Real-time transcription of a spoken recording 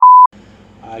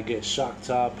I get Shock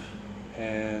Top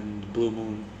and Blue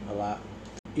Moon a lot.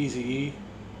 Eazy-E,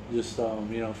 just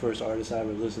first artist I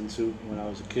ever listened to when I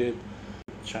was a kid.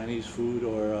 Chinese food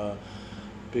or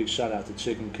big shout out to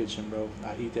Chicken Kitchen, bro.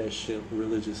 I eat that shit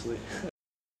religiously.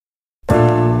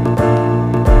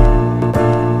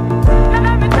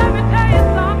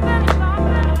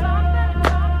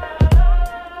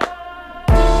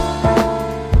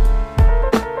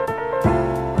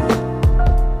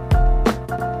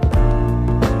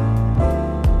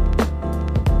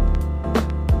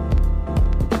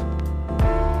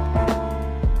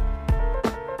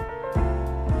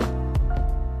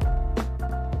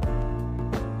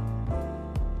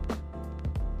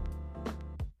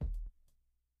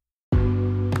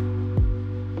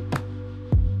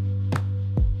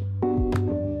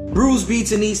 Bruce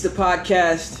Beats and Eats, the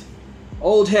podcast.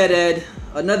 Old Head Ed,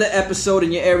 another episode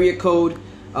in your area code.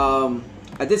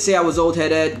 I did say I was Old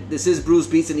Head Ed. This is Bruce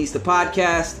Beats and Eats, the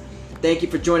podcast. Thank you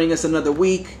for joining us another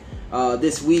week.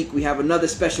 This week we have another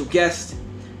special guest.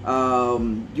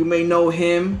 You may know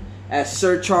him as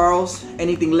Sir Charles.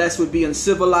 Anything less would be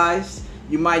uncivilized.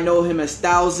 You might know him as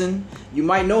Thousand. You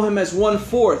might know him as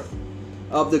 1/4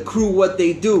 of the crew. What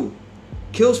they do,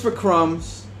 Kills for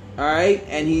Crumbs. All right,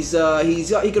 and he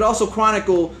could also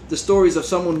chronicle the stories of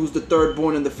someone who's the third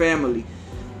born in the family.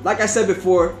 Like I said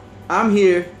before, I'm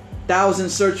here, Thousand,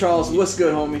 Sir Charles. What's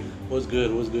good, homie? What's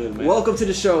good, man? Welcome to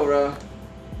the show, bro.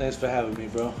 Thanks for having me,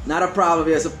 bro. Not a problem.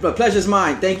 Yes, a pleasure's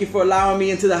mine. Thank you for allowing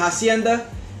me into the hacienda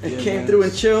and came through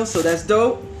and chill. So that's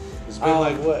dope. It's been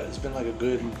like what? It's been like a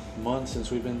good month since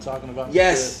we've been talking about.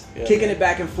 Yes, shit. Kicking it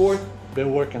back and forth.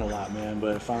 Been working a lot, man,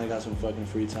 but finally got some fucking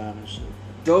free time and shit.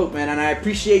 Dope, man, and I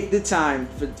appreciate the time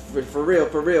for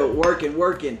real,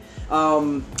 working.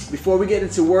 Before we get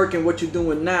into work and what you're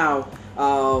doing now,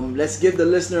 let's give the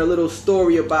listener a little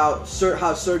story about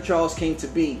how Sir Charles came to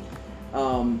be.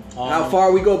 How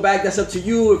far we go back, that's up to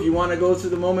you. If you want to go to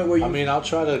the moment where you... I mean, I'll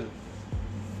try to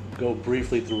go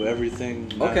briefly through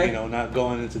everything. Okay. Not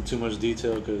going into too much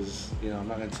detail because, I'm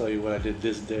not going to tell you what I did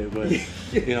this day, but,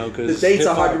 because... the dates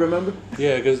are hard to remember?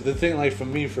 Yeah, because the thing, like, for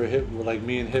me,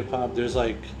 me and hip-hop, there's,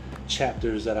 like,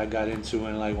 chapters that I got into,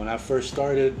 and, like, when I first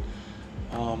started,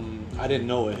 I didn't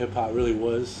know what hip-hop really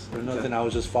was or nothing. I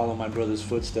was just following my brother's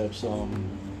footsteps.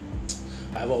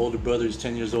 I have an older brother, he's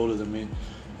 10 years older than me,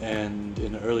 and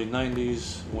in the early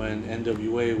 90s, when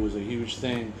NWA was a huge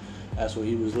thing, that's what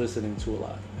he was listening to a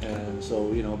lot. And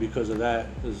so, because of that,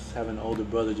 just having an older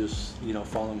brother just,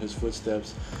 following his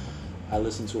footsteps, I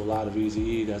listened to a lot of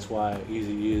Eazy-E. That's why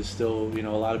Eazy-E is still, a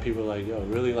lot of people are like, yo,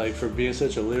 really, like, for being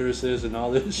such a lyricist and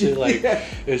all this shit, like,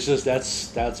 it's just,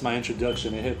 that's my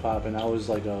introduction to hip-hop, and I was,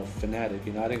 like, a fanatic,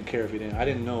 I didn't care if I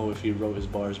didn't know if he wrote his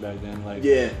bars back then,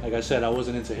 like I said, I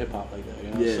wasn't into hip-hop like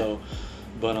that, so,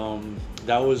 but,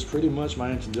 that was pretty much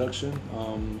my introduction,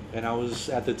 and I was,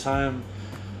 at the time,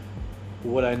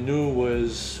 what I knew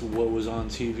was what was on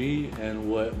TV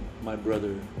and what my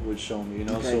brother would show me,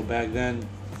 So back then,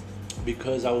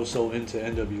 because I was so into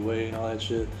NWA and all that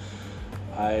shit,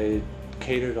 I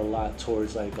catered a lot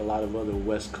towards like a lot of other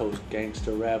West Coast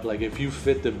gangster rap. Like if you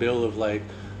fit the bill of like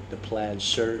the plaid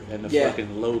shirt and the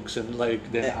fucking Lokes and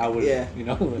like then I would,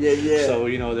 So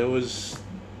there was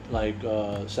like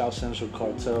South Central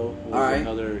Cartel was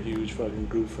another huge fucking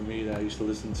group for me that I used to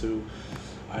listen to.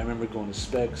 I remember going to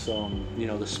Specs,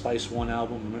 the Spice One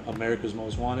album, America's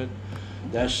Most Wanted.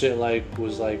 That shit like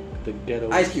was like the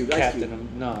ghetto Ice Cube.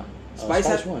 Nah,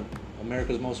 Spice One,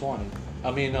 America's Most Wanted.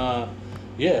 I mean,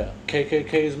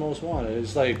 KKK's Most Wanted.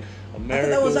 It's like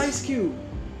America's. I thought that was Ice Cube.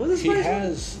 Was it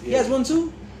Spice? He has one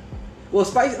too. Well,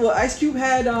 Ice Cube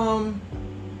had I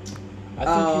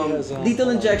think he has Lethal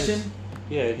Injection.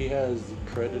 He has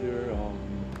Predator.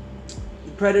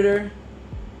 Predator.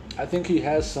 I think he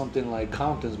has something like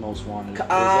Compton's Most Wanted.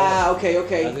 Okay.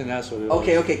 I think that's what it was.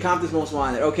 Okay, Compton's Most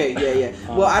Wanted. Okay, yeah.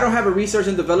 Well, I don't have a research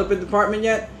and development department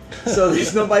yet, so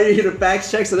there's nobody here to fact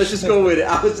check, so let's just go with it.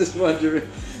 I was just wondering.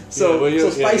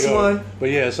 So Spice One.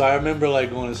 But so I remember like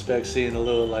going to Specs, seeing a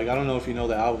little like, I don't know if you know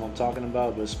the album I'm talking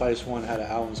about, but Spice One had an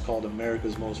album called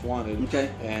America's Most Wanted. Okay.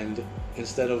 And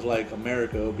instead of like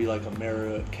America, it would be like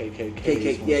America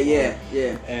KKK.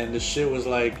 Yeah. And the shit was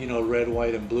like, red,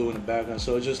 white, and blue in the background,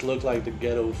 so it just looked like the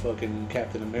ghetto fucking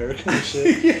Captain America and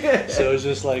shit. So it was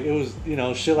just like, it was,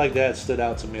 shit like that stood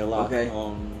out to me a lot. Okay.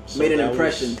 So made an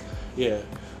impression.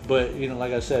 But,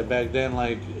 like I said, back then,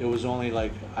 like, it was only,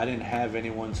 like, I didn't have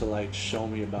anyone to, like, show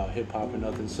me about hip-hop or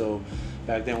nothing. So,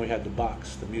 back then we had the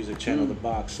Box, the music channel, the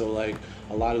Box. So, like,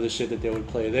 a lot of the shit that they would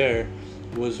play there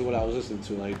was what I was listening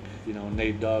to. Like,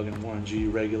 Nate Dogg and Warren G,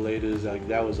 Regulators. Like,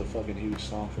 that was a fucking huge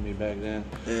song for me back then.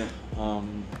 Yeah.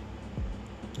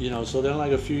 you know, so then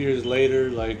like a few years later,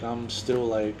 like I'm still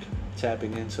like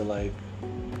tapping into like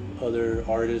other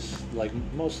artists, like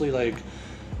mostly like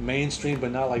mainstream,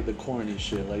 but not like the corny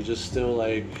shit, like just still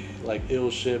like ill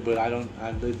shit, but I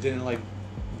didn't like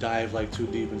dive like too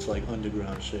deep into like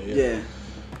underground shit. Yeah.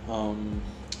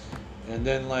 And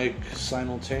then like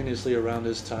simultaneously around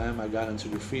this time I got into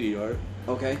graffiti art.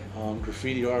 Okay.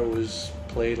 Graffiti art was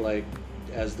played like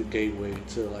as the gateway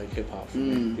to like hip hop for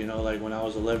me. You know, like when I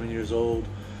was 11 years old,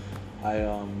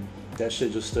 that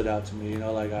shit just stood out to me. You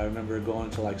know, like I remember going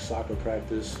to like soccer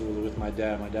practice with my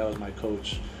dad. My dad was my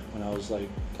coach when I was like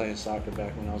playing soccer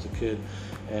back when I was a kid.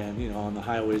 And you know, on the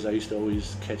highways I used to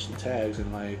always catch the tags,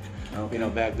 and like you know,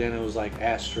 back then it was like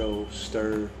Astro,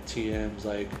 Stir, TMs,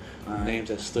 like names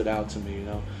that stood out to me, you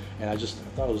know. And I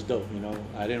thought it was dope, you know.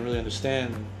 I didn't really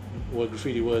understand what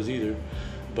graffiti was either,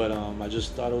 but I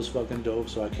just thought it was fucking dope,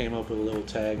 so I came up with a little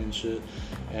tag and shit.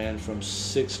 And from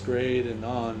 6th grade and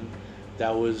on,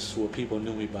 that was what people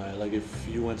knew me by. Like if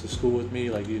you went to school with me,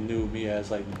 like you knew me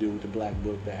as like the dude with the black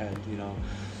book that had, you know.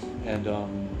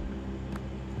 And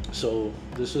so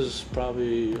this is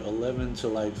probably 11 to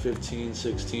like 15,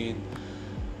 16.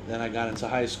 Then I got into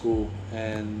high school,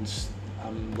 and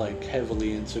I'm like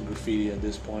heavily into graffiti at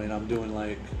this point. I'm doing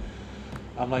like,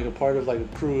 I'm like a part of like a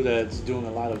crew that's doing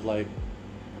a lot of like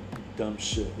dumb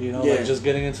shit, you know, like just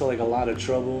getting into like a lot of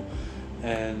trouble.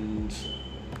 And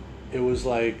it was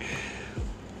like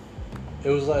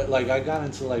I got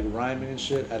into like rhyming and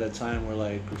shit at a time where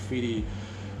like graffiti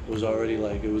was already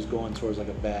like, it was going towards like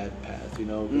a bad path, you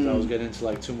know, because I was getting into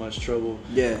like too much trouble.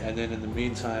 Yeah. And then in the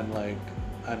meantime, like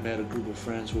I met a group of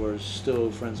friends who are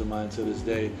still friends of mine to this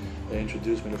day. They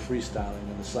introduced me to freestyling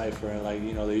and the cypher, and like,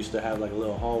 you know, they used to have like a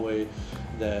little hallway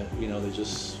that, you know, they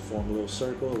just formed a little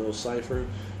circle, a little cypher,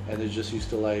 and they just used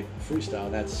to like freestyle.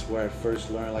 And that's where I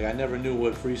first learned. Like I never knew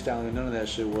what freestyling and none of that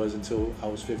shit was until I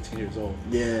was 15 years old.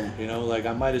 Yeah. You know, like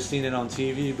I might have seen it on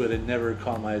TV, but it never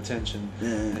caught my attention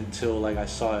until like I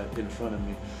saw it in front of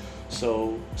me.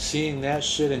 So seeing that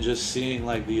shit and just seeing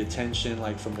like the attention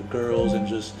like from the girls and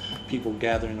just people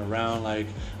gathering around, like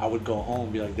I would go home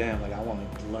and be like, damn, like I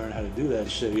want to learn how to do that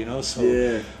shit, you know? So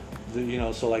you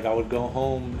know, so like I would go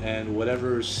home and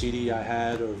whatever CD I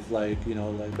had, or like, you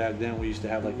know, like back then we used to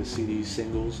have like the CD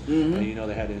singles, and you know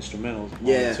they had the instrumentals on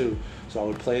it too. So I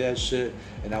would play that shit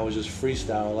and I would just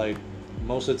freestyle. Like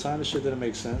most of the time the shit didn't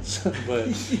make sense, but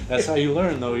that's how you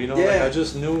learn though, you know. Like I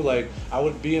just knew, like I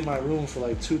would be in my room for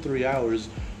like 2-3 hours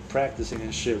practicing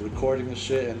and shit, recording the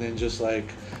shit, and then just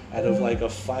like out of like a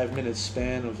 5-minute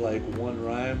span of like one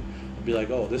rhyme, I'd be like,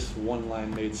 oh, this one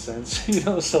line made sense, you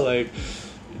know. So like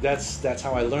that's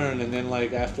how I learned. And then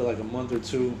like after like a month or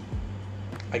two,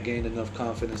 I gained enough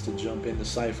confidence to jump into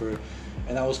cypher,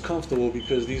 and I was comfortable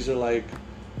because these are like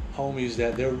homies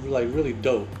that they're like really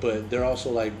dope, but they're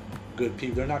also like good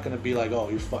people. They're not gonna be like, oh,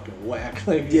 you're fucking whack,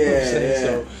 like, you know what I'm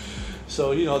saying?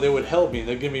 So you know, they would help me.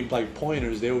 They'd give me like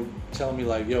pointers. They would tell me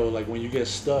like, yo, like when you get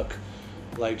stuck,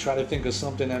 like try to think of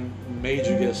something that made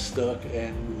you get stuck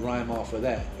and rhyme off of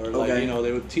that, or like you know,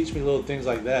 they would teach me little things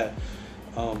like that.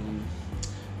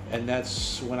 And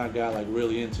that's when I got like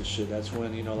really into shit. That's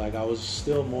when, you know, like I was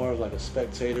still more of like a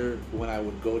spectator when I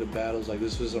would go to battles. Like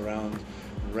this was around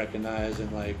Recognize, and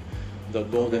like the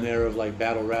golden era of like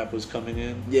battle rap was coming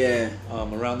in. Yeah.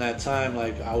 Around that time,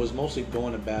 like I was mostly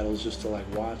going to battles just to like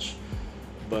watch,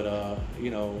 but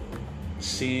you know,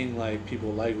 seeing like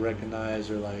people like Recognize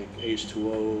or like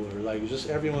H2O or like just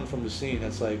everyone from the scene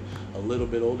that's like a little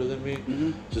bit older than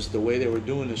me, just the way they were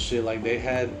doing this shit, like they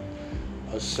had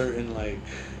a certain like,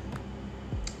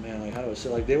 man, like how do I say,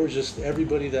 like they were just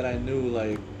everybody that I knew,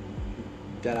 like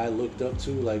that I looked up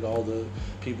to, like all the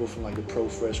people from like the Pro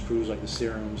Fresh crews, like the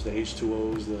Serums, the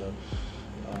H2Os, the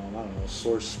I don't know,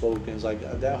 Source Spokens, like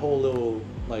that whole little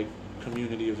like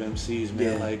community of MCs,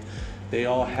 man. Like they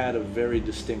all had a very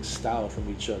distinct style from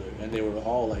each other, and they were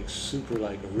all like super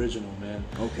like original, man.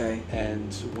 Okay.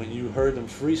 And when you heard them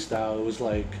freestyle, it was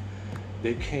like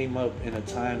they came up in a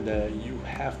time that you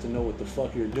have to know what the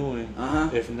fuck you're doing.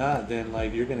 If not, then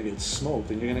like you're gonna get smoked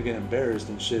and you're gonna get embarrassed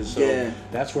and shit. So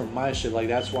that's where my shit, like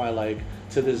that's why like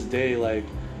to this day, like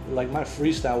my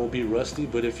freestyle will be rusty,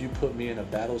 but if you put me in a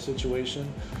battle situation,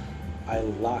 I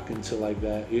lock into like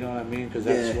that, you know what I mean? Because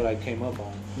that's what I came up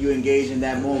on. You engage in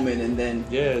that moment, and then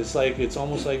it's like, it's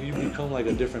almost like you become like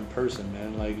a different person,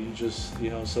 man. Like you just,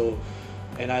 you know, so.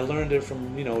 And I learned it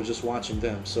from, you know, just watching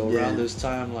them. So around this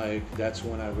time, like, that's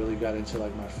when I really got into,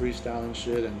 like, my freestyling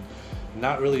shit, and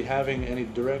not really having any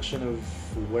direction of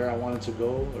where I wanted to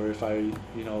go, or if I,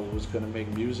 you know, was going to make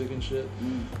music and shit.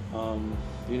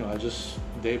 You know, I just,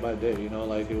 day by day, you know,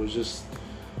 like, it was just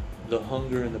the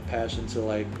hunger and the passion to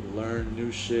like learn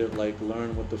new shit, like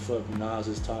learn what the fuck Nas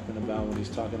is talking about when he's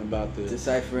talking about the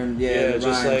deciphering, just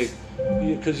rhymes.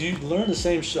 like, because you learn the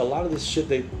same shit. A lot of this shit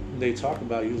they talk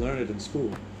about, you learn it in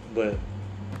school, but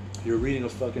you're reading a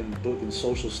fucking book in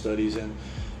social studies and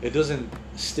it doesn't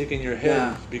stick in your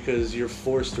head because you're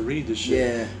forced to read the shit.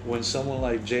 Yeah. When someone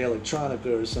like Jay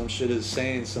Electronica or some shit is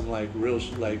saying some like real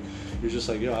like, you're just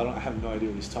like, yo, I have no idea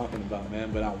what he's talking about,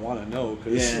 man, but I want to know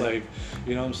because like,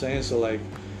 you know what I'm saying? So like,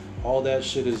 all that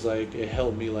shit is like, it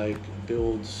helped me like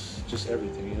build just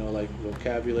everything, you know, like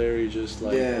vocabulary, just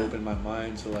like open my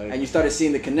mind to like. And you started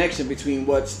seeing the connection between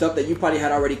what stuff that you probably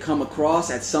had already come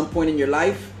across at some point in your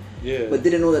life. Yeah. But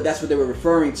didn't know that that's what they were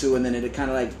referring to, and then it kind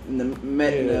of like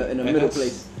met in the middle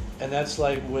place. And that's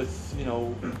like with, you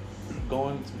know,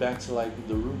 going back to like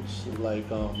the roots, like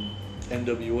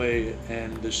NWA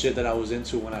and the shit that I was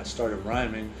into when I started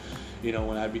rhyming. You know,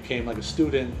 when I became like a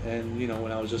student, and you know,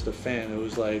 when I was just a fan, it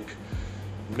was like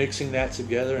mixing that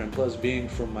together, and plus being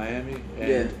from Miami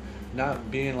and not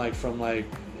being like from like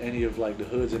any of like the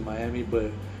hoods in Miami,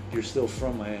 but you're still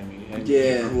from Miami and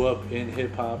you grew up in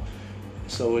hip hop.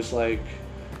 So it's like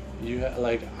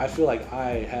like I feel like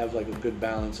I have like a good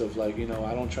balance of like, you know,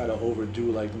 I don't try to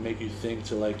overdo like make you think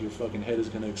to like your fucking head is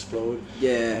gonna explode.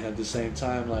 Yeah. And at the same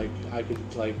time, like I could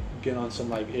like get on some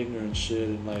like ignorant shit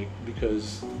and like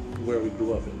because where we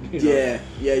grew up in. You know?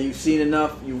 Yeah. You've seen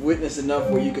enough, you've witnessed enough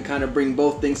where you could kind of bring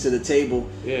both things to the table.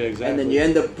 Yeah, exactly. And then you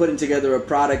end up putting together a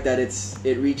product that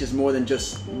it reaches more than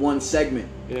just one segment.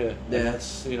 Yeah. And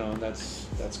that's, you know, that's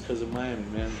because of Miami,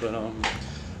 man.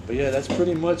 But yeah, that's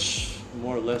pretty much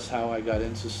more or less how I got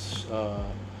into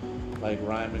like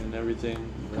rhyming and everything.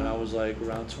 When I was like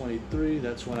around 23,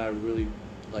 that's when I really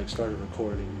like started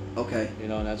recording. Okay. You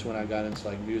know, and that's when I got into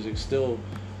like music. Still,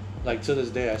 like to this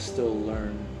day, I still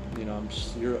learn. You know,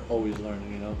 you're always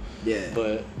learning. You know. Yeah.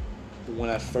 But when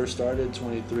I first started,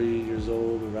 23 years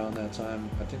old, around that time,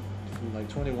 I think from like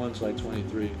 21 to like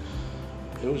 23,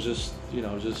 it was just, you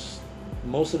know, just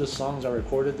most of the songs I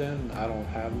recorded then, I don't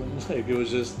have them. Like it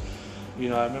was just, you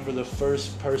know, I remember the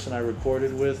first person I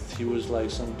recorded with, he was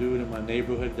like some dude in my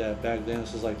neighborhood that back then,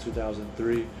 this is like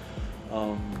 2003,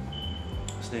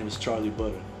 his name is Charlie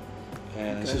Butter.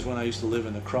 And this is when I used to live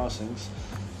in the Crossings.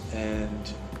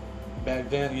 And back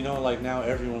then, you know, like now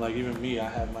everyone, like even me, I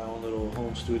have my own little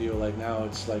home studio. Like now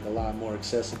it's like a lot more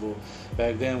accessible.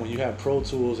 Back then when you had Pro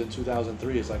Tools in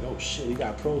 2003, it's like, oh shit, he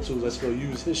got Pro Tools, let's go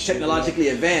use his shit. Technologically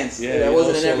advanced. Yeah, that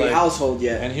wasn't in every household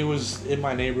yet. And he was in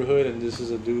my neighborhood, and this is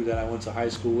a dude that I went to high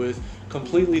school with.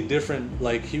 Completely different,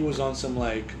 like he was on some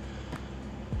like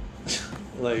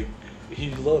he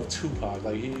loved Tupac.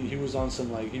 Like he was on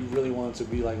some like, he really wanted to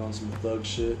be like on some thug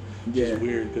shit. Which is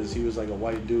weird because he was like a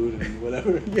white dude and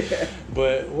whatever.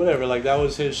 But whatever, like that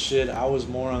was his shit. I was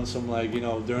more on some like, you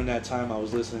know, during that time I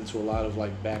was listening to a lot of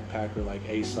like Backpacker, like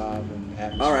Aesop and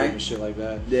Atmosphere and shit like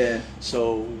that. Yeah.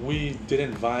 So we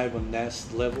didn't vibe on that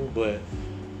level, but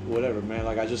whatever, man.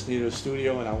 Like I just needed a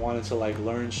studio and I wanted to like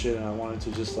learn shit and I wanted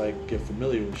to just like get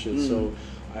familiar with shit. So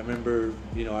I remember,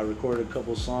 you know, I recorded a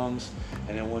couple songs,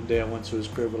 and then one day I went to his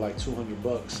crib with like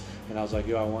 $200, and I was like,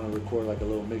 yo, I want to record like a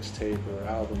little mixtape or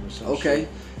album or something. Okay.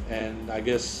 And I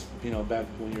guess, you know, back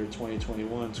when you're 20,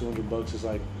 21, $200 is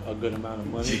like a good amount of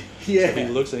money. Yeah. So he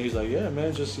looks and he's like, yeah,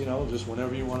 man, just, you know, just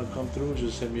whenever you want to come through,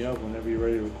 just hit me up whenever you're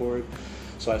ready to record.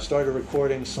 So I started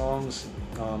recording songs.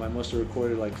 I must have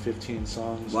recorded like 15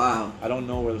 songs. Wow. I don't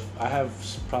know where I have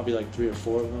probably like 3 or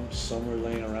 4 of them somewhere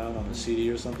laying around on a CD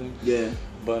or something. Yeah.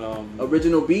 But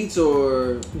original beats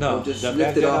or no? Or just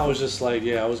back then off? I was just like,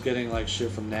 I was getting like shit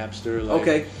from Napster. Like,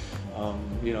 okay.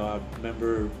 You know, I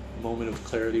remember Moment of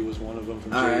Clarity was one of them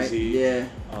from Right. Jay-Z. Yeah.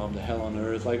 The Hell on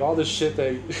Earth, like all this shit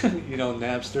that you know,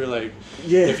 Napster. Like,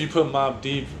 if you put Mobb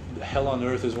Deep, Hell on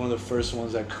Earth is one of the first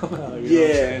ones that come out. You know what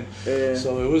I'm saying? Yeah.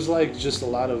 So it was like just a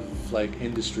lot of like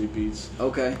industry beats.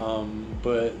 Okay.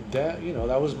 But that, you know,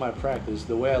 that was my practice.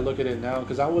 The way I look at it now,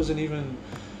 because I wasn't even,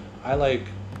 I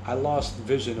lost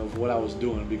vision of what I was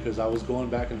doing because I was going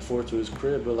back and forth to his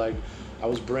crib, but like I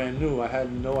was brand new. I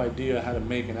had no idea how to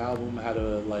make an album, how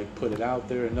to like put it out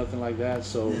there and nothing like that.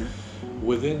 So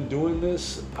within doing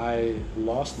this, I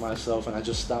lost myself and I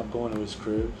just stopped going to his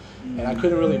crib. And I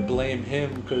couldn't really blame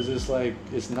him because it's like,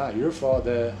 it's not your fault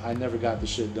that I never got the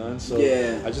shit done. So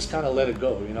I just kind of let it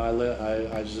go. You know,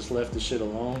 I just left the shit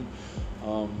alone.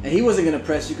 And he wasn't going to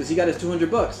press you because he got his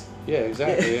 $200. Yeah,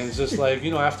 exactly. And it's just like,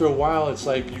 you know, after a while, it's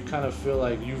like you kind of feel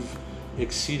like you've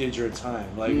exceeded your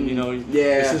time. Like, you know,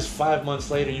 this is 5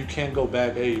 months later, you can't go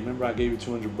back, hey, remember I gave you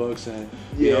 $200 and,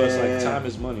 you know, it's like time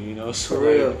is money, you know? So, for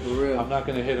real. I'm not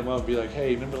going to hit him up and be like,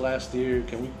 hey, remember last year,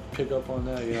 can we pick up on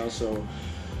that, you know? So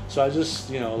So I just,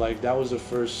 like that was the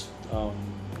first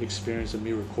experience of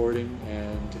me recording,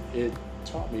 and it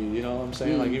taught me, you know what I'm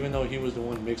saying? Like, even though he was the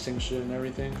one mixing shit and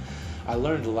everything, I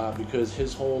learned a lot, because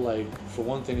his whole, like, for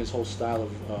one thing, his whole style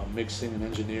of mixing and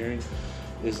engineering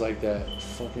is like that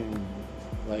fucking,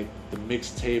 like, the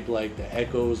mixtape, like the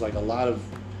echoes, like a lot of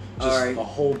just a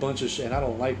whole bunch of shit, and I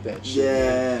don't like that shit.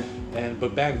 Yeah.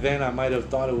 But back then I might have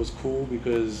thought it was cool,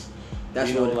 because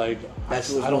that's you know, what, like,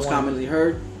 that's what's most commonly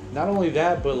heard. Not only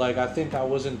that, but like I think I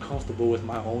wasn't comfortable with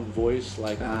my own voice,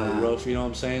 like rough, you know what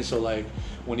I'm saying? So like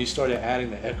when he started adding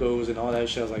the echoes and all that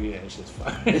shit, I was like, yeah, it's just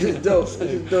fine. It's just dope. It's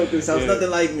just dope. It sounds nothing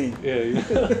like me. Yeah.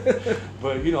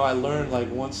 But I learned,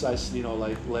 like, once I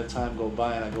like let time go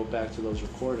by and I go back to those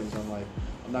recordings, I'm like,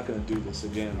 I'm not gonna do this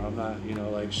again, or I'm not,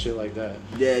 like shit like that.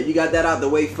 Yeah, you got that out the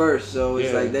way first, so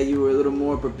it's like that you were a little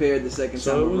more prepared the second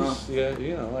time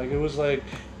around. Like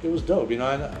it was dope.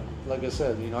 Like I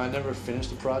said, I never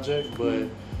finished the project, but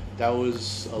that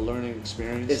was a learning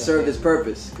experience. It served its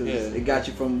purpose, because it got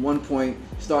you from one point,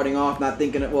 starting off not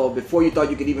thinking, before you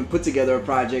thought you could even put together a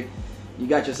project, you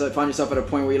found yourself at a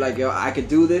point where you're like, yo, I could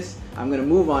do this. I'm gonna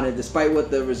move on it, despite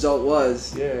what the result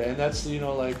was. Yeah, and that's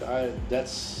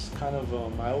that's kind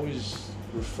of I always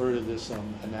refer to this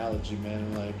analogy,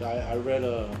 man. Like I read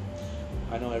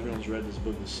I know everyone's read this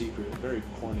book, The Secret. Very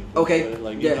corny book. Okay. But,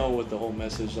 like, you know what the whole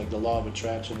message, like the law of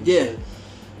attraction and shit.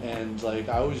 And like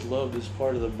I always loved this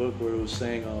part of the book where it was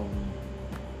saying,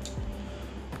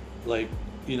 like,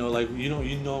 you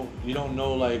don't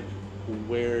know like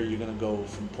where you're gonna go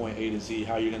from point A to Z,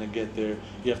 how you're gonna get there.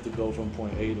 You have to go from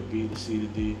point A to B to C to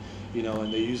D.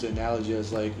 And they use the analogy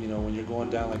as like, when you're going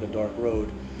down like a dark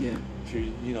road. Yeah. If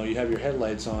you have your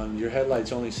headlights on, your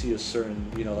headlights only see a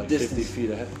certain, like distance. 50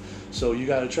 feet ahead. So you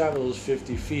got to travel those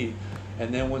 50 feet,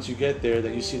 and then once you get there,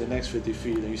 then you see the next 50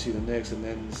 feet, then you see the next, and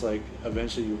then it's like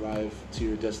eventually you arrive to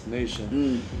your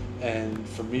destination. And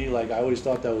for me, like, I always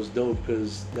thought that was dope,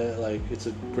 because that, like, it's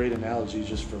a great analogy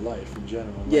just for life in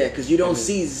general. Yeah, because you don't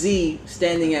see Z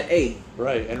standing at A.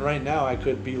 Right, and right now I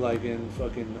could be like in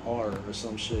fucking R or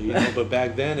some shit, but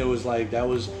back then it was like that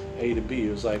was A to B.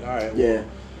 It was like, all right, well,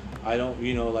 I don't,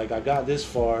 like I got this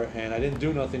far and I didn't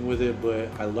do nothing with it,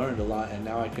 but I learned a lot, and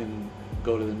now I can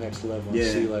go to the next level and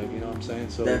see, like, you know what I'm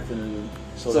saying? So definitely.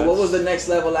 So what was the next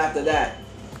level after that?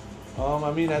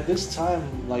 I mean, at this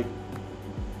time, like,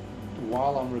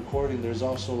 while I'm recording, there's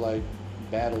also like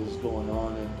battles going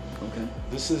on, and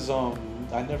this is I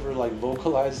never like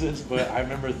vocalized this, but I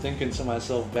remember thinking to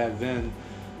myself back then,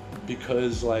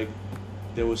 because like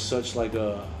there was such like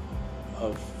a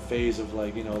phase of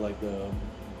like,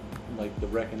 like the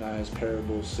recognized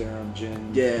Parable, Serum,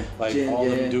 Jin, all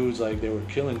them dudes, like, they were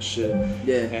killing shit.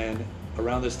 And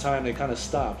around this time they kind of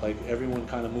stopped, like everyone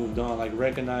kind of moved on. Like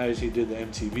Recognized, he did the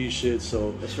MTV shit,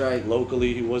 so that's right.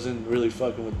 Locally he wasn't really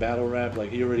fucking with battle rap,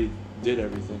 like he already did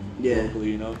everything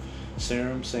locally,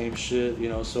 Serum, same shit,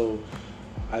 so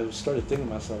I started thinking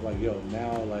to myself, like, yo,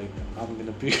 now, like, I'm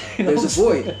gonna be. There's a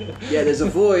void. Yeah, there's a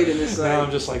void, and it's like. Now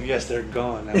I'm just like, yes, they're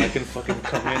gone, and I can fucking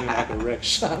come in and I can wreck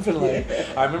shop, and like,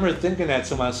 I remember thinking that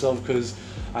to myself, because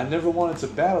I never wanted to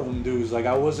battle them dudes. Like,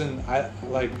 I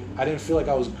didn't feel like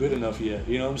I was good enough yet.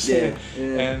 You know what I'm saying?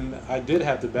 And I did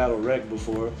have to battle Wreck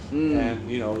before,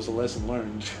 and it was a lesson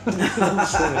learned.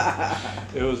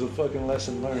 It was a fucking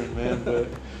lesson learned, man. But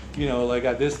like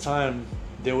at this time,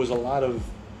 there was a lot of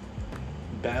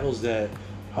battles that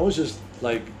I was just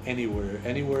like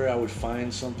anywhere I would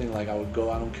find something, like I would go.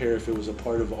 I don't care if it was a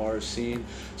part of our scene.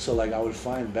 So like I would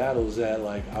find battles that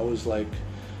like I was like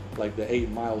the 8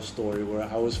 Mile story, where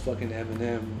I was fucking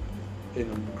Eminem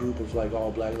in a group of like all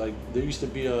black. Like there used to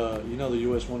be the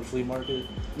US 1 flea market.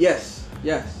 Yes.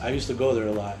 I used to go there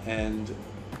a lot, and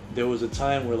there was a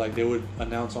time where like they would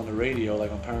announce on the radio,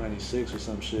 like on Power 96 or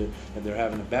some shit, that they're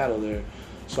having a battle there.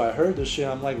 So I heard this shit.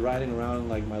 I'm like riding around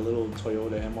like my little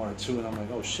Toyota MR2, and I'm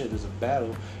like, oh shit, there's a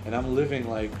battle. And I'm living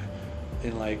like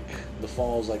in like the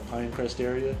Falls, like Pinecrest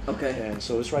area. Okay. And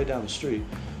so it's right down the street.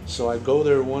 So I go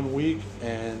there 1 week,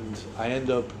 and I end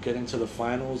up getting to the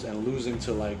finals and losing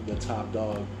to like the top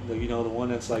dog, the one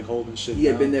that's like holding shit down.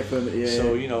 Yeah, been there for a minute.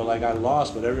 So like I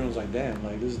lost, but everyone's like, damn,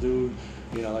 like this dude,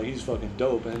 like he's fucking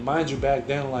dope. And mind you, back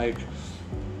then, like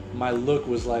my look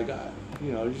was like,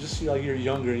 you just see like you're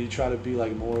younger and you try to be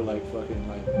like more like fucking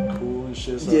like cool and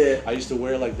shit. So I used to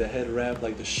wear like the head wrap,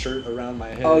 like the shirt around my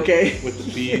head with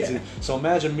the beads. And so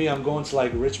imagine me, I'm going to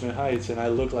like Richmond Heights and I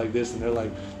look like this, and they're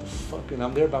like, the fuck, and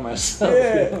I'm there by myself.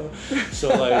 So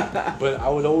like, but I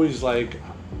would always like,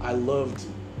 I loved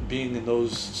being in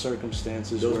those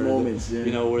circumstances, those moments,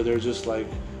 where they're just like,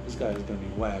 this guy is gonna be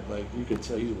whack. Like you could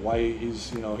tell he's white.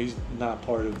 He's he's not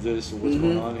part of this or what's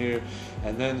going on here.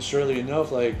 And then surely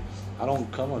enough, like I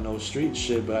don't come on no street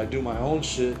shit, but I do my own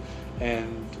shit.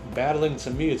 And battling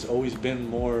to me, it's always been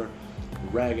more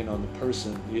ragging on the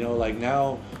person. Like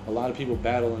now a lot of people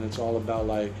battle and it's all about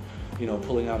like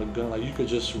pulling out a gun. Like you could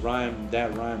just rhyme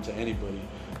to anybody.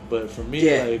 But for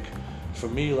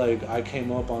me, like I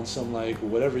came up on some like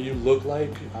whatever you look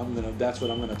like, that's what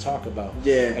I'm gonna talk about.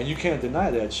 Yeah. And you can't deny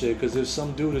that shit because if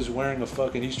some dude is wearing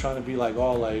he's trying to be like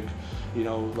all like,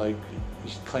 like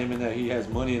he's claiming that he has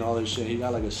money and all this shit. He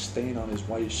got like a stain on his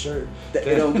white shirt. That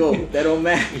don't go. That don't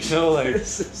match. Like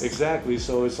exactly.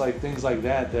 So it's like things like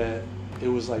that it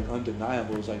was like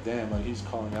undeniable. It was like damn, like he's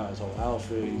calling out his whole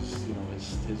outfit. He's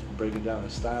his breaking down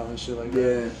his style and shit like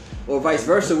that. Yeah. Or vice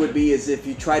versa would be is if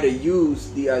you try to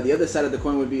use the other side of the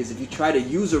coin would be is if you try to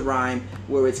use a rhyme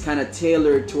where it's kind of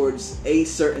tailored towards a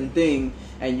certain thing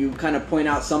and you kind of point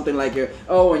out something like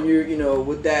and you're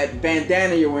with that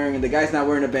bandana you're wearing and the guy's not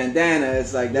wearing a bandana.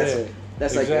 It's like that's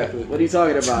exactly. like what are you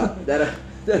talking about?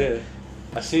 Yeah.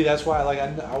 I see. That's why, like,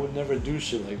 I would never do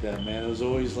shit like that, man. It was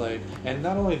always like, and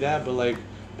not only that, but like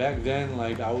back then,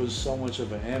 like I was so much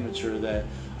of an amateur that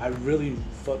I really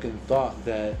fucking thought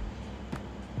that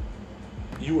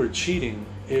you were cheating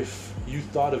if you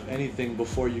thought of anything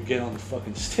before you get on the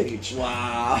fucking stage.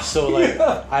 Wow. So like,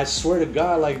 I swear to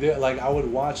God, like I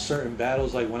would watch certain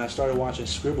battles, like when I started watching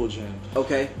Scribble Jam.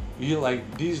 Okay.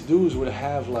 Like these dudes would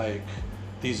have like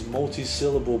these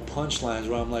multi-syllable punchlines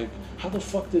where I'm like, how the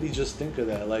fuck did he just think of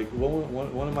that? Like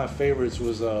one of my favorites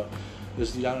was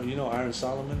this Iron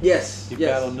Solomon? Yes. He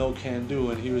battled No Can Do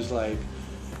and he was like,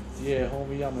 yeah,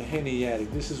 homie, I'm a Henny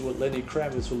addict. This is what Lenny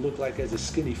Kravitz would look like as a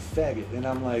skinny faggot. And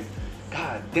I'm like,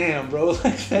 God damn, bro,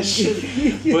 like that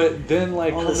shit. But then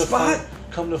like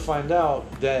come to find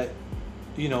out that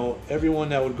everyone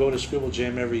that would go to Scribble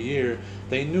Jam every year,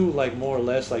 they knew like more or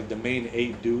less like the main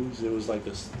 8 dudes. It was like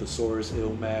the Thesaurus,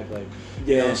 Ilmac,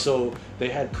 like so they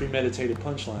had premeditated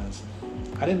punchlines.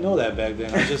 I didn't know that back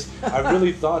then. I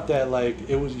really thought that like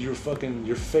it was you're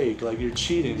fake, like you're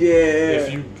cheating. Yeah.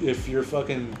 If you're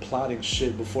fucking plotting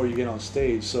shit before you get on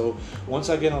stage. So once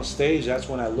I get on stage, that's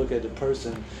when I look at the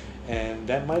person. And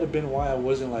that might have been why I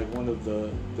wasn't like one of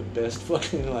the best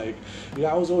fucking like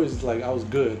I was always like I was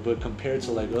good, but compared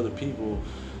to like other people,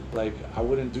 like I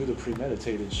wouldn't do the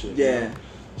premeditated shit. Yeah.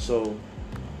 So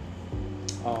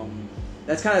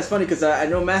that's kind of funny because I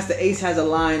know Master Ace has a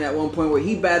line at one point where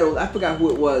he battled, I forgot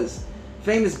who it was,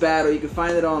 famous battle, you can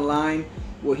find it online,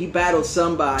 where he battled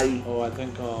somebody. Oh, I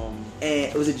think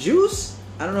and was it Juice?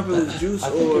 I don't know if it was Juice I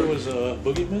or... think it was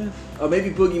Boogeyman. Or maybe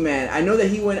Boogeyman. I know that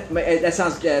he went... That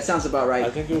sounds about right.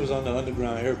 I think it was on the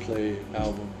Underground Airplay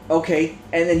album. Okay.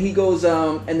 And then he goes...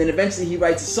 and then eventually he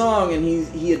writes a song and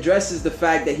he addresses the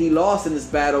fact that he lost in this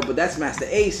battle, but that's Master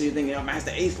Ace. So you're thinking,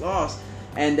 Master Ace lost.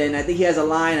 And then I think he has a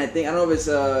line, I don't know if it's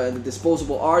the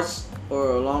Disposable Arts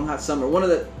or Long Hot Summer. One of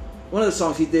the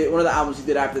songs he did, one of the albums he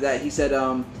did after that, he said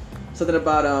something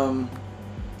about...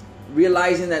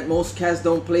 realizing that most cats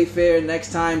don't play fair,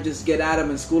 next time just get at them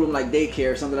and school them like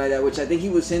daycare or something like that, which I think he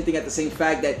was hinting at the same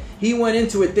fact that he went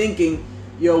into it thinking,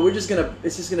 it's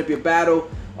just gonna be a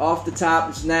battle off the top,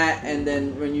 it's not, and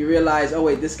then when you realize, oh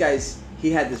wait,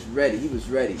 he had this ready, he was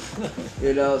ready,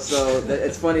 so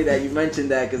it's funny that you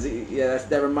mentioned that because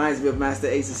that reminds me of Master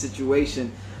Ace's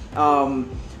situation.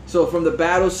 So from the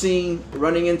battle scene,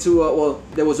 running into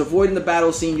there was a void in the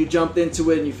battle scene, you jumped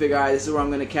into it and you figure, all right, this is where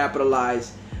I'm gonna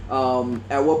capitalize.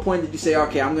 At what point did you say,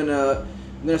 okay, I'm gonna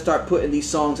start putting these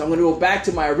songs, I'm gonna go back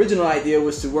to my original idea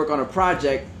was to work on a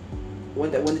project.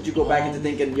 When did you go back into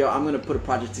thinking, I'm gonna put a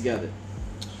project together?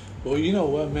 Well, you know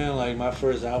what, man, like my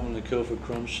first album, The Kill for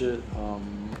Crumb shit, a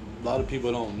lot of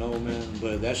people don't know, man,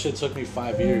 but that shit took me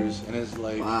 5 years, and it's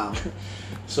like, wow.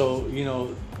 So,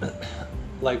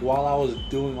 like while I was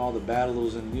doing all the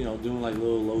battles and, doing like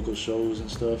little local shows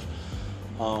and stuff,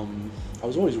 I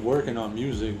was always working on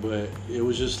music, but it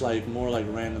was just like more like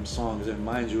random songs. And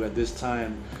mind you, at this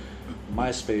time,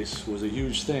 MySpace was a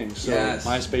huge thing. So yes.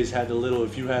 MySpace had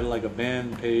if you had like a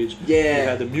band page, you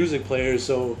had the music player.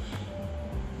 So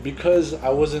because I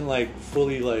wasn't like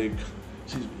fully like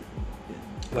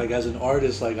as an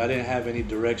artist, like I didn't have any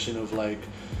direction of like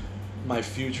my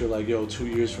future, like 2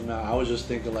 years from now. I was just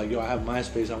thinking like, I have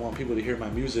MySpace, I want people to hear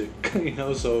my music,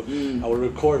 so I would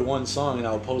record one song and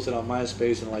I would post it on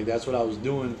MySpace, and like that's what I was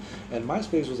doing. And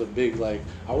MySpace was a big, like,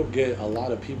 I would get a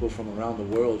lot of people from around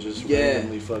the world just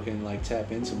randomly fucking like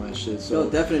tap into my shit. So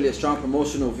definitely a strong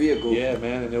promotional vehicle. Yeah,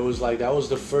 man. And it was like, that was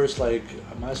the first, like,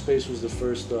 MySpace was the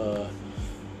first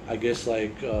I guess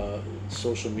like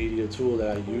social media tool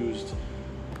that I used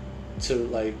to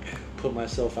like put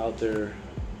myself out there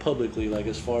publicly, like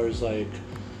as far as like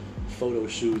photo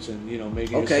shoots and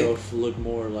making yourself look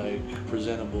more like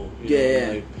presentable. You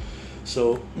know? Like,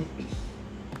 so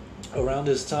around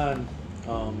this time,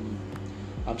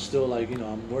 I'm still like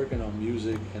I'm working on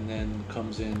music, and then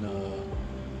comes in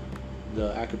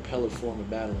the acapella form of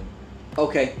battling.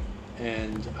 Okay.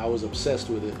 And I was obsessed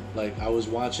with it. Like I was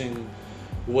watching.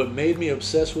 What made me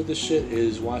obsessed with this shit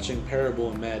is watching Parable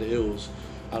and Mad Ills.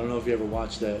 I don't know if you ever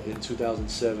watched that in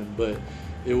 2007, but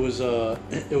it was a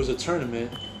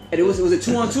tournament. And it was a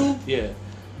 2-on-2? Yeah.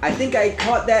 I think I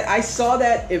caught that. I saw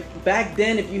that if back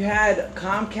then, if you had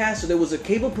Comcast, or there was a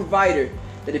cable provider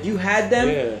that if you had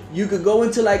them, you could go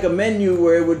into like a menu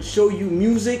where it would show you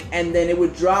music, and then it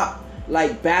would drop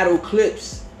like battle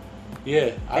clips.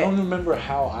 Yeah, I don't remember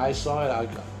how I saw it.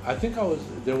 I think it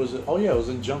was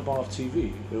in Jump Off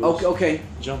TV. Okay.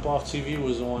 Jump Off TV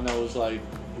was the one that was like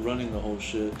running the whole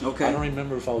shit. Okay. I don't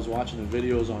remember if I was watching the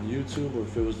videos on YouTube or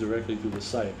if it was directly through the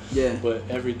site. Yeah. But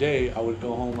every day I would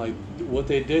go home. Like what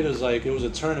they did is like it was a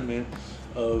tournament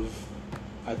of,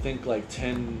 I think like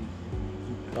 10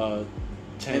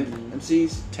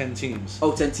 MCs? 10 teams.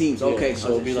 Oh, 10 teams. Okay. Yeah,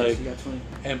 so it'd be like,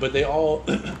 but they all,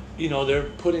 they're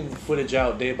putting footage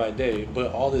out day by day,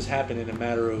 but all this happened in a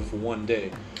matter of one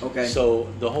day. Okay. So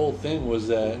the whole thing was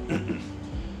that,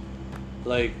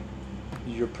 like,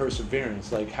 your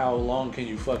perseverance, like how long can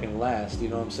you fucking last? You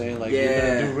know what I'm saying? Like you're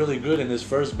gonna do really good in this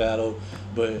first battle,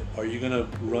 but are you gonna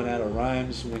run out of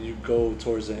rhymes when you go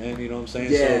towards the end? You know what I'm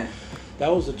saying? Yeah. So that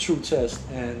was a true test,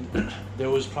 and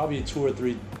there was probably 2 or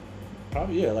 3.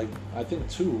 Like I think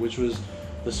 2, which was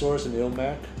the Source and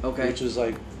Ilmac. Okay. Which is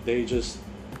like they just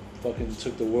fucking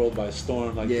took the world by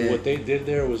storm. Like what they did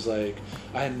there was like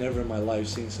I had never in my life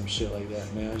seen some shit like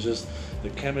that, man. It was just the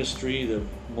chemistry, the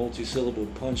multi-syllable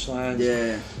punchlines.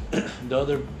 Yeah. The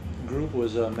other group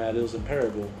was Mad Ills and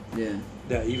Parable. Yeah.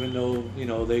 That even though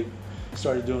they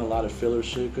started doing a lot of filler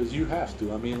shit, because you have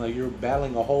to. I mean, like you're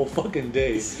battling a whole fucking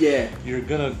day. Yeah. You're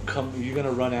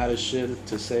gonna run out of shit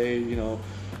to say,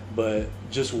 But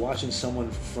just watching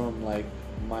someone from like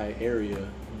my area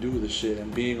do the shit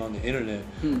and being on the internet,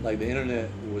 like the internet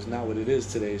was not what it is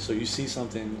today. So you see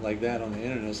something like that on the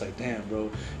internet, it's like, damn,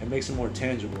 bro. It makes it more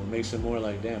tangible. It makes it more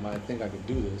like, damn, I think I could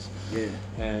do this.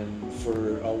 Yeah. And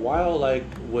for a while, like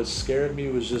what scared me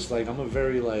was just like I'm a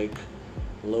very like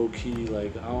low key,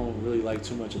 like I don't really like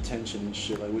too much attention and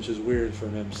shit, like which is weird for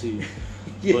an MC.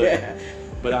 Yeah.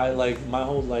 But I like my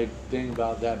whole like thing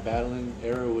about that battling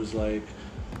era was like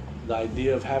the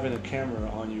idea of having a camera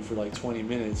on you for like 20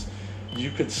 minutes. You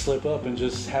could slip up and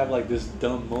just have like this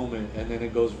dumb moment, and then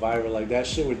it goes viral. Like that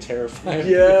shit would terrify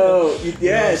me. Yo,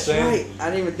 yes, right. I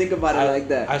didn't even think about it like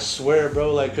that. I swear,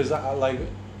 bro. Like, cause I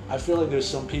feel like there's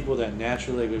some people that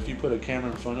naturally, like, if you put a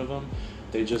camera in front of them,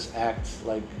 they just act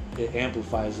like it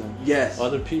amplifies them. Yes.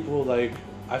 Other people, like,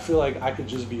 I feel like I could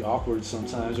just be awkward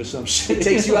sometimes or some shit. It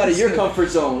takes you out of your comfort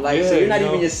zone, like so you're not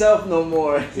even yourself no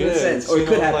more. In a sense, or it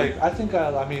could happen. Like, I think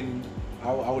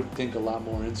I would think a lot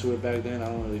more into it back then. I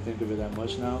don't really think of it that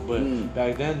much now, but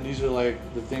back then these are like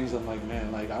the things I'm like,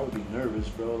 man, like I would be nervous,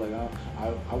 bro. Like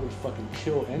I would fucking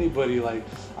kill anybody. Like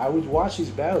I would watch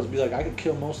these battles, be like, I could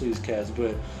kill most of these cats,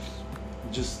 but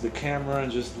just the camera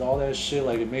and just all that shit,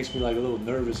 like it makes me like a little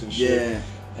nervous and shit. Yeah.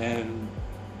 And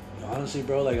honestly,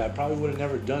 bro, like I probably would have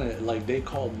never done it. Like they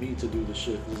called me to do the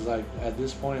shit. It's like at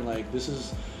this point, like this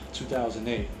is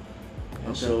 2008.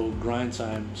 And so Grind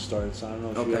Time starts. I don't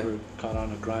know if you ever caught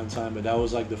on to Grind Time, but that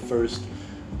was like the first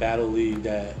battle league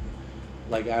that,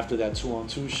 like after that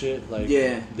 2-on-2 shit, like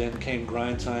then came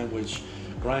Grind Time, which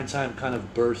Grind Time kind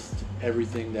of birthed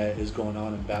everything that is going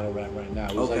on in battle rap right now.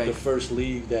 It was like the first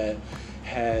league that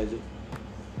had,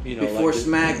 before like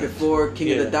Smack, before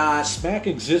King of the Dot. Smack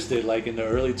existed like in the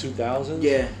early 2000s.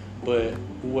 Yeah. But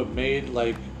what made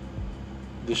like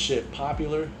the shit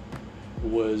popular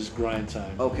was Grind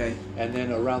Time. Okay. And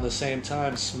then around the same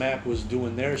time, Smack was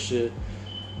doing their shit,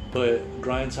 but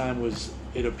Grind Time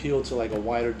it appealed to like a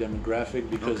wider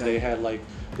demographic because they had like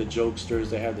the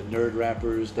jokesters, they had the nerd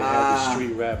rappers, they had the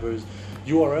street rappers.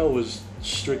 URL was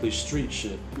strictly street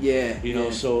shit.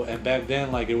 Yeah. So, and back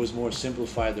then like it was more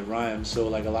simplified, the rhymes, so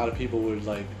like a lot of people would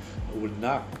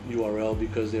knock URL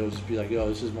because they would just be like, yo,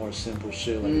 this is more simple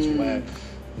shit, like it's whack.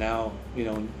 Now,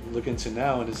 looking to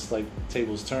now, and it's like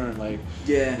tables turn. Like,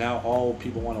 now all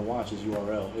people want to watch is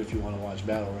URL if you want to watch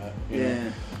battle rap. You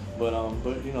know?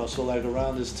 But so like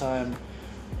around this time,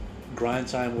 Grind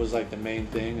Time was like the main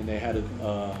thing, and they had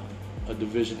a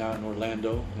division out in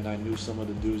Orlando, and I knew some of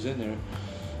the dudes in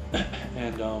there.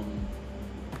 And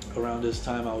around this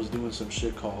time, I was doing some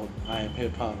shit called I Am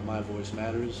Hip Hop, My Voice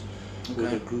Matters,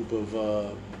 with a group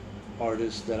of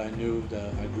artists that I knew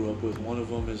that I grew up with. One of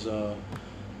them is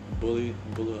Bully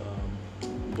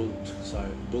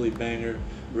Banger.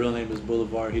 Real name is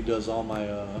Boulevard. He does all my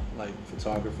like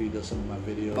photography. He does some of my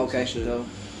videos. Okay. And shit. So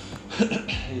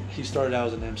He started out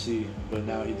as an MC, but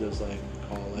now he does like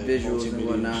all like visuals and multimedia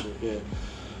whatnot. shit.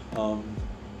 Yeah.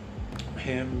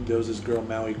 Him. There was this girl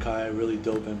Maui Kai, really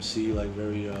dope MC, like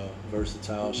very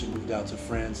versatile. She moved out to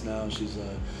France now.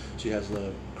 She has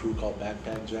a crew called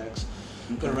Backpack Jacks.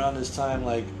 Okay. But around this time,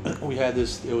 like we had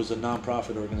this. It was a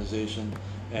non-profit organization,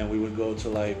 and we would go to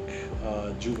like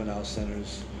juvenile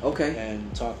centers. Okay.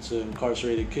 And talk to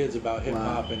incarcerated kids about hip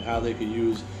hop and how they could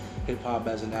use hip hop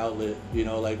as an outlet. You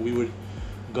know, like we would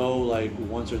go like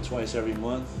once or twice every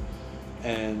month,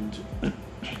 and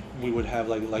we would have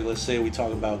like let's say we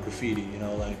talk about graffiti. You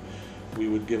know, like we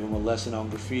would give them a lesson on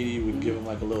graffiti. We'd give them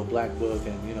like a little black book,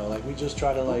 and you know, like we just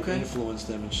try to like influence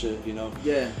them and shit. You know.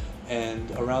 Yeah. And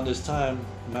around this time,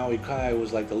 Maui Kai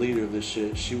was like the leader of this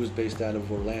shit. She was based out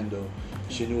of Orlando.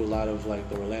 She knew a lot of like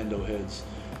the Orlando heads.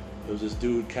 There was this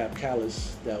dude, Cap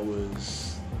Callis, that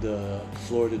was the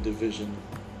Florida division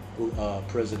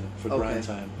president for Grind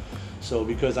Time. So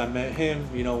because I met him,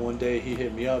 you know, one day he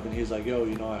hit me up and he's like, yo,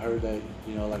 you know, I heard that,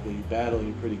 you know, like you battle,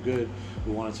 you're pretty good.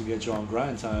 We wanted to get you on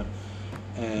Grind Time.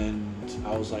 And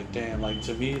I was like, damn, like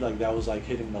to me, like that was like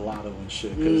hitting the lotto and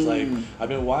shit. Cause like I've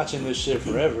been watching this shit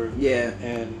forever. Yeah.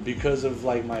 And because of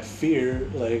like my fear,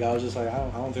 like I was just like,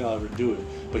 I don't think I'll ever do it.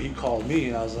 But he called me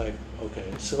and I was like, okay.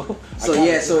 So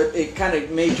it kind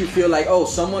of made you feel like, oh,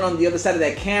 someone on the other side of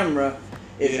that camera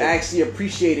is actually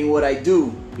appreciating what I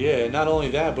do. Yeah. Not only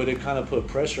that, but it kind of put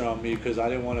pressure on me because I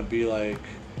didn't want to be like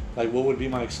what would be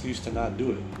my excuse to not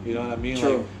do it? You know what I mean?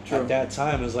 True. At that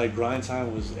time, it's like Grind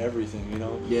Time was everything, you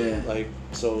know? Yeah. Like,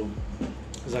 so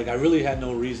it's like I really had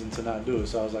no reason to not do it.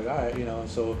 So I was like, all right, you know,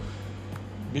 so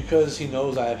because he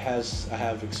knows I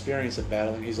have experience at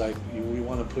battling, he's like, we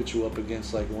want to put you up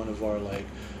against like one of our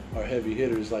heavy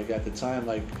hitters. Like at the time,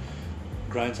 like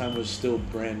Grind Time was still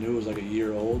brand new. It was like a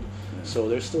year old. So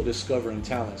they're still discovering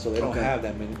talent. So they don't have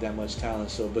that much talent.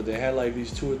 So, but they had like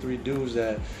these 2 or 3 dudes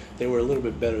that they were a little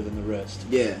bit better than the rest.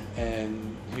 Yeah.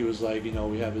 And he was like, you know,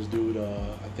 we have this dude,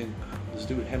 I think this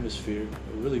dude Hemisphere,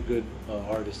 a really good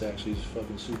artist actually. He's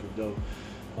fucking super dope.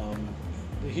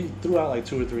 He threw out like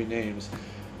 2 or 3 names.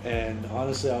 And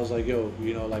honestly, I was like, yo,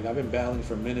 you know, like I've been battling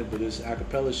for a minute, but this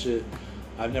acapella shit,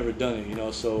 I've never done it, you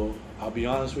know. So I'll be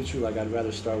honest with you, like I'd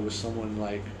rather start with someone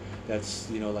like that's,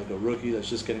 you know, like a rookie that's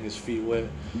just getting his feet wet.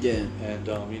 Yeah. And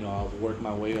you know, I'll work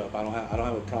my way up. I don't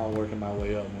have a problem working my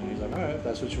way up. And he's like, all right, if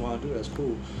that's what you want to do, that's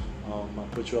cool. I'll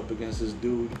put you up against this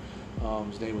dude.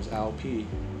 His name was Al P.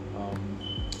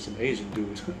 Some Asian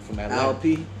dude from Atlanta. Al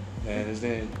P. And his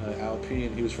name Al P.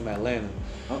 And he was from Atlanta.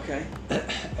 Okay.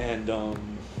 And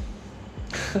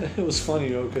it was funny,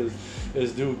 yo, because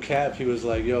this dude Cap, he was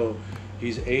like, yo,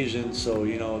 he's Asian, so,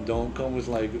 you know, don't come with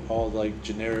like all like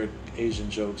generic Asian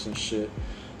jokes and shit.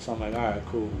 So I'm like, all right,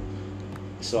 cool.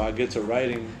 So I get to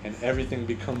writing and everything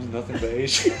becomes nothing but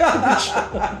Asian.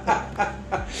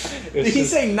 Did he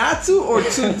say not to or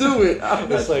to do it? I'm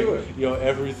it's not like, sure. yo,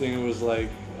 everything was like,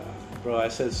 bro, I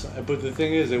said, but the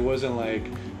thing is, it wasn't like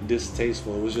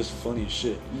distasteful. It was just funny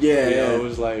shit. Yeah, you know, it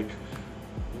was like,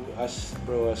 I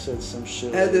said some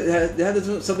shit. Had to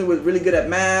do something with really good at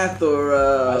math or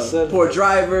poor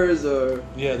drivers or.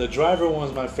 Yeah, the driver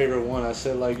one's my favorite one. I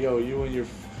said like, yo, you and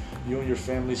your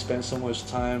family spend so much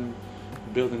time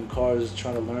building cars,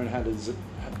 trying to learn how to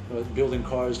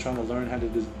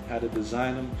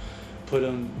design them. Put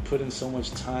in so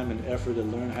much time and effort to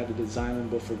learn how to design them,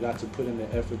 but forgot to put in the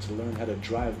effort to learn how to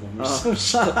drive them.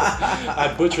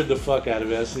 I butchered the fuck out of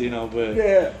it, you know,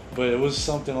 but it was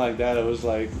something like that. It was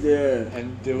like,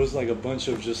 and there was like a bunch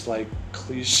of just like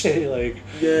cliche, like,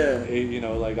 you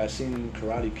know, like I seen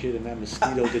Karate Kid and that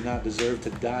mosquito did not deserve to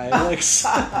die, like,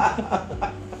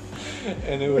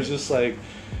 and it was just like,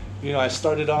 you know, I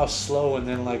started off slow, and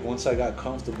then like once I got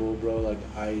comfortable, bro, like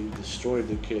I destroyed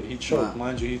the kid. He choked,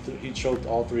 mind you, he choked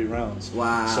all 3 rounds.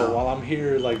 Wow. So while I'm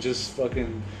here, like just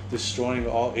fucking destroying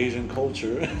all Asian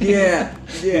culture. Yeah,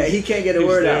 he can't get a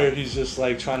word out. He's just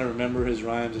like trying to remember his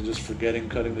rhymes and just forgetting,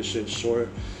 cutting the shit short.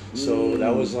 So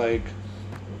that was like,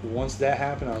 once that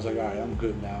happened, I was like, all right, I'm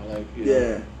good now. Like, you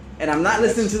know. And I'm not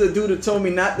listening to the dude who told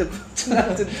me not to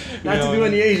do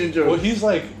any Asian jokes. Well,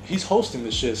 he's hosting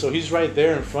the shit, so he's right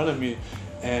there in front of me,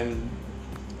 and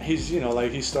he's, you know,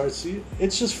 like he starts.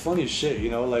 It's just funny shit,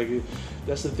 you know. Like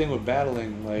that's the thing with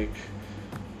battling. Like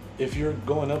if you're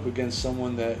going up against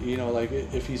someone that, you know, like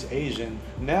if he's Asian,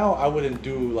 now I wouldn't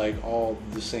do like all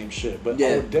the same shit, but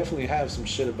I would definitely have some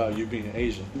shit about you being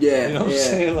Asian. Yeah, you know what I'm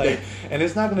saying? Like, and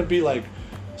it's not gonna be like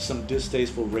some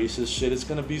distasteful racist shit. It's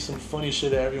gonna be some funny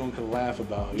shit that everyone can laugh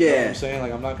about. You know what I'm saying?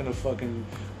 Like, I'm not gonna fucking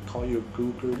call you a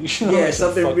gook or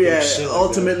something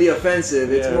ultimately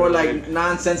offensive. It's more like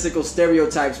nonsensical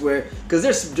stereotypes where, because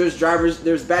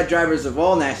there's bad drivers of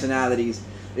all nationalities,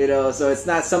 you know, so it's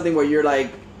not something where you're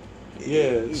like,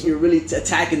 you're really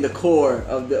attacking the core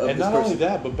of the and not only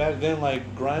that, but back then,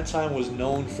 like, Grind Time was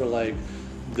known for like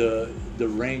the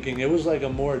ranking. It was like a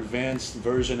more advanced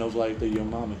version of like the Yo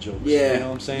Mama jokes. You know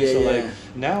what I'm saying? Like,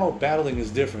 now battling is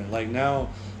different. Like, now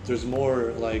there's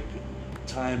more like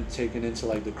time taken into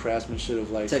like the craftsmanship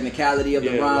of like technicality of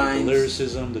the rhymes, like the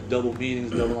lyricism, the double meanings,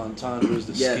 double entendres,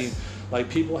 the scheme. Like,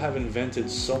 people have invented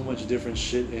so much different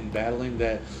shit in battling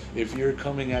that if you're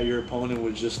coming at your opponent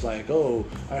with just like, oh,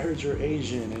 I heard you're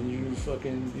Asian and you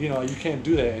fucking, you know, you can't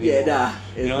do that anymore.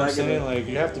 You know what I'm saying? Like,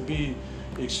 you have to be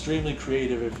extremely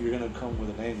creative if you're gonna come with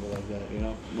an angle like that, you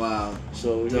know. Wow.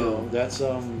 So you know, that's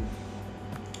I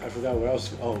forgot what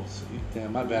else. Oh,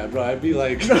 damn, my bad, bro. I'd be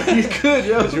like, no, you could,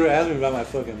 yo. Because you were asking me about my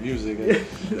fucking music.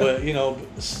 But you know,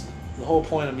 the whole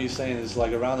point of me saying is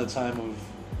like around the time of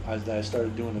I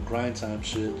started doing the Grind Time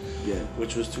shit,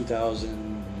 which was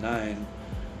 2009.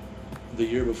 The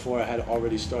year before, I had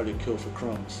already started Kill for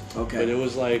Crumbs. Okay. But it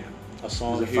was like a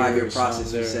song it was a 5-year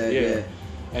process. You said,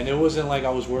 And it wasn't like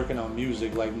I was working on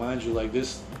music. Like, mind you, like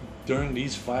this during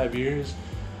these 5 years,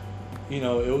 you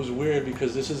know, it was weird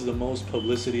because this is the most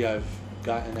publicity I've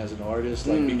gotten as an artist,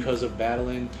 like because of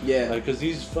battling. Like, because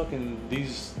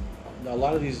a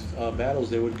lot of these battles,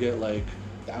 they would get like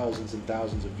thousands and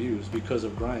thousands of views because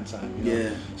of Grind Time. You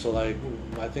know? So like,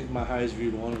 I think my highest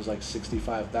viewed one was like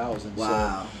 65,000.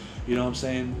 Wow. So, you know what I'm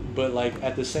saying? But like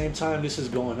at the same time this is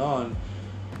going on,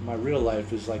 my real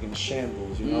life is like in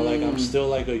shambles, you know. Like, I'm still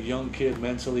like a young kid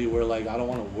mentally where like I don't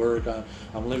want to work.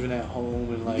 I'm living at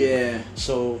home and like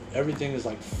so everything is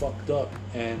like fucked up,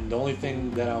 and the only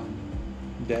thing that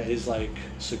is like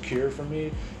secure for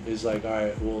me is like, all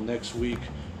right, well, next week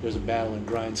there's a battle in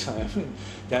Grind Time.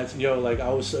 That's, like,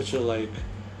 I was such a like,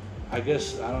 I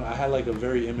guess I had like a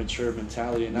very immature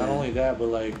mentality, and not only that, but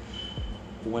like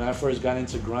when I first got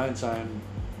into Grind Time,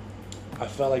 I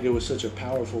felt like it was such a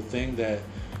powerful thing that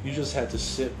you just had to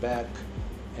sit back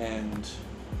and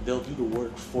they'll do the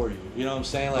work for you. You know what I'm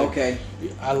saying? Like,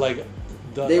 I like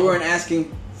they weren't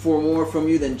asking for more from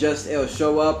you than just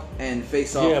show up and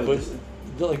face off. Yeah, but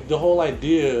the whole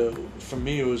idea for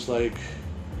me was like,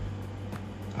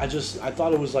 I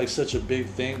thought it was like such a big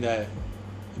thing that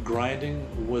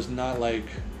grinding was not like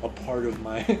a part of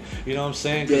my, you know what I'm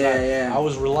saying? Cause I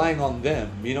was relying on them,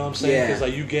 you know what I'm saying? Because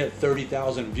like you get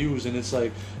 30,000 views and it's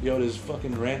like, yo, this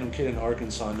fucking random kid in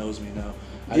Arkansas knows me now.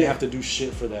 I didn't have to do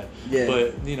shit for that.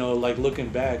 But, you know, like looking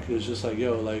back, it was just like,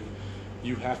 yo, like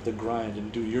you have to grind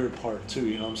and do your part too,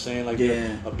 you know what I'm saying? Like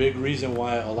a big reason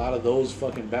why a lot of those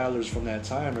fucking battlers from that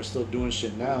time are still doing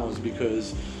shit now is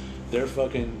because they're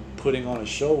fucking putting on a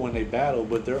show when they battle,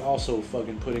 but they're also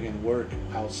fucking putting in work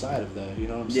outside of that, you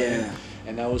know what I'm saying?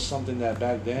 And that was something that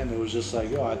back then, it was just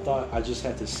like, yo, I thought I just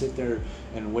had to sit there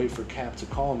and wait for Cap to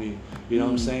call me, you know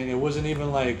what I'm saying? It wasn't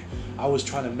even like I was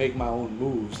trying to make my own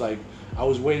moves. Like, I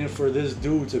was waiting for this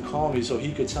dude to call me so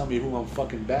he could tell me who I'm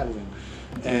fucking battling.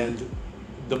 And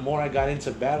the more I got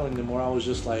into battling, the more I was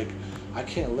just like, I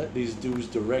can't let these dudes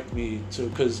direct me to,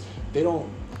 because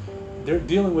they're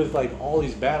dealing with like all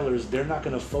these battlers. They're not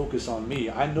going to focus on me.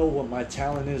 I know what my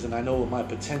talent is and I know what my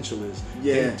potential is.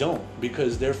 They don't,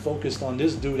 because they're focused on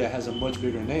this dude that has a much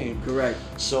bigger name. Correct.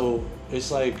 So it's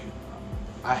like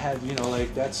I had, you know,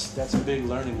 like that's a big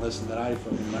learning lesson that I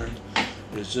fucking learned.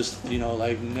 It's just, you know,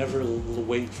 like never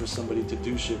wait for somebody to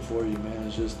do shit for you, man.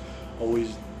 It's just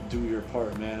always do your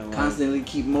part, man. And constantly like,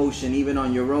 keep motion, even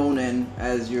on your own end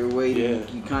as you're waiting.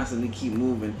 You constantly keep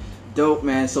moving. Dope,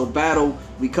 man. So battle,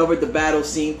 we covered the battle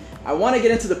scene. I want to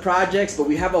get into the projects, but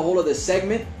we have a whole other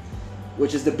segment,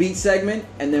 which is the beat segment,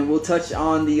 and then we'll touch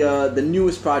on the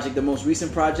newest project, the most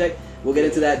recent project. We'll get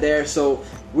into that there. So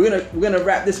we're gonna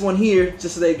wrap this one here,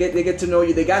 just so they get to know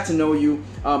you. They got to know you.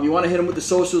 You want to hit them with the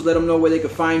socials, let them know where they can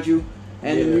find you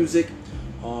and the music.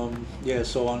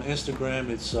 So on Instagram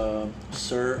it's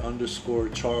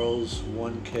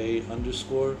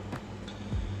Sir_Charles1K_.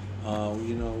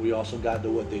 You know, we also got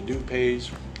the What They Do page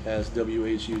as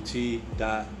whut.dey.do.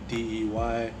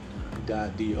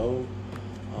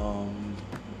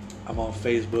 I'm on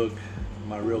Facebook,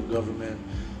 my real government.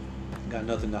 Got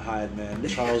nothing to hide, man.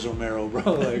 Charles Romero,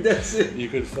 bro. Like, that's it. You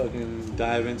could fucking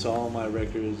dive into all my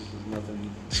records. Nothing.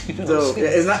 You know so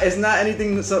it's not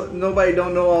anything so nobody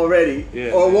don't know already,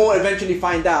 or won't eventually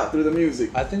find out through the music.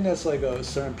 I think that's like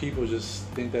certain people just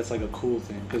think that's like a cool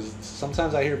thing, because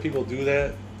sometimes I hear people do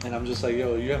that And I'm just like,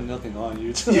 yo, you have nothing on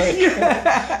you tonight.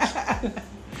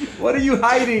 What are you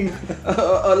hiding?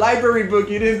 A library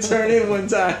book you didn't turn in one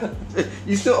time.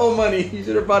 You still owe money. You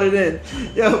should have brought it in.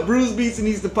 Yo, Bruce Beats and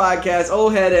Eats the podcast.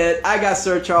 Old Head Ed. I got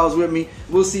Sir Charles with me.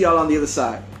 We'll see y'all on the other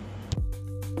side.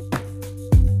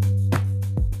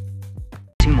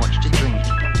 Too much to drink.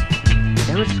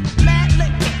 There is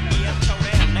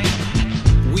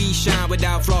We shine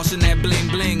without flossing that bling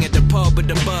bling at the pub with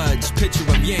the buds. Picture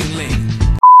of Yingling.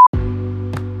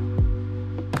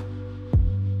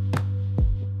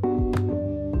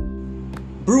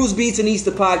 Bruce Beats and Eats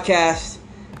the podcast.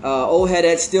 Old Head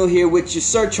Ed still here with you,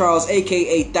 Sir Charles,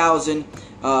 aka 1000.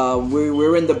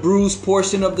 We're in the brews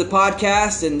portion of the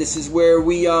podcast, and this is where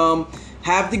we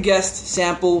have the guest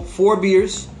sample 4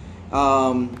 beers.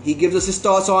 He gives us his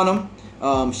thoughts on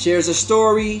them, shares a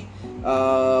story.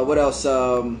 What else?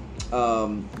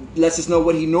 Lets us know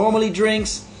what he normally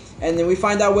drinks. And then we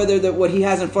find out whether what he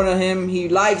has in front of him he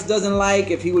likes, doesn't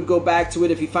like, if he would go back to it,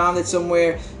 if he found it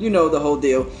somewhere. You know the whole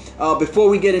deal. Before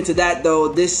we get into that, though,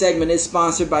 this segment is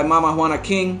sponsored by Mama Juana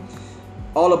King.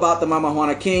 All about the Mama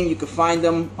Juana King. You can find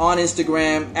them on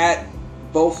Instagram at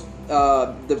both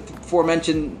the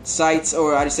aforementioned sites,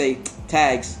 or how do you say,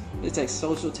 tags. It's like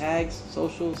social tags,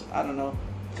 socials, I don't know.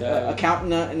 Account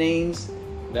names.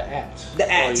 The at.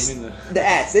 The ats. Oh, you mean the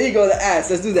ats. There you go, the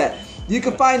ats. Let's do that. You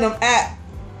can find them at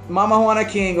Mama Juana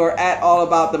King or at All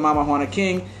About the Mama Juana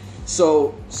King.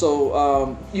 So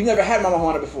you've never had Mama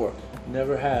Juana before?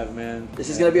 Never have, man. This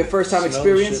is gonna be a first time Smell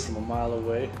experience. Shit from a mile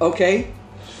away. Okay.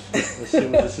 Let's see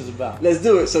what this is about. Let's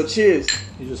do it. So cheers.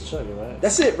 You just chug it, right?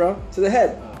 That's it, bro. To the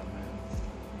head. Oh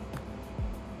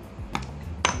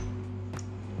man.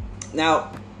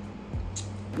 Now,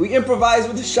 we improvise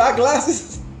with the shot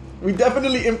glasses. We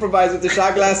definitely improvise with the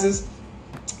shot glasses.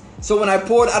 So when I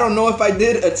poured, I don't know if I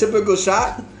did a typical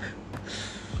shot,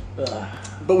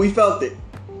 but we felt it.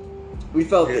 We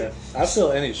felt it. I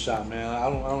feel any shot, man. I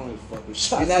don't really fuck with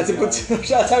shots. You're not a typical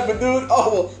shot type of dude?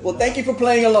 Oh, well, thank you for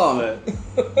playing along.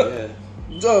 But, yeah.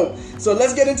 Dope. So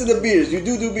let's get into the beers. You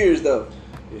do beers, though.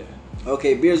 Yeah.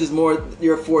 Okay, beers is more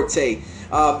your forte.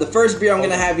 The first beer I'm going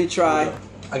to have you try.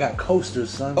 I got coasters,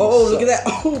 son. Oh, look at that.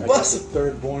 Oh, I got bust the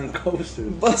third born coaster.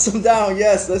 Bust them down.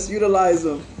 Yes, let's utilize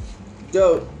them.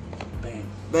 Dope. Bam.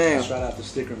 Bam. Shout out to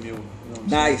Sticker Mule. You know what I'm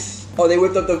Nice. Oh, they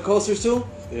whipped up the coasters too?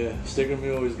 saying? Yeah. Sticker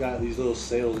Mule always got these little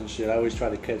sales and shit. I always try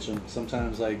to catch them.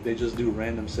 Sometimes, like, they just do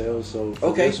random sales. So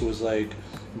this was like,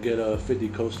 get 50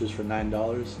 coasters for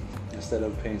 $9 instead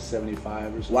of paying $75 or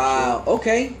something. Wow.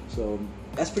 Okay. So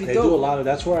That's pretty they dope. do a lot of.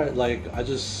 That's where I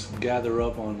just gather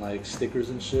up on like stickers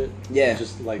and shit. Yeah.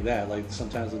 Just like that. Like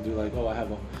sometimes they'll do like, oh, I have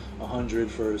 100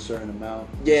 for a certain amount.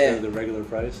 Yeah. Instead of the regular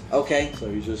price. Okay. So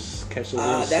you just catch a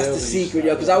little. That's sale the and you secret, snap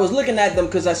yo. Because it. I was looking at them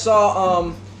because I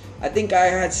saw I think I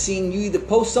had seen you either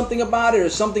post something about it or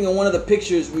something in one of the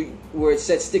pictures where it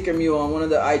said Sticker Mule on one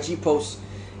of the IG posts.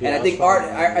 Yeah, And I think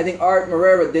Art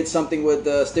Marrera did something with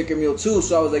the Sticker Mule too.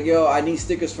 So I was like, yo, I need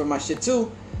stickers for my shit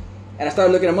too. And I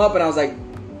started looking them up, and I was like,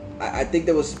 I think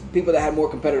there was people that had more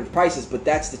competitive prices, but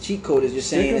that's the cheat code. Is just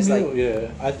saying Sticker it's Mule,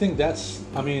 like, yeah. I think that's.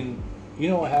 I mean, you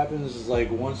know what happens is like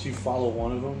once you follow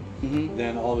one of them,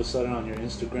 then all of a sudden on your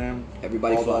Instagram,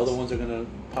 Everybody all the flocks. other ones are gonna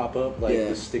pop up like Yeah.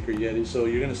 the Sticker Yeti. So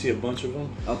you're gonna see a bunch of them.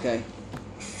 okay,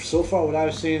 So far, what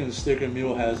I've seen is Sticker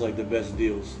Mule has like the best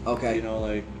deals. Okay. You know,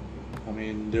 like, I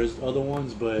mean, there's other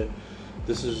ones, but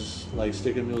this is like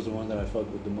Sticker Mule is the one that I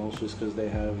fuck with the most, just because they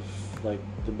have like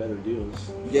the better deals.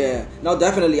 yeah, no,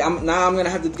 definitely. I'm gonna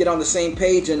have to get on the same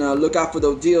page and look out for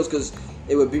those deals because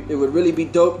it would really be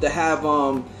dope to have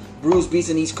Bruce Beats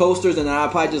and East coasters, and then I'll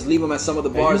probably just leave them at some of the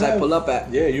And bars you I have- pull up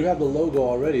at. Yeah, you have the logo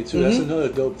already too. That's another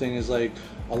dope thing. Is like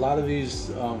a lot of these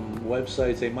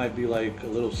websites, they might be like a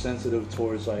little sensitive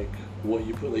towards like what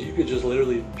you put. Like you could just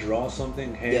literally draw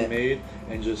something handmade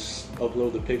and just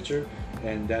upload the picture,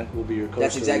 and that will be your coaster.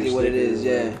 That's exactly your what it sticker, is, or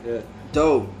yeah. whatever. Yeah.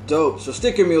 Dope. So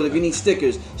Sticker Mule, if you need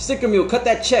stickers, Sticker Mule, cut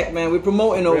that check, man. We're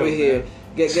promoting over Real, here. man.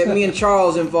 Get me and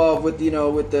Charles involved with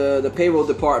with the payroll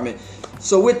department.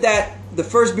 So with that, the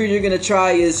first beer you're gonna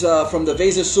try is from the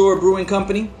Vesa Sur Brewing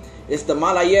Company. It's the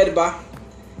Mala Yerba.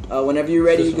 Whenever you're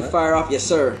ready, This you can one, fire off. Yes,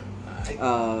 sir.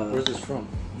 Where's this from?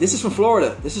 This is from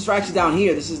Florida. This is actually down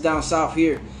here. This is down south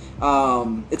here.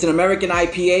 It's an American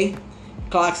IPA.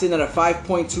 Clocks in at a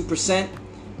 5.2%.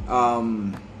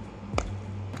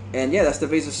 And yeah, that's the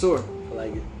Vesa Sur. I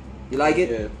like it. You like it?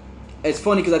 Yeah. It's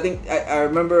funny because I think I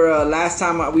remember last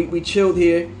time we chilled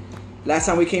here. Last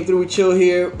time we came through, we chilled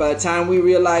here. By the time we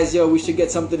realized, yo, we should get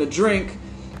something to drink,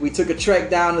 we took a trek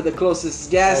down to the closest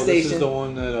gas This station. is the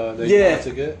one that Yeah. you wanted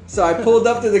to get? So I pulled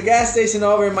up to the gas station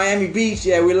over in Miami Beach.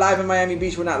 Yeah, we're live in Miami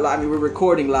Beach. We're not live. I mean, we're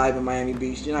recording live in Miami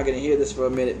Beach. You're not gonna hear this for a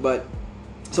minute, but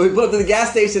so we pulled up to the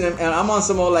gas station and I'm on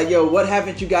some more like, yo, what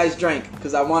haven't you guys drank?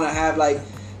 Because I want to have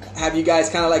you guys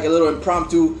kind of like a little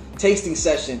impromptu tasting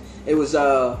session. It was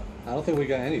I don't think we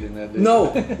got anything that day.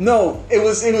 no. It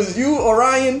was you,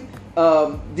 Orion,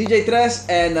 DJ Tres,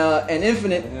 and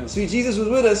Infinite. Yeah. Sweet Jesus was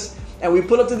with us, and we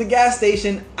pull up to the gas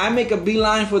station. I make a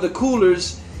beeline for the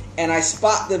coolers, and I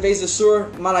spot the Vesa Sur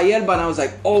Mala Hierba, and I was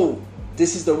like, oh,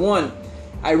 this is the one.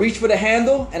 I reach for the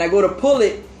handle, and I go to pull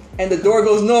it, and the door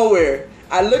goes nowhere.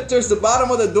 I look towards the bottom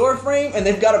of the door frame, and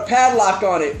they've got a padlock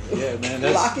on it. Yeah, man.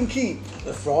 That's, Lock and key.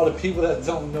 for all the people that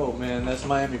don't know, man, that's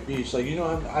Miami Beach. Like, you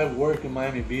know, I work in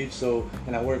Miami Beach,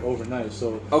 and I work overnight.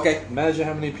 So Okay. imagine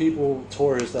how many people,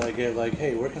 tourists, that I get like,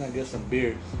 hey, where can I get some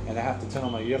beer? And I have to tell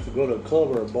them, like, you have to go to a club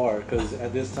or a bar, because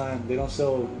at this time they don't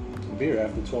sell beer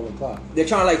after 12 o'clock. They're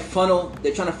trying to funnel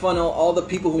all the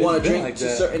people who It's want to been drink like to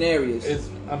that. certain areas.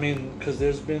 Because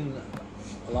there's been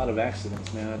a lot of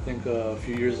accidents, man. I think a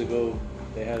few years ago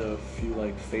they had a few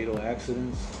like fatal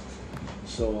accidents.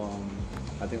 So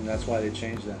I think that's why they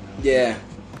changed that now. Yeah.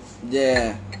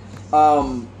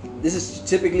 This is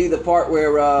typically the part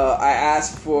where I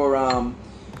ask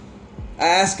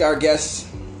our guests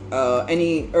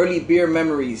any early beer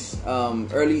memories,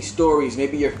 early stories,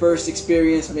 maybe your first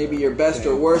experience, maybe your best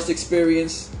or worst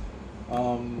experience.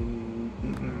 I'll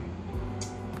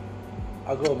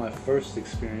go with my first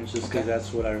experience just because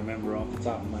that's what I remember off the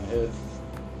top of my head.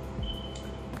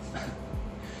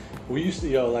 We used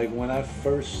to, like when I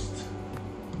first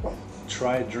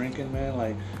tried drinking, man,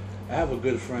 like I have a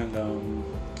good friend Palmer,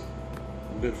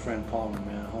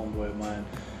 man, a homeboy of mine.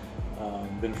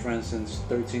 Been friends since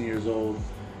 13 years old.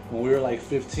 When we were like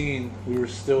 15, we were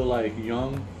still like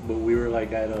young, but we were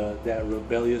like at that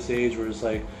rebellious age where it's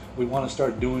like we want to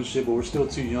start doing shit, but we're still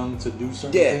too young to do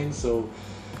certain things. So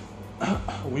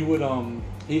we would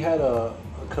he had a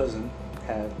cousin,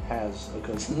 has a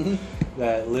cousin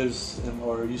that lives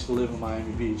or used to live in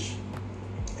Miami Beach,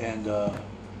 and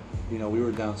you know, we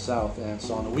were down south, and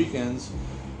so on the weekends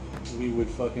we would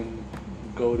fucking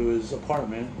go to his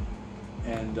apartment,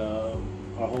 and our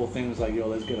whole thing was like, yo,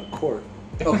 let's get a quart.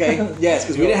 Okay, yes,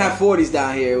 because we didn't have 40s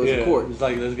down here. It was a quart. It's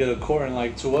like, let's get a quart, and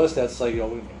like to us that's like, yo,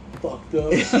 we fucked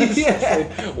up. Yeah.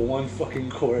 Like one fucking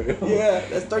quart. Yeah,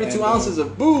 that's 32 And, ounces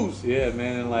of booze. Yeah,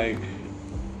 man, and like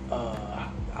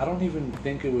I don't even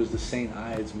think it was the St.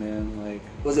 Ides, man. Like,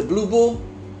 Was it Blue Bull?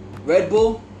 Red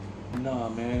Bull? nah,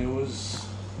 man, it was,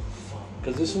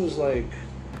 because this was like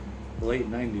late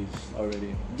 90s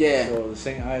already. Yeah. So the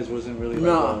St. Ides wasn't really like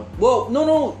No. Well,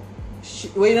 no.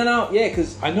 Wait, no. Yeah,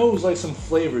 because... I know it was like some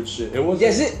flavored shit. It wasn't.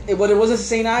 Yes, but it wasn't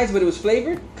St. Ides, but it was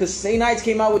flavored? Because St. Ides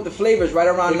came out with the flavors right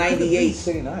around It could've been 98.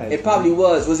 St. Ides. It probably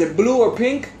was. Was it blue or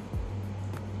pink?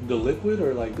 The liquid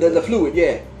or like The fluid,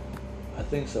 yeah. I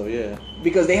think so, yeah.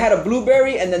 Because they had a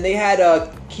blueberry and then they had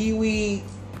a kiwi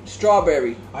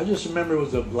strawberry. I just remember it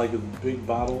was like a big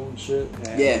bottle and shit.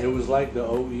 And Yeah. it was like the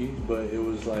OE, but it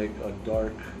was like a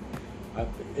dark.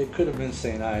 It could have been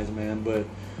St. Ides, man, but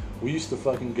we used to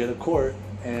fucking get a quart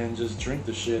and just drink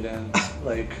the shit. And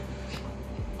like,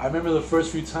 I remember the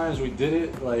first few times we did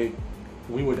it, like,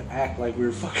 we would act like we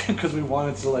were fucking because we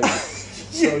wanted to, like.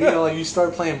 So, you know, like, you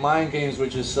start playing mind games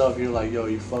with yourself. You're like, yo,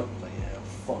 you fucked. Like, yeah,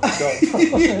 fucked up.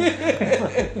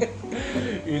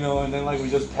 You know, and then, like, we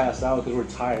just pass out because we're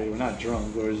tired. We're not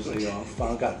drunk. We're just like, yo,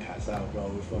 I gotta pass out, bro.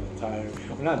 We're fucking tired.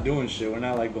 We're not doing shit. We're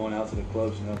not, like, going out to the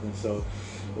clubs or nothing. So,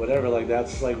 whatever, like,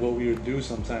 that's, like, what we would do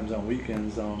sometimes on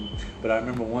weekends. But I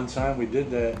remember one time we did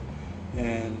that,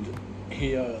 and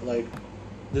he, like,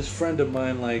 this friend of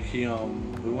mine, like, we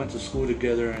went to school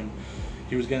together, and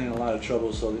he was getting in a lot of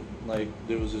trouble. So, like,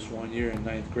 there was this one year in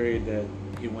 9th grade that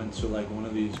he went to, like, one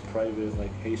of these private,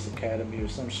 like, Ace Academy or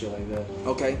some shit like that.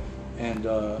 Okay. And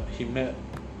he met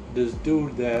this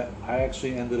dude that I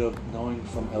actually ended up knowing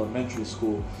from elementary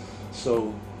school.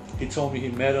 So he told me he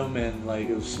met him, and like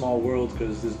it was a small world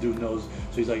because this dude knows.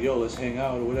 So he's like, yo, let's hang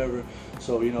out or whatever.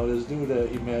 So, you know, this dude that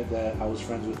he met that I was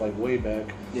friends with like way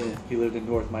back, Yeah. he lived in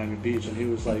North Miami Beach, and he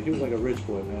was like a rich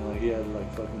boy, man. Like, he had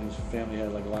like fucking, his family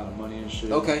had like a lot of money and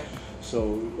shit. Okay.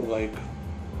 So like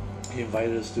he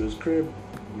invited us to his crib,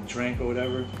 we drank or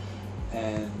whatever,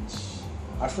 and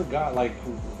I forgot, like,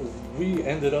 we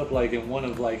ended up like in one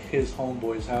of like his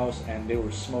homeboy's house, and they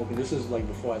were smoking. This is like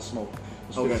before I smoked.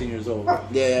 I was 15 years old.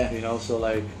 Yeah. You know, so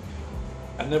like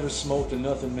I never smoked or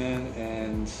nothing, man,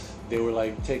 and they were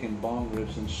like taking bong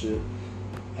rips and shit,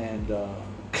 and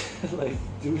like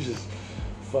dude was just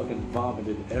fucking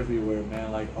vomited everywhere,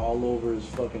 man. Like all over his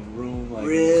fucking room, like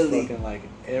Really? fucking like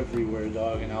everywhere,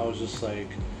 dog. And I was just like,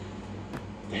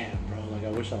 damn, bro. Like I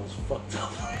wish I was fucked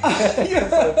up.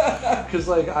 Cause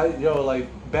like like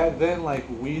back then, like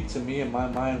weed to me in my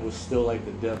mind was still like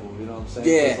the devil. You know what I'm saying?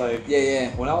 Yeah. 'Cause, like, Yeah.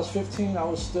 When I was 15, I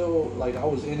was still like I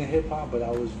was into hip hop, but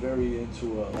I was very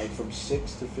into like from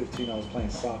 6 to 15, I was playing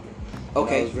soccer.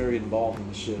 Okay. And I was very involved in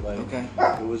the shit. Like Okay.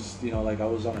 it was, like I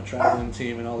was on a traveling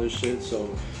team and all this shit. So,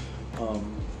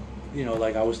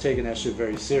 like I was taking that shit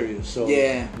very serious. So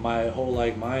Yeah. my whole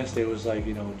like mind state was like,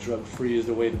 drug free is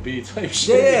the way to be type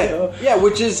shit. Yeah, you know? yeah,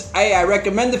 which is I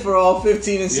recommend it for all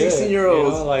 15 and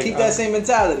 16-year-olds. like, Keep that same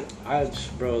mentality. I don't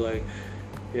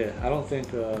think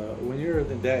when you're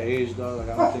in that age, dog, like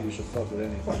I don't think you should fuck with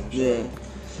anything. Yeah.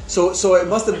 So it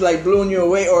must have like blown you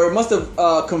away, or it must have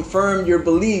confirmed your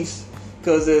beliefs.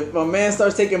 Because if a man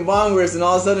starts taking bong rips and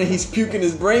all of a sudden he's puking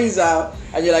his brains out,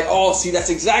 and you're like, oh, see,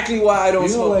 that's exactly why I don't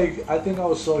smoke. Like I think I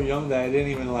was so young that I didn't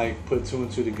even like put 2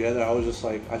 and 2 together. I was just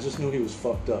like, I just knew he was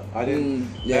fucked up. I didn't.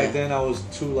 Back then, I was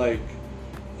too like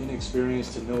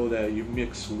inexperienced to know that you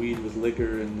mix weed with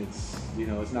liquor and it's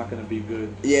it's not gonna be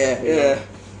good. Yeah.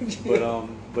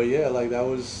 But yeah, like that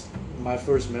was my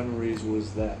first memories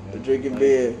was that, man. Drinking like,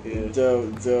 beer. Yeah.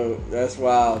 Dope. That's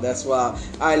wild. All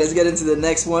right, let's get into the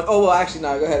next one. Oh, well, actually,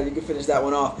 no, go ahead. You can finish that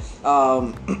one off.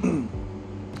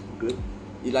 Good.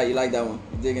 You like that one?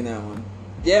 You're digging that one?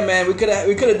 Yeah, man. We could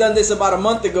have done this about a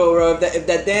month ago, bro. If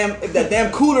that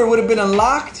damn cooler would have been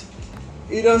unlocked,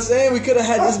 you know what I'm saying? We could have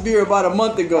had this beer about a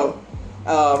month ago.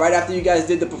 Right after you guys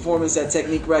did the performance at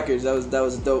Technique Records. That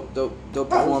was a dope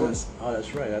performance. Oh,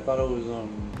 that's right. I thought it was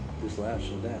this last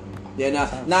show. Damn. Yeah,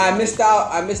 nah. I missed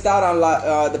out on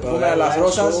the performance at Las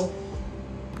Rosas. Show,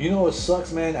 you know what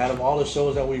sucks, man? Out of all the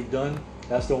shows that we've done,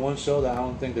 that's the one show that I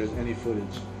don't think there's any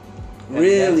footage. And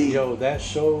Really? that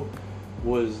show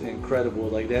was incredible.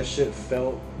 Like that shit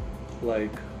felt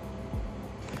like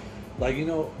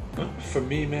for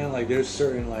me, man. Like there's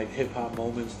certain like hip hop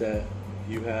moments that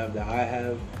you have that I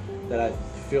have that I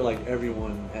feel like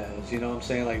everyone has. You know what I'm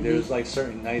saying? Like there's like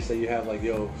certain nights that you have like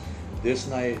this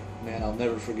night, man, I'll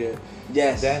never forget.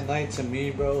 Yes. That night to me,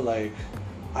 bro, like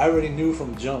I already knew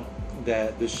from jump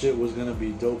that the shit was gonna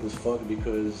be dope as fuck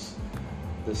because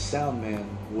the sound man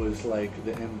was like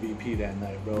the MVP that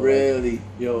night, bro. Really?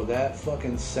 Like, that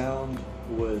fucking sound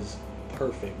was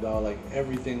perfect, dog. Like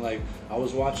everything. Like I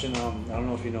was watching. I don't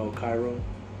know if you know Cairo.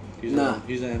 He's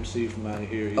an MC from out of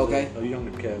here. He's a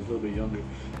younger cat, a little bit younger.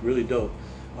 Really dope.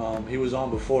 He was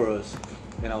on before us,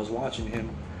 and I was watching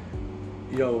him.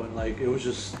 And like it was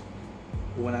just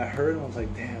when I heard him, I was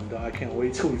like, damn, dog, I can't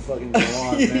wait till we fucking go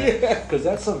on, man. Because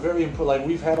that's a very important. Like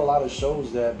we've had a lot of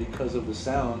shows that because of the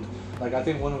sound. Like I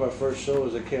think one of our first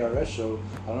shows, a KRS show.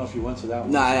 I don't know if you went to that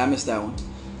one. Nah, I missed that one.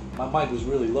 My mic was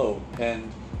really low,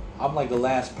 and I'm like the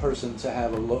last person to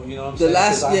have a low. You know what I'm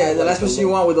saying? The last person you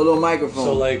want with a little microphone.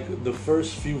 So like the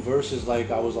first few verses,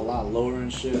 like I was a lot lower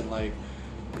and shit, and like.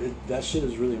 That shit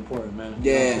is really important, man.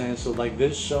 You know what I'm saying? So like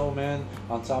this show, man,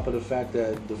 on top of the fact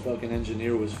that the fucking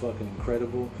engineer was fucking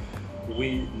incredible,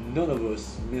 none of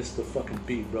us missed the fucking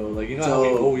beat, bro. Like how we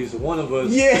always one of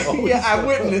us. I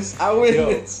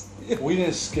witnessed. We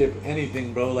didn't skip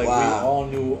anything, bro. Like we all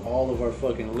knew all of our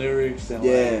fucking lyrics, and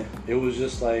like it was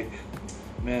just like,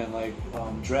 man, like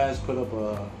Draz put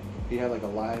up he had like a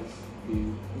live.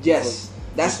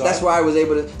 That's why I was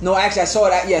able to. No, actually, I saw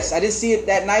it. Yes, I didn't see it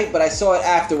that night, but I saw it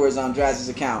afterwards on Draz's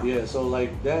account. Yeah, so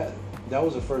like that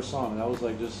was the first song. That was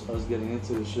like just us getting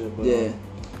into the shit. But,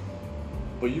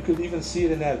 but you could even see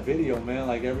it in that video, man.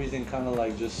 Like everything kind of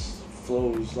like just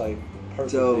flows like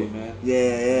perfectly, man.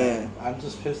 Yeah. I'm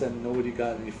just pissed that nobody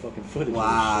got any fucking footage.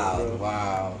 Wow, of this shit, bro.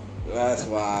 wow, that's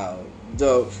wild.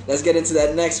 Dope. Let's get into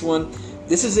that next one.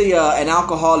 This is an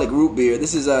alcoholic root beer.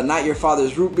 This is Not Your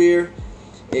Father's Root Beer.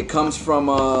 It comes from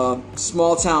a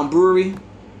small town brewery.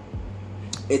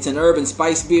 It's an herb and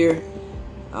spice beer.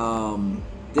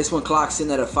 This one clocks in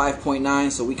at a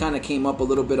 5.9, so we kind of came up a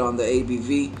little bit on the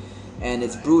ABV, and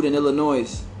it's brewed in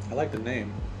Illinois. I like the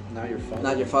name, Not Your Father.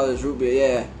 Not Your Father's Root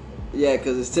Beer, yeah,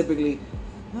 because it's typically,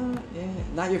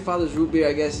 Not Your Father's Root Beer,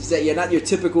 I guess. It's that, not your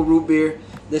typical root beer.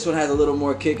 This one has a little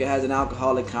more kick. It has an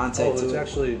alcoholic content to it. It's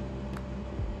actually,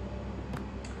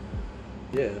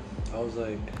 I was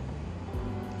like,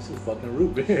 this is fucking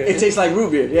root beer. It tastes like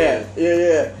root beer,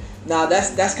 yeah. Now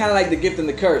that's kind of like the gift and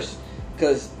the curse,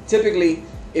 because typically,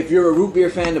 if you're a root beer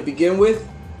fan to begin with,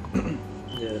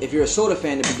 if you're a soda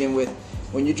fan to begin with,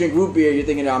 when you drink root beer, you're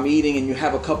thinking, I'm eating, and you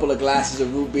have a couple of glasses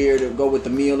of root beer to go with the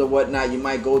meal or whatnot. You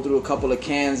might go through a couple of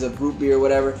cans of root beer or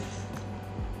whatever.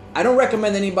 I don't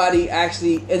recommend anybody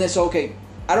actually, and it's okay.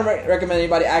 I don't recommend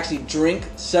anybody actually drink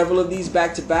several of these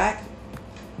back to back,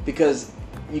 because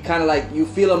you kind of like, you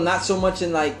feel them not so much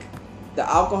in like the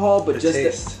alcohol, but just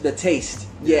taste. the taste.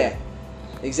 Yeah,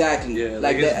 exactly. Yeah,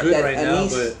 like it's that, good that right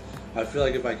anise, now, but I feel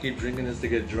like if I keep drinking this to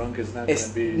get drunk, it's not it's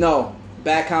gonna be. no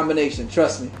bad combination.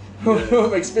 Trust me, Yeah.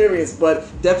 from experience. But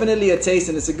definitely a taste,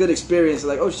 and it's a good experience.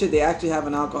 Like, oh shit, they actually have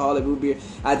an alcoholic root beer.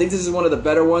 I think this is one of the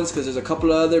better ones because there's a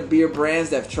couple of other beer brands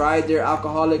that have tried their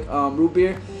alcoholic root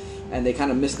beer, and they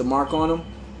kind of missed the mark on them.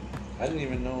 I didn't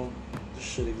even know this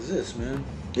shit exists, man.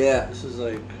 Yeah. This is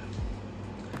like.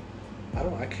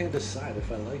 I can't decide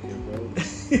if I like it, bro.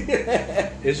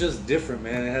 It's just different,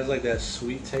 man. It has like that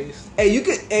sweet taste.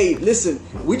 Hey, listen,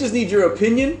 we just need your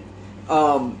opinion.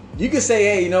 You could say,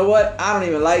 hey, you know what? I don't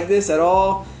even like this at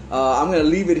all. I'm going to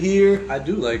leave it here. I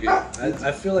do like it.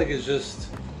 I feel like it's just,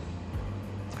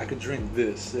 I could drink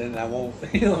this and I won't,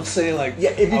 you know what I'm saying? Like,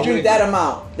 Yeah, if you drink that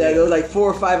amount, that goes like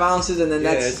 4 or 5 ounces, and then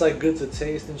yeah, that's... it's like good to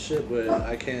taste and shit, but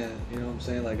I can't, you know what I'm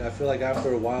saying? Like, I feel like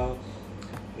after a while,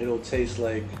 it'll taste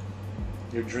like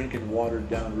you're drinking watered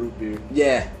down root beer.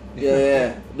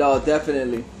 Yeah. No,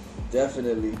 definitely.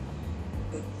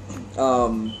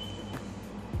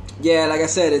 Yeah, like I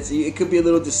said, it could be a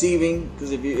little deceiving,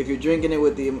 because if you're drinking it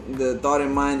with the thought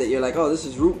in mind that you're like, oh, this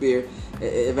is root beer,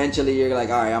 eventually you're like,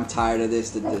 all right, I'm tired of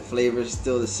this. The flavor's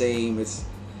still the same. It's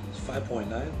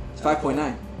 5.9. It's 5.9.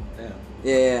 Damn.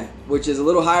 Yeah, which is a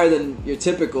little higher than your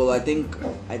typical. I think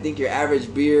your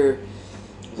average beer,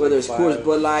 whether it's Coors,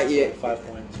 Bud Light, yeah,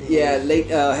 5.2. yeah,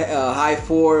 late high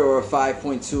 4 or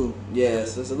 5.2. Yeah,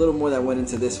 so it's a little more that went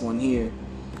into this one here.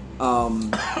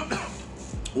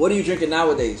 What are you drinking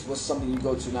nowadays? What's something you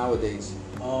go to nowadays?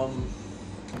 I'm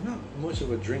not much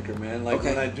of a drinker, man. Like,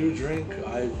 when I do drink,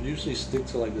 I usually stick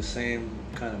to like the same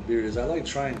kind of beers. I like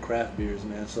trying craft beers,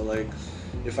 man. So like,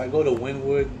 if I go to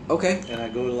Wynwood, and I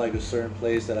go to like a certain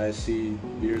place that I see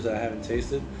beers that I haven't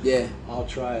tasted, yeah, I'll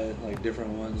try it, like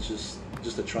different ones, just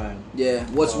to try them. Yeah.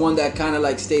 What's one that kind of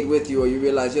like stayed with you, or you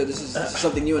realize, yo, this is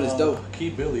something new and it's dope? Key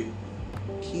Billy.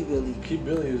 Key Billy. Key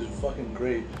Billy is fucking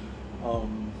great.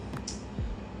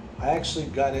 I actually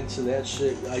got into that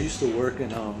shit. I used to work in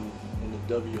the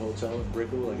W Hotel in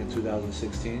Brickell, like in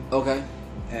 2016. Okay.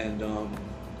 And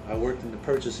I worked in the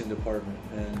purchasing department,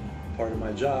 and part of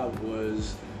my job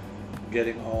was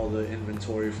getting all the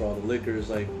inventory for all the liquors,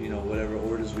 like, you know, whatever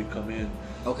orders we come in.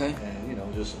 Okay. And, you know,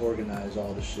 just organize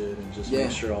all the shit and just Yeah.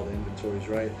 make sure all the inventory's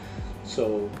right.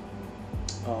 So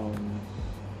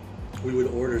we would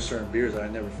order certain beers that I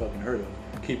never fucking heard of.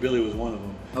 Key Billy was one of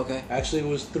them. Okay. Actually, it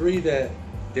was 3 that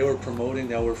they were promoting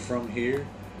that were from here.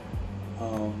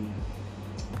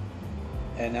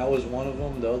 And that was one of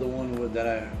them. The other one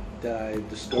that I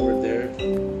discovered there.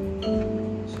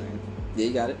 Yeah,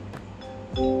 you got it.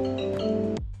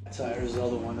 Fat Tire is the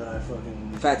other one that I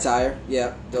fucking Fat Tire.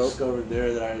 Yeah. Dope. discovered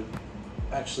there that I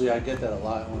get that a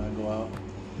lot when I go out.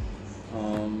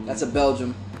 That's a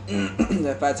Belgium.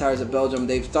 That Fat Tire is a Belgium.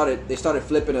 They started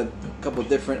flipping a couple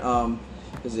different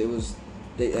because it was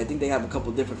I think they have a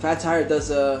couple different. Fat Tire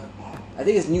does I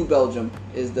think it's New Belgium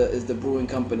is the brewing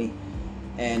company,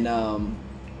 and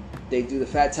they do the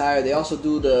Fat Tire. They also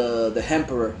do the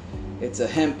Hemperor. It's a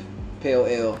hemp pale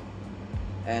ale,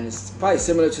 and it's probably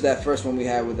similar to that first one we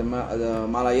had with the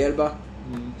Mala Hierba.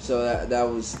 So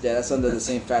that's under the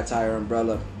same Fat Tire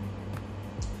umbrella.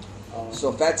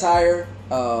 So Fat Tire,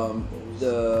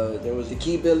 there was the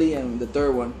Key Billy, and the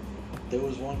third one. There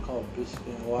was one called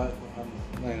Biscuit. Well,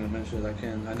 I'm not gonna mention it.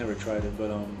 I never tried it,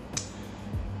 but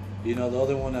you know, the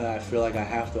other one that I feel like I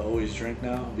have to always drink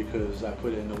now because I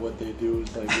put it into what they do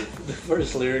is like the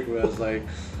first lyric was like,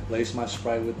 lace my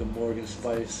Sprite with the Morgan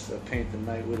Spice, paint the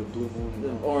night with a blue moon. The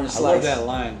orange I slice. love that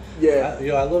line. Yeah.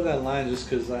 I love that line just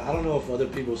because like, I don't know if other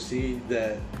people see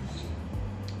that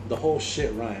the whole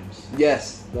shit rhymes.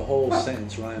 Yes. The whole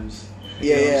sentence rhymes.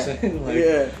 Yeah, You know yeah. what I'm saying? Like,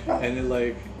 Yeah. And it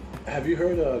like, have you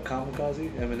heard of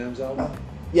Kamikaze, Eminem's album?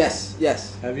 Yes.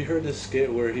 Have you heard this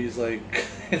skit where he's like,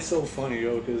 it's so funny,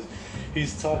 yo, because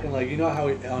he's talking like, you know how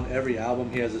on every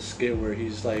album he has a skit where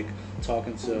he's like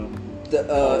talking to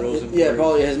Paul Rosenberg.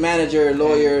 Paul, his manager,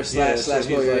 lawyer, And, slash he's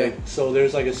lawyer. like, so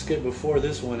there's like a skit before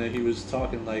this one, and he was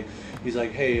talking like, he's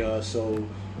like, hey, so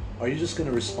are you just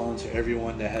gonna respond to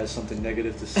everyone that has something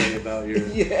negative to say about your,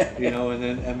 Yeah. you know? And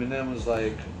then Eminem was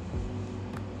like,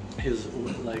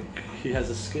 he has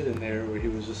a skit in there where he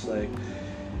was just like,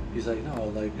 he's like, no,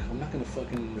 like, I'm not gonna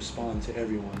fucking respond to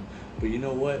everyone, but you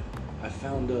know what? I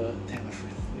found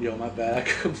yo, my bad. I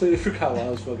completely forgot why I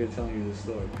was fucking telling you this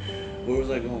story. Where was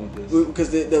I going with this? Because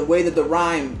the way that the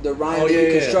rhyme that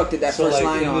you constructed that so first like,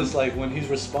 line in on. this, like when he's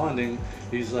responding,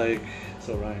 he's like,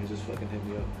 so Ryan just fucking hit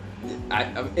me up.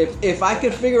 If I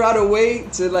could figure out a way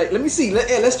to like, let me see.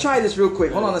 Let's try this real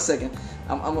quick. Hold on a second.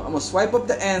 I'm gonna swipe up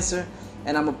the answer,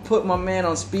 and I'm gonna put my man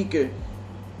on speaker.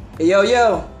 Hey, yo.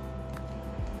 Yo,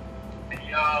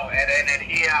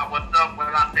 energía, what's up with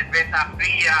la cerveza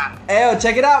fría? Hey,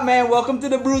 check it out, man. Welcome to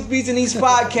the Bruce Beats and East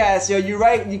podcast. Yo,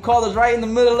 you called us right in the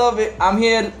middle of it. I'm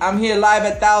here live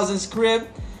at Thousand's crib.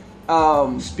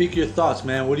 Speak your thoughts,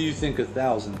 man. What do you think of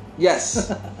 1,000?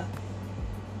 Yes.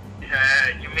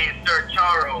 You mean Sir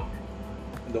Charles?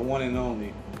 The one and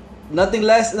only. Nothing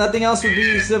less, nothing else would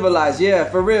be civilized. Yeah,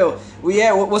 for real.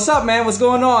 What's up, man? What's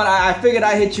going on? I figured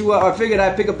I'd hit you up. I figured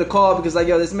I'd pick up the call because, like,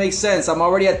 yo, this makes sense. I'm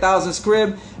already at Thousand's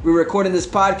crib. We're recording this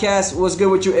podcast. What's good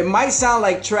with you? It might sound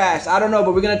like trash. I don't know,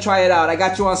 but we're going to try it out. I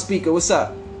got you on speaker. What's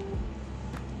up?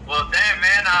 Well, damn,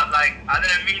 man. I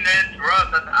didn't mean to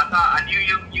interrupt. I knew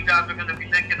you guys were going to be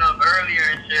linking up earlier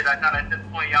and shit. I thought at this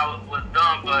point y'all was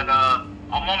done, but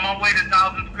I'm on my way to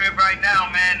Thousand's crib right now,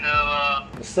 man.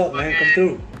 What's up, man? Come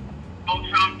through. Smoke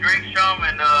some, drink some,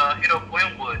 and hit up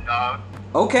Winwood, dog.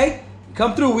 Okay.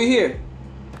 Come through. We're here.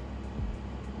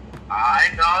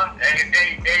 Alright, dog.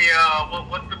 Hey,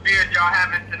 what's the beers y'all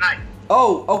having tonight?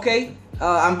 Oh, okay.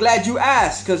 I'm glad you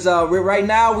asked because right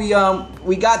now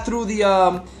we got through the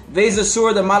Vesa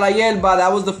Sur, the Mala Hierba.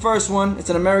 That was the first one. It's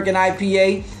an American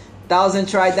IPA. Thousand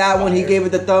tried that one. He gave it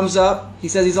the thumbs up. He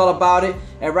says he's all about it.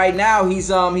 And right now he's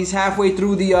halfway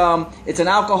through the it's an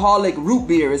alcoholic root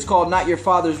beer. It's called Not Your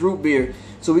Father's Root Beer.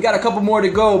 So we got a couple more to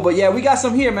go, but yeah, we got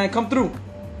some here, man. Come through.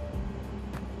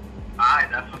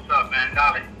 Alright, that's what's up, man.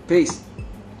 Dolly. Peace.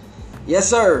 Yes,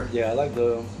 sir. Yeah, I like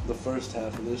the first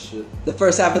half of this shit. The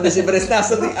first half of this shit, but it's not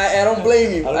something. I don't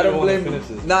blame you. I don't blame you.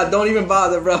 This. Nah, don't even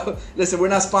bother, bro. Listen, we're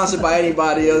not sponsored by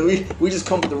anybody. We just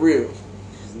come with the real.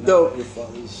 Not your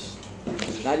father's.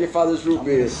 Not Your Father's Root I'm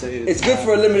Beer. gonna say It's good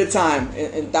for a limited time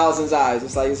in Thousand's eyes.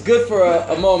 It's like it's good for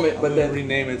a moment, but then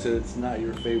rename it to It's Not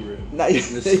Your Favorite.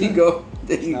 there you go.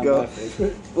 There you Not go. my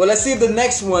favorite. Well, let's see if the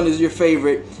next one is your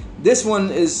favorite. This one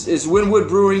is Winwood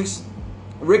Brewing's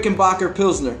Rickenbacker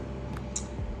Pilsner.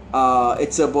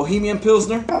 It's a Bohemian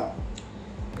Pilsner.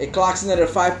 It clocks in at a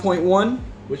 5.1.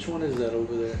 Which one is that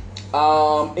over there?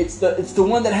 It's the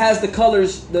one that has the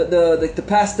colors, the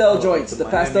pastel joints, the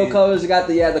Miami. pastel colors. You got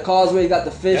the causeway, you got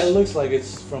the fish. That looks like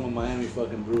it's from a Miami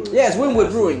fucking brewery. Yeah, it's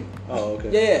Winwood Brewing. Oh,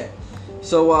 okay. Yeah.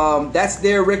 So that's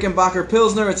their Rickenbacker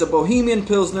Pilsner. It's a Bohemian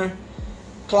Pilsner.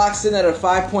 Clocks in at a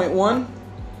 5.1.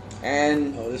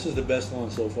 And Oh, this is the best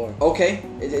one so far. okay,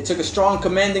 it took a strong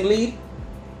commanding lead.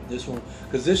 This one,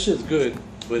 because this shit's good,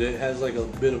 but it has like a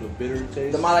bit of a bitter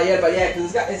taste. The Mala Hierba, yeah,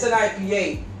 because it's an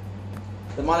IPA.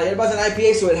 The Mala Hierba is an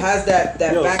IPA, so it has that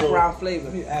Yo, background so flavor.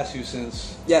 Let me ask you,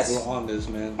 since Yes. we're on this,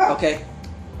 man. Okay.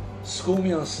 School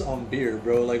me on beer,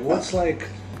 bro. Like,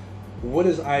 what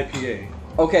is IPA?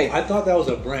 Okay. I thought that was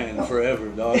a brand forever,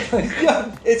 dog.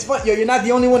 Yeah, it's fun. Yo, you're not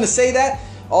the only one to say that.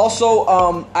 Also,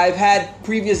 I've had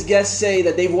previous guests say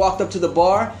that they've walked up to the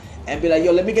bar and be like,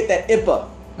 "Yo, let me get that IPA,"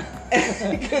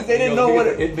 because they didn't know what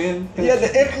it meant. Yeah,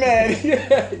 the Ip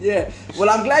Man. Yeah. Well,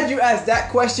 I'm glad you asked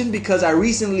that question because I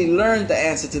recently learned the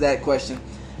answer to that question.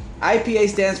 IPA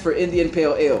stands for Indian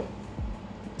Pale Ale.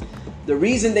 The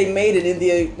reason they made an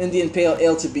Indian Pale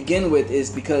Ale to begin with is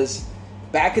because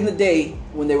back in the day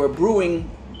when they were brewing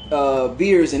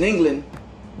beers in England,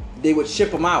 they would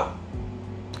ship them out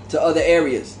to other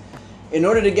areas. In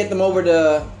order to get them over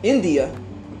to India,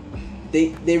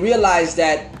 they realized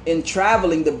that in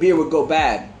traveling the beer would go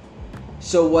bad.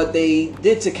 So what they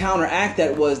did to counteract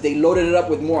that was they loaded it up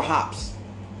with more hops.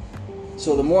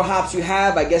 So the more hops you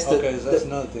have, I guess Okay, so that's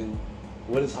another thing.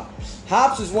 What is hops?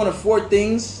 hops is one of four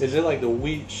things. Is it like the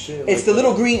wheat shit? It's like the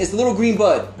little green. It's the little green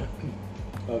bud.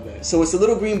 Okay. So it's the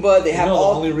little green bud. They have The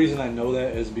all. only reason I know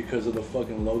that is because of the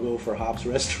fucking logo for Hops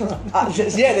Restaurant.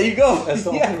 Yeah, there you go. That's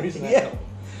the yeah, only reason I yeah. know.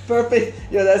 Perfect.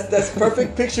 Yeah, that's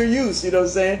perfect picture use. You know what I'm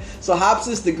saying? So hops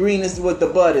is the green. Is what the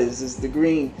bud is. It's the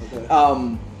green.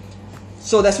 Okay.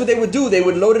 So that's what they would do. They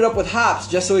would load it up with hops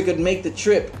just so it could make the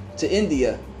trip to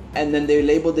India, and then they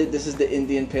labeled it. This is the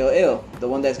Indian Pale Ale, the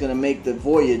one that's gonna make the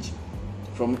voyage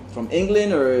from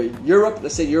England or Europe.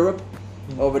 Let's say Europe,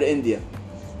 over to India.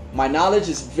 My knowledge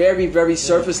is very, very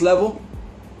surface level,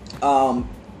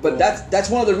 but that's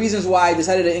one of the reasons why I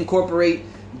decided to incorporate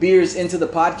beers into the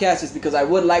podcast, is because I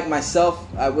would like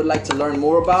to learn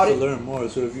more about To it. learn more,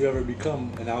 so if you ever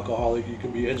become an alcoholic, you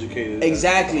can be educated. as an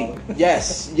Exactly. alcoholic.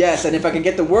 Yes. And if I can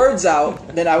get the words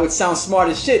out, then I would sound smart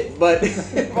as shit. But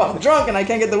if I'm drunk and I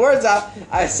can't get the words out,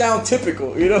 I sound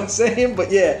typical. You know what I'm saying?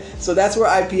 But yeah, so that's where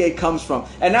IPA comes from.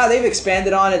 And now they've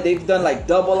expanded on it. They've done like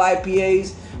double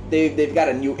IPAs. They've got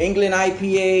a New England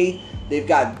IPA. They've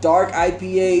got dark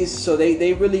IPAs. So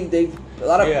they've A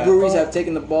lot of Yeah, breweries well- have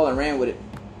taken the ball and ran with it.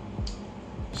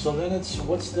 So then it's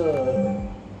what's the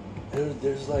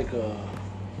there's like a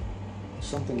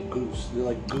something Goose. They're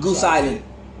like Goose Island.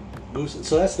 Goose.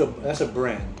 So that's a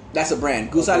brand. That's a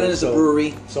brand. Goose Okay, Island is a so-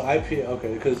 brewery. So IPA,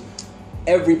 okay, because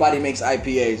Everybody makes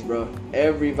IPAs, bro.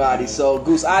 Everybody. So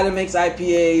Goose Island makes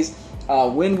IPAs.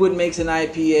 Wynwood makes an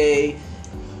IPA.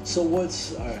 so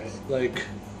what's all right? Like,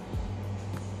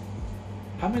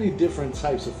 how many different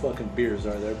types of fucking beers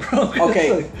are there, bro? 'Cause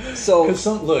Okay, like, so- 'cause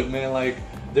look, man, like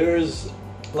there's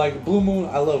like Blue Moon.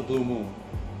 I love Blue Moon,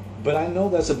 but I know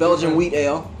that's It's a Belgian different- wheat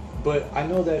ale. But I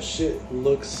know that shit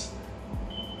looks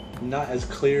not as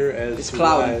clear as It's to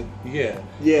cloudy. what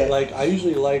Yeah. Like I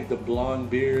usually like the blonde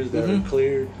beers that Mhm. are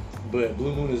clear, but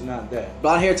Blue Moon is not that.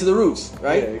 Blonde hair to the roots,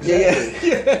 right? Yeah, exactly.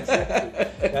 Yeah.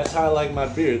 Exactly. That's how I like my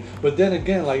beer. But then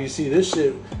again, like you see, this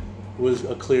shit was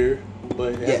a clear,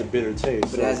 but it has Yeah. a bitter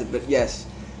taste. But it has but yes.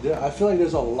 I feel like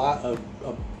there's a lot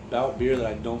about beer that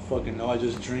I don't fucking know. I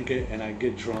just drink it and I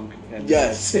get drunk and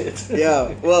Yes. that's it. Yeah.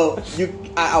 Well,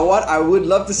 I would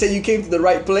love to say you came to the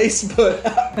right place, but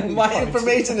my Fine.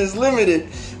 information is limited.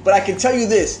 But I can tell you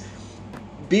this: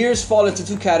 beers fall into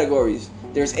two categories.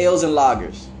 There's ales and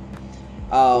lagers.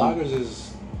 Lagers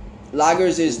is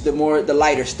Lagers is the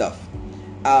lighter stuff.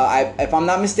 If I'm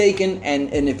not mistaken, and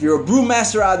if you're a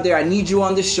brewmaster out there, I need you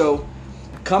on this show.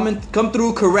 Come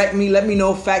through, correct me, let me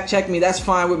know, fact check me. That's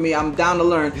fine with me. I'm down to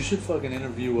learn. you should fucking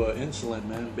interview Insolent,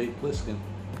 man, Bake Pliskin.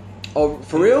 Oh,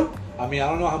 for real? I mean, I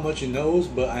don't know how much he knows,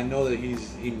 but I know that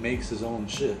he makes his own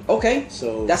shit. Okay.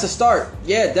 So That's a start.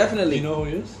 Yeah, definitely. you know who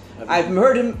he is? I've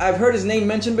heard his name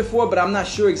mentioned before, but I'm not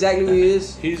sure exactly who he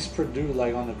is. He's produced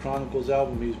like on the Chronicles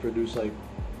album. He's produced like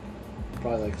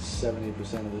probably like 70%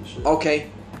 of this shit. Okay.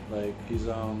 Like he's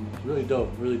really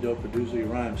dope producer. He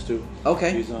rhymes too.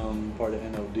 Okay. He's part of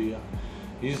NOD.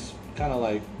 He's kind of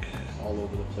like all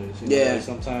over the place. You know? Yeah. Like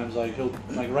sometimes like he'll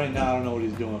like right now I don't know what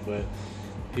he's doing, but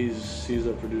he's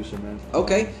a producer, man.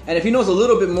 Okay. And if he knows a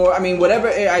little bit more, I mean, whatever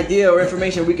idea or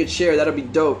information we could share, that'll be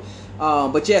dope.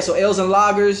 But yeah, so ales and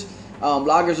lagers.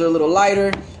 Lagers are a little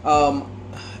lighter.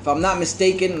 If I'm not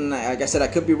mistaken, and like I said, I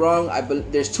could be wrong.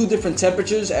 There's two different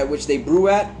temperatures at which they brew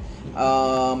at.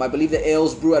 I believe the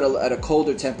ales brew at a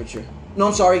colder temperature. No,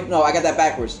 I'm sorry. No, I got that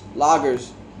backwards.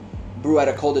 Lagers brew at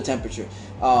a colder temperature.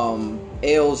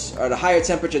 Ales are at a higher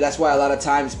temperature. That's why a lot of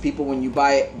times people, when you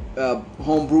buy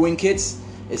home brewing kits,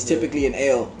 it's typically an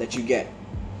ale that you get,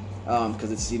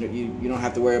 because it's you don't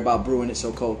have to worry about brewing it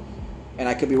so cold. And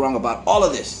I could be wrong about all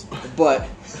of this, but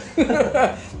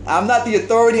I'm not the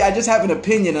authority. I just have an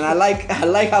opinion, and I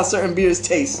like how certain beers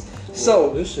taste.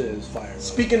 So this shit is fire. Bro.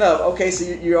 speaking of, okay, so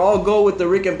you all go with the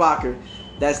Rickenbacker.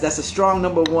 That's a strong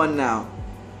number one now.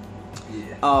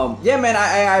 Yeah, man,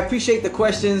 I appreciate the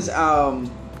questions.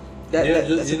 That's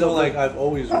you a know, dope like one. I've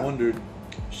always wondered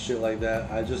shit like that.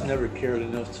 I just never cared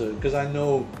enough to, because I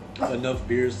know enough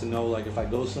beers to know, like if I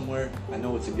go somewhere, I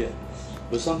know what to get.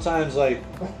 But sometimes like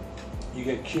you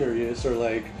get curious, or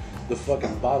like the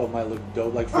fucking bottle might look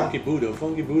dope, like Funky Buddha.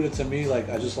 Funky Buddha to me, like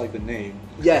I just like the name.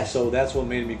 Yeah. So that's what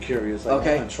made me curious. Like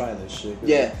Okay. I'm gonna try this shit.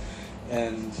 Yeah.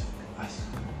 And I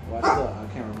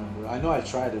can't remember. I know I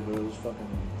tried it, but it was fucking.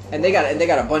 And they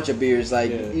got a bunch of beers.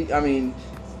 Like Yeah. I mean,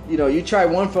 you try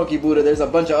one Funky Buddha, there's a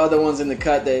bunch of other ones in the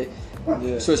cut that.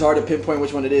 Yeah. So it's hard to pinpoint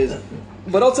which one it is.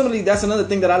 But ultimately, that's another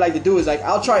thing that I like to do is like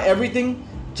I'll try everything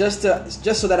just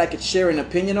so that I could share an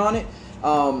opinion on it,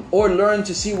 or learn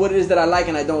to see what it is that I like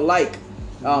and I don't like.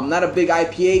 Not a big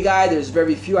IPA guy. There's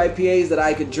very few IPAs that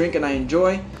I could drink and I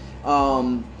enjoy.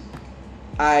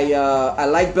 I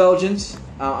like Belgians.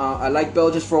 I like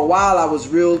Belgians. For a while, I was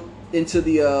real into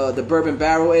the bourbon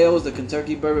barrel ales, the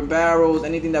Kentucky bourbon barrels,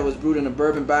 anything that was brewed in a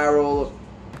bourbon barrel.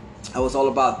 I was all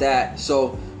about that.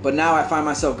 So, but now I find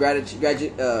myself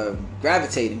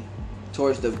gravitating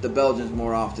towards the Belgians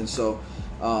more often. So,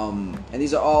 and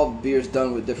these are all beers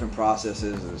done with different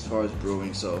processes as far as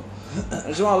brewing. So, I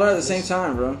just want to learn at the same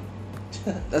time, bro.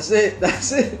 That's it.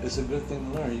 That's it. It's a good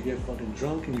thing to learn. You get fucking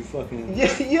drunk and you fucking.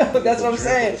 Yeah, that's what I'm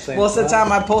saying. Most of the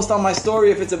time I post on my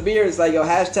story, if it's a beer, it's like, yo,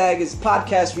 hashtag is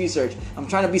podcast research. I'm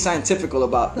trying to be scientifical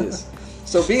about this.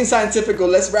 So being scientifical,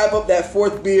 let's wrap up that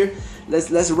fourth beer.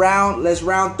 Let's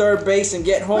round third base and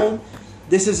get home.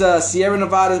 This is Sierra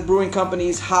Nevada Brewing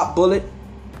Company's Hot Bullet.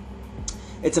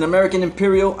 It's an American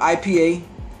Imperial IPA,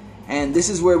 and this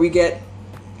is where we get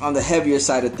on the heavier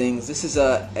side of things. This is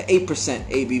a 8%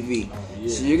 ABV. Yeah.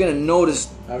 So you're gonna notice.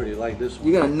 I already like this one.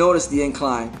 You're gonna notice the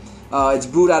incline. It's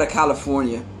brewed out of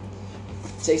California.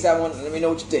 Taste that one and let me know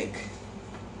what you think.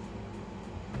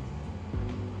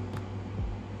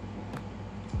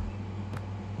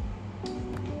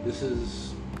 This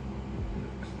is.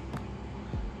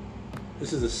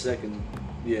 This is the second.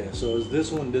 Yeah, so it's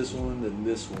this one, then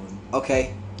this one,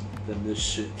 Okay. then this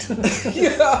shit.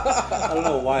 Yeah. I don't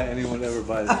know why anyone ever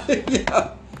buys this shit.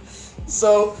 Yeah.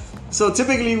 So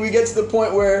typically we get to the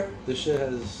point where This shit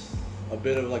has a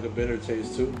bit of like a bitter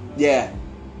taste too. yeah,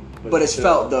 but it's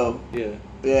felt though. Yeah.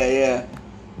 Yeah.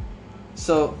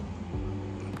 So,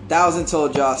 1,000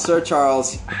 told y'all, Sir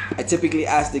Charles, I typically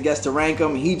ask the guest to rank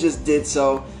him. He just did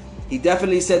so. He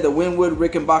definitely said the Winwood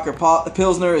Rickenbacker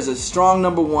Pilsner is a strong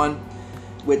number one,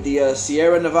 with the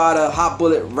Sierra Nevada Hot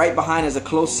Bullet right behind as a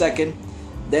close second.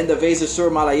 Then the Weser Sur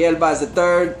Mala Hierba is the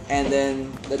third. And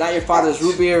then the Not Your Father's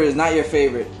Root Beer is not your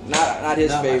favorite. Not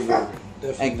his Not my favorite.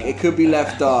 Definitely And not. it could be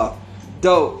left off.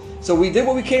 Dope. So we did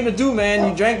what we came to do, man.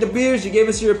 You drank the beers. You gave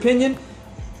us your opinion.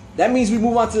 That means we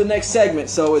move on to the next segment.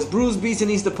 So it's Brews, Beats, and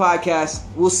Easter podcast.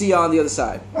 We'll see y'all on the other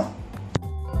side.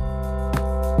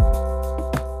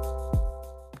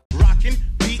 Rockin'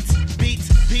 beats,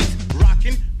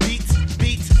 rockin' beats.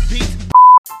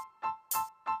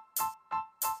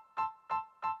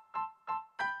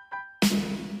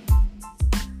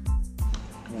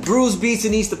 Brews, Beats,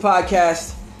 and Easter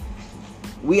podcast.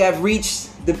 We have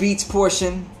reached the beats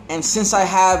portion, and since I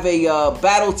have a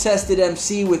battle-tested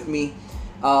MC with me,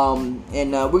 and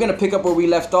we're gonna pick up where we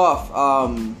left off.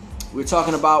 We're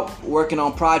talking about working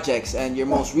on projects, and your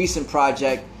most recent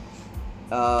project,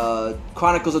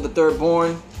 Chronicles of the Third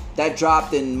Born, that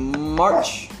dropped in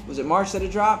March. Was it March that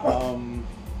it dropped?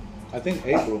 I think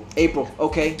April. April.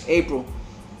 Okay, April.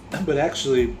 But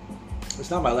actually, it's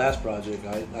not my last project.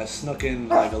 I snuck in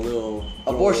like a little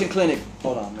Abortion clinic.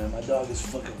 Hold on, man. My dog is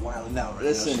fucking wilding out right now.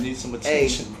 Listen, She needs some hey,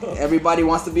 attention, bro. everybody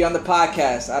wants to be on the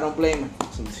podcast. I don't blame them.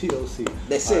 Some TOC.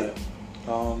 That's All it.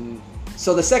 right.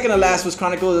 So the second to last was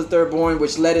Chronicles of the Third Born,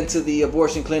 which led into the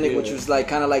abortion clinic, Yeah. which was like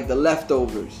kind of like the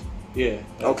leftovers. Yeah.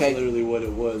 That's Okay. literally what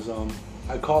it was.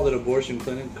 I call it abortion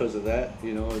clinic because of that.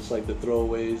 You know, it's like the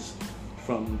throwaways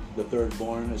from the Third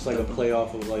Born. It's like a play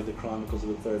off of like the Chronicles of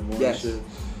the Third Born Yes. shit.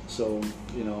 So,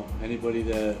 you know, anybody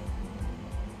that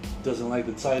doesn't like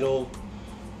the title,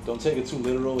 don't take it too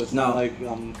literal. It's No. not like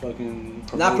I'm fucking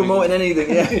Not promoting anything.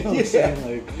 Yeah. You know what I'm saying?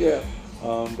 Like, Yeah.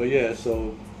 but yeah,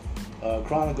 so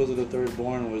Chronicles of the Third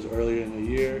Born was earlier in the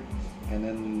year, and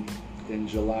then in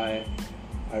July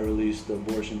I released the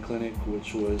Abortion Clinic,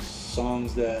 which was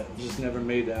songs that just never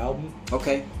made the album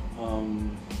Okay.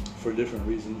 for different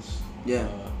reasons. Yeah.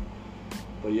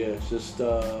 But yeah, it's just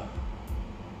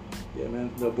yeah,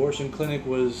 man. The Abortion Clinic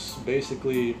was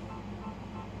basically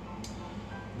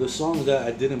the songs that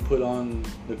I didn't put on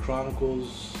the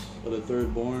Chronicles of the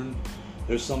Third Born.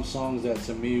 There's some songs that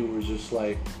to me were just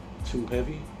like too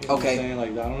heavy. You know Okay. what I'm saying?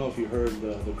 Like, I don't know if you heard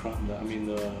the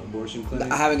Abortion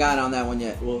Clinic. I haven't gotten on that one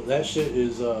yet. Well, that shit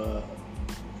is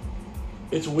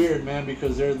it's weird, man,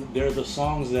 because they're the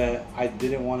songs that I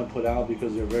didn't want to put out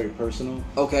because they're very personal.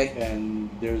 Okay. And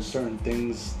there's certain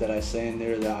things that I say in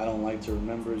there that I don't like to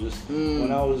remember. Just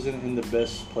when I was in the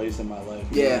best place in my life.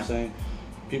 You know what Yeah. I'm saying?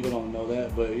 People don't know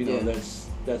that, but you know Yeah.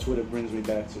 that's what it brings me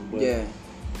back to. But Yeah.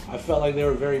 I felt like they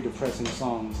were very depressing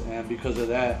songs, and because of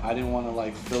that, I didn't want to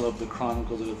like fill up the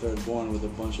Chronicles of the Third Born with a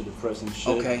bunch of depressing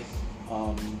shit. Okay.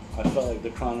 I felt like the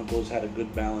Chronicles had a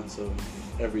good balance of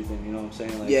everything. You know what I'm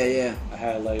saying? Like, Yeah. I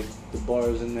had like the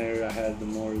bars in there. I had the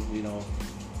more, you know,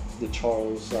 the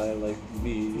Charles side, like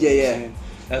me. You know what I'm Yeah. saying?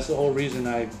 That's the whole reason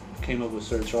I came up with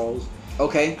Sir Charles,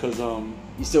 Okay. because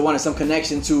You still wanted some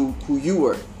connection to who you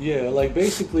were. yeah, like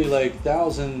basically like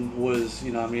 1,000 was,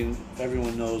 you know, I mean,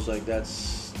 everyone knows like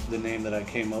that's the name that I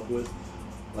came up with,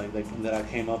 like that I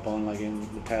came up on like in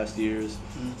the past years.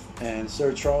 And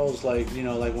Sir Charles, like, you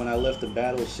know, like when I left the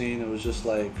battle scene, it was just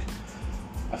like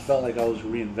I felt like I was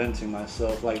reinventing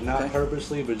myself, like not Okay.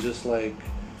 purposely, but just like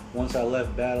once I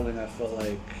left battling, I felt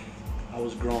like I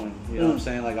was growing. You know what I'm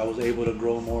saying? Like I was able to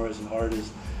grow more as an artist,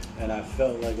 and I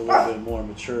felt like a little bit more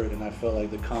matured, and I felt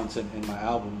like the content in my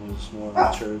album was more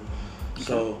matured.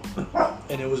 So,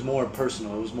 and it was more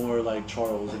personal. It was more like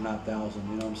Charles and not 1,000.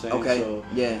 You know what I'm saying? Okay. So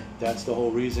Yeah. that's the whole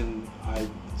reason I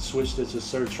switched it to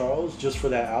Sir Charles, just for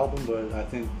that album. But I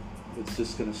think it's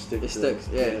just gonna stick. It to sticks,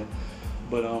 yeah.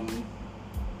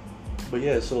 But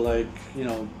yeah, so like, you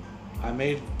know, I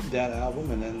made that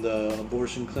album, and then the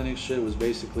Abortion Clinic shit was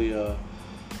basically a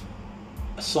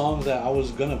song that I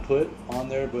was gonna put on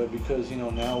there, but because, you know,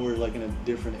 now we're like in a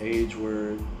different age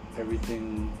where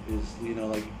everything is, you know,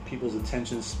 like people's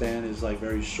attention span is like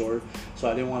very short, so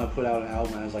I didn't want to put out an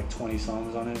album that has like 20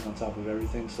 songs on it on top of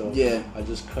everything. So Yeah. I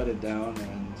just cut it down,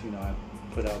 and you know, I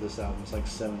put out this album. It's like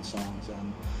 7 songs,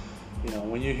 and you know,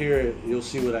 when you hear it, you'll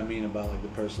see what I mean about like the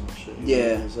personal shit. You know,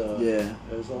 Yeah. there's, Yeah.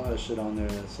 there's a lot of shit on there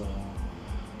that's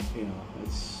you know,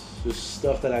 it's just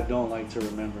stuff that I don't like to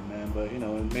remember, man. But you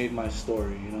know, it made my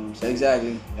story. You know what I'm saying?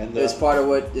 Exactly. And it's part of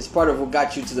what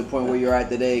got you to the point where you're at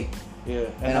today. Yeah,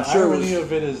 And the I'm sure it irony was-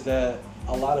 of it is that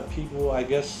a lot of people, I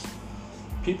guess,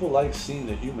 people like seeing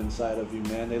the human side of you,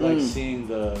 man. They like seeing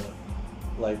the,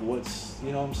 like, what's,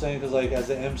 you know what I'm saying? Because, like, as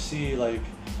an MC, like,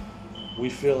 we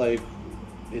feel like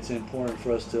it's important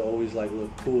for us to always, like,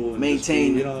 look cool and Maintain,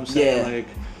 just be, you know what I'm saying? yeah. Like,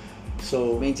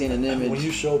 so Maintain an image. when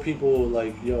you show people,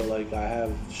 like, yo, like, I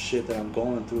have shit that I'm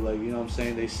going through, like, you know what I'm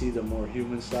saying? They see the more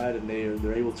human side and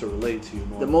they're able to relate to you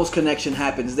more. The most connection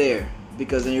happens there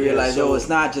because then you Yeah, realize, so- it's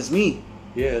not just me.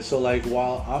 Yeah, so like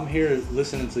while I'm here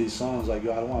listening to these songs, like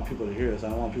yo, I don't want people to hear this. I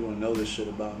don't want people to know this shit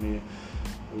about me.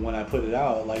 When I put it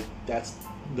out, like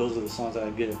those are the songs that I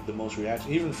get the most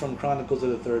reaction. Even from Chronicles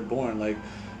of the Third Born, like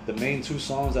the main two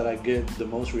songs that I get the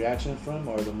most reaction from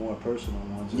are the more personal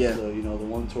ones. It's Yeah. the, you know, the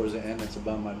one towards the end that's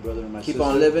about my brother and my Keep sister.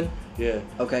 on living. Yeah.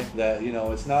 Okay. That, you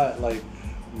know, it's not like,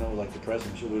 you know, like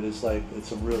depressing shit, but it's like it's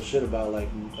some real shit about like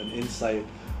an insight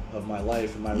of my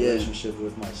life and my Yeah. relationship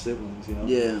with my siblings, you know.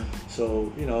 Yeah.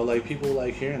 So, you know, like people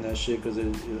like hearing that shit because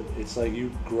it's like you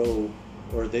grow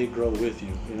or they grow with you.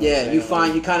 You know Yeah, what I'm you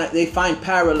saying? find they find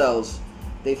parallels.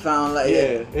 They found like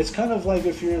Yeah, it's kind of like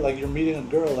if you're meeting a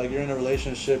girl, like you're in a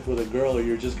relationship with a girl or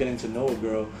you're just getting to know a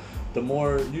girl. The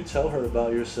more you tell her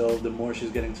about yourself, the more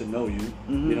she's getting to know you.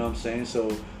 Mm-hmm. You know what I'm saying? So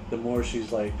the more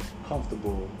she's like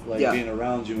comfortable, like Yeah. being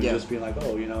around you and Yeah. just being like,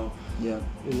 oh, you know. Yeah.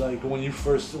 It's like when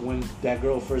that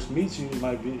girl first meets you,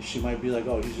 she might be like,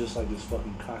 oh, he's just like this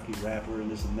fucking cocky rapper and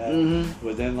this and that. Mhm.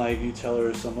 But then like you tell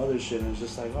her some other shit and it's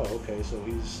just like, oh, okay, so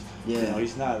he's, you Yeah. know,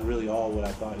 he's not really all what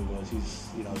I thought he was. He's,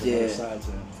 you know, there's Yeah. other sides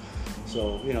to him.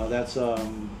 So you know that's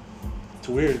it's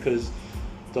weird because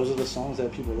those are the songs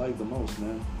that people like the most,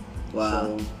 man.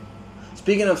 Wow. So,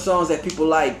 Speaking of songs that people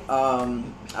like,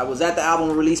 I was at the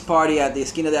album release party at the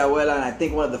Esquina de Abuela, and I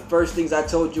think one of the first things I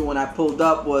told you when I pulled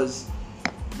up was,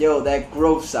 yo, that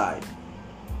Grove side.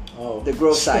 oh, The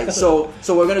Grove side. So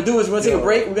we're gonna do is we're gonna take a Yo.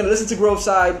 break. We're gonna listen to Grove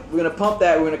side. We're gonna pump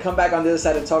that. We're gonna come back on the other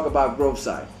side and talk about Grove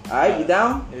side. All right, you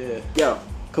down? Yeah. Yo,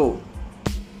 cool.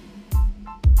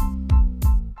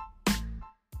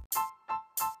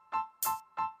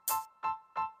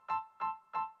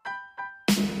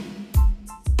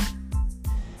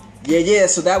 Yeah.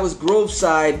 So that was Grove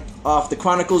side off the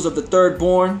Chronicles of the Third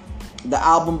Born, the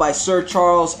album by Sir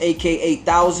Charles, aka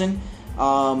 1000.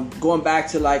 Going back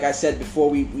to, like I said before,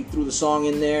 we threw the song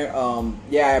in there.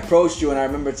 I approached you and I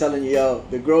remember telling you, yo,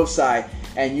 the Grove side,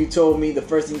 and you told me, the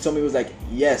first thing you told me was like,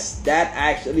 yes, that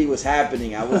actually was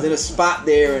happening. I was in a spot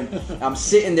there and I'm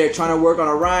sitting there trying to work on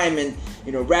a rhyme and,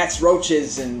 you know, rats,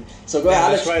 roaches, and so go Yeah,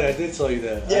 ahead. that's right. I did tell you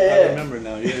that. I Yeah. remember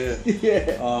now. Yeah.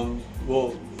 Yeah.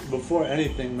 Well, before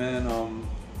anything, man,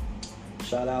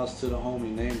 shout outs to the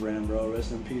homie Name Brand, bro.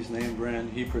 Rest in peace, Name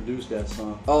Brand. He produced that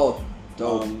song. Oh,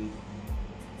 dope.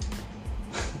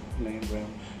 Name Brand.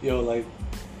 Yo, like,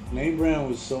 Name Brand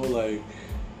was so like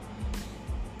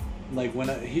when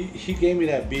he gave me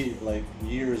that beat like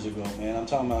years ago, man. I'm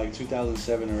talking about like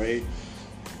 2007 or 8,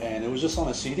 and it was just on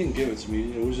a CD. He didn't give it to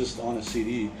me. It was just on a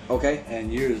CD. Okay.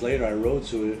 And years later, I wrote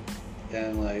to it,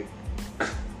 and like,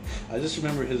 I just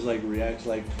remember his like reaction,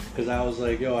 like, cause I was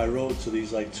like, yo, I wrote to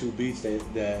these like 2 beats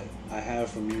that I have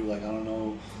from you. Like, I don't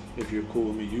know if you're cool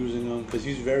with me using them, cause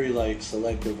he's very like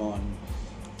selective on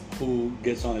who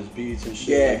gets on his beats and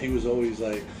shit. Yeah. Like, he was always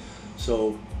like,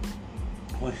 so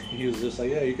when he was just like,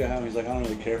 yeah, you can have them. He's like, I don't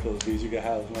really care for those beats. You can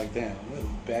have them. I'm like, damn, what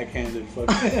a backhanded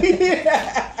fucking.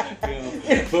 Yeah.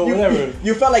 You know, but whatever.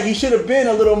 You felt like he should have been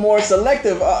a little more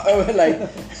selective, like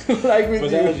with But you.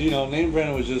 that was, you know, Name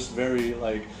Brand was just very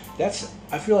like,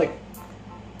 I feel like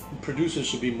producers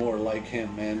should be more like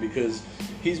him, man, because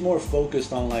he's more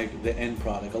focused on like the end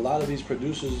product. A lot of these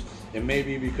producers, it may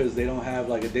be because they don't have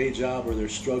like a day job or they're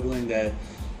struggling, that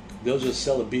they'll just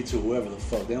sell a beat to whoever the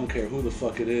fuck. They don't care who the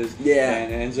fuck it is. Yeah.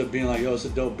 And it ends up being like, yo, it's a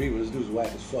dope beat, but this dude's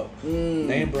whack as fuck.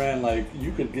 Name Brand, like,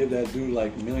 you could give that dude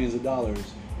like millions of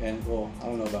dollars. And, well, I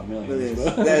don't know about millions.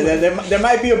 But, there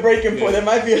might be a breaking point. Yeah. There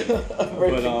might be a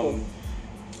breaking but point.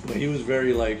 but he was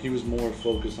very like, he was more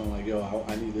focused on like, yo,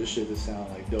 I need this shit to sound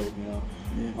like dope, you know.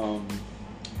 Yeah.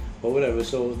 But whatever.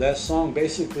 So that song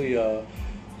basically,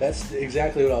 that's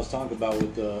exactly what I was talking about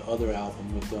with the other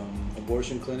album with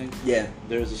Abortion Clinic. Yeah.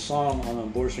 There's a song on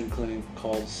Abortion Clinic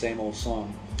called Same Old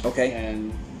Song. Okay.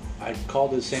 And I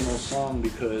called it Same Old Song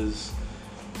because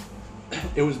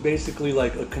it was basically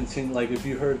like a like if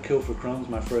you heard Kill for Crumbs,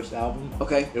 my first album.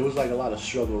 Okay. It was like a lot of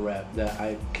struggle rap that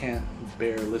I can't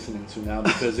bear listening to now,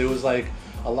 because it was like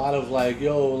a lot of like,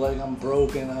 yo, like I'm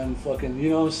broke and I'm fucking, you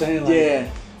know what I'm saying? Like, Yeah.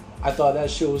 I thought that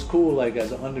shit was cool. Like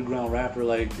as an underground rapper,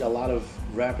 like a lot of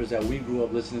rappers that we grew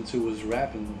up listening to was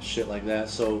rapping shit like that.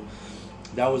 So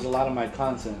that was a lot of my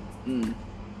content.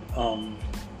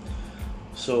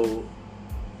 So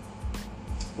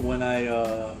when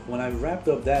I wrapped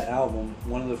up that album,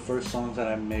 one of the first songs that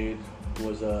I made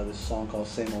was this song called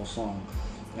Same Old Song,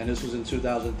 and this was in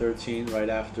 2013, right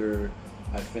after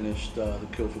I finished the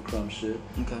Kill for Crumbs shit.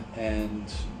 Okay.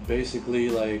 And basically,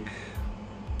 like,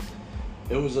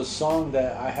 it was a song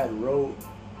that I had wrote.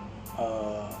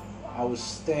 I was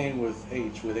staying with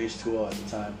H2O at the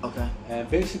time. Okay. And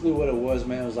basically what it was,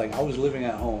 man, was like I was living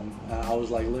at home. I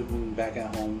was like living back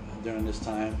at home during this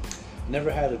time. Never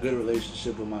had a good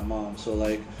relationship with my mom. So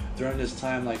like during this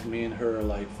time, like me and her,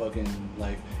 like fucking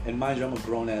like, and mind you, I'm a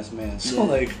grown ass man. So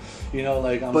like, you know,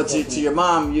 like I'm. But to your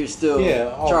mom, you're still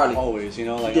Charlie. Always, you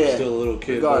know, like Yeah. I'm still a little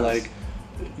kid. Regardless. But like,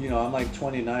 you know, I'm like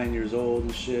 29 years old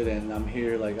and shit, and I'm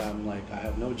here, like, I'm like, I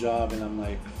have no job, and I'm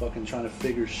like fucking trying to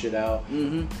figure shit out.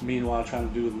 Meanwhile, trying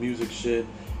to do the music shit,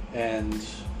 and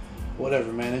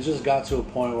whatever, man. It just got to a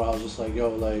point where I was just like, yo,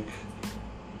 like,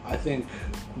 I think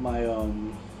my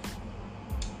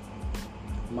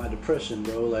my depression,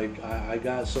 bro, like, I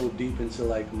got so deep into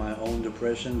like my own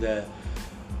depression that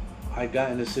I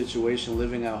got in a situation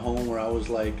living at home where I was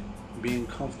like being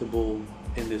comfortable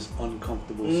in this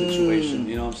uncomfortable situation,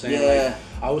 you know what I'm saying? Yeah.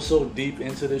 Like, I was so deep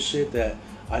into this shit that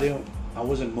I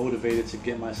wasn't motivated to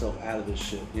get myself out of this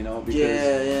shit, you know?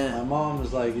 Because my mom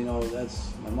is like, you know,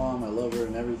 that's my mom, I love her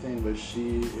and everything, but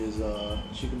she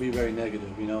can be very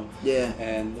negative, you know? Yeah.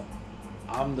 And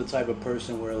I'm the type of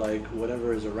person where like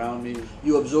whatever is around me,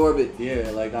 You absorb it. yeah,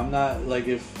 like I'm not, like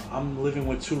if I'm living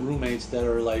with two roommates that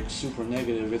are like super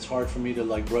negative, it's hard for me to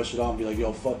like brush it off and be like,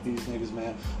 yo, fuck these niggas,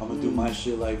 man, I'm gonna do my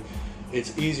shit. Like,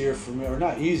 it's easier for me, or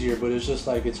not easier, but it's just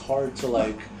like it's hard to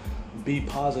like be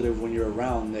positive when you're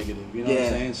around negative, you know what I'm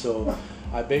saying? So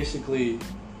I basically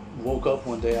woke up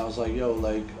one day, I was like, yo,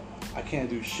 like I can't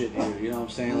do shit here, you know what I'm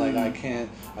saying? Like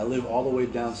I live all the way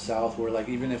down south where like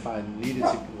even if I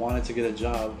wanted to get a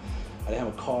job, I didn't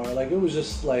have a car, like it was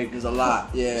just like There's a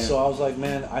lot, So I was like,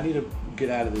 man, I need to get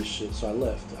out of this shit. So I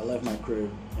left my crib,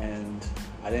 and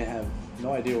I didn't have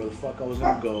no idea where the fuck I was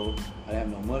gonna go. I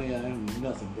didn't have no money, I didn't have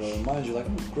nothing, bro. And mind you, like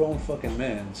I'm a grown fucking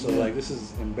man, so like this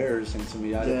is embarrassing to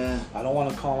me. I don't want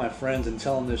to call my friends and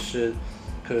tell them this shit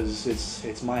because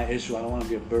it's my issue. I don't want to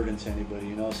be a burden to anybody,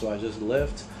 you know. So I just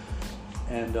left,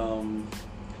 and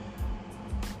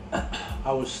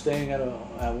I was staying at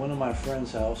one of my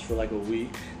friend's house for like a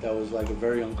week. That was like a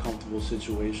very uncomfortable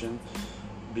situation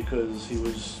because he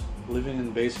was living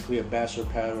in basically a bachelor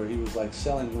pad where he was like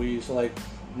selling weed. So like,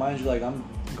 mind you, like I'm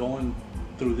going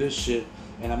through this shit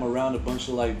and I'm around a bunch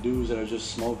of like dudes that are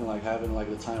just smoking, like having like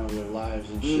the time of their lives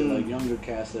and shit, like younger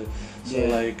cats that, so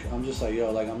like I'm just like,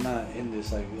 yo, like I'm not in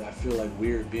this, like I feel like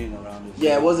weird being around this.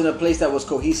 Yeah, it wasn't a place that was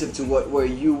cohesive to where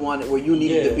you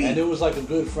needed to be. And it was like a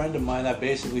good friend of mine that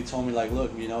basically told me like,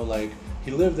 look, you know, like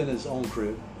he lived in his own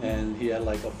crib and he had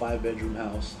like a 5-bedroom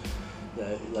house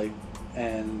that like,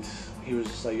 and he was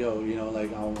just like, yo, you know,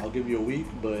 like I'll give you a week,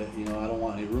 but you know I don't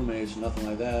want any roommates, nothing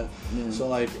like that. So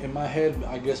like in my head,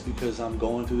 I guess because I'm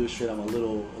going through this shit, I'm a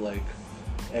little like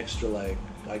extra like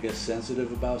I guess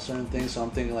sensitive about certain things. So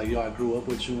I'm thinking like, yo, I grew up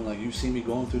with you and like you see me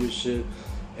going through this shit,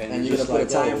 and you're gonna put a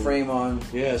time frame on.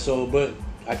 Yeah. So but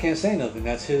I can't say nothing.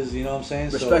 That's his, you know what I'm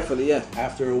saying? Respectfully, so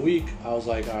after a week, I was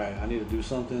like, all right, I need to do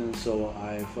something. So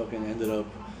I fucking ended up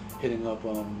hitting up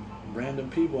random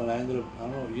people, and I ended up, I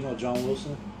don't know, you know John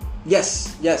Wilson?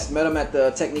 Yes, met him at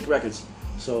the Technique Records.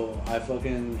 So I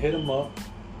fucking hit him up,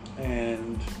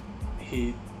 and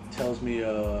he tells me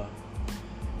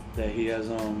that he has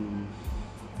a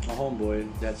homeboy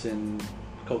that's in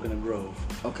Coconut Grove.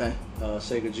 Okay.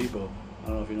 Sega Jibo. I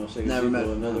don't know if you know Sega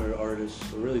Jibo, another artist,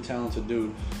 a really talented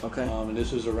dude. Okay. And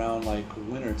this was around like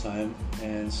winter time,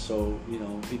 and so you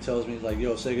know he tells me like,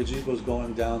 yo, Sega Jibo's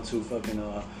going down to fucking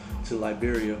to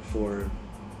Liberia for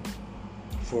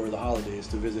the holidays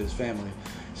to visit his family.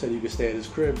 He said you could stay at his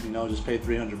crib, you know, just pay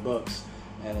 $300,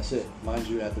 and that's it. Mind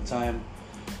you, at the time,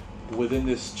 within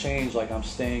this change, like I'm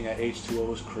staying at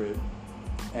H2O's crib,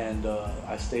 and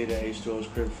I stayed at H2O's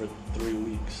crib for 3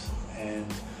 weeks, and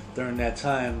during that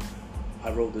time,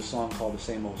 I wrote this song called The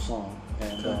Same Old Song,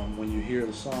 and when you hear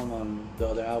the song on the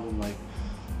other album, like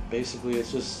basically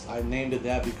it's just, I named it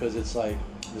that because it's like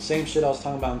the same shit I was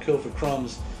talking about in Kill for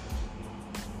Crumbs.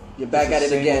 You're back at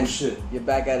it again. Shit. You're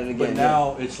back at it again. But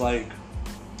now it's like,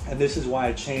 and this is why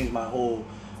I changed my whole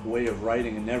way of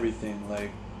writing and everything.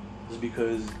 Like, is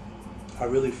because I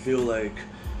really feel like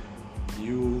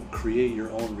you create your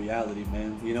own reality,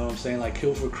 man. You know what I'm saying? Like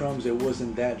Kill for Crumbs, it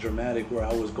wasn't that dramatic where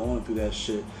I was going through that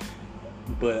shit.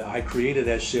 but I created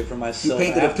that shit for You myself.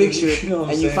 painted a after, picture, you know what I'm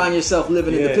and you saying? find yourself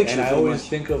living in the picture. And I pretty always much.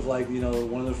 think of like, you know,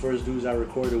 one of the first dudes I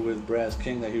recorded with, Brass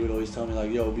King, that he would always tell me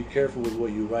like, yo, be careful with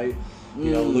what you write.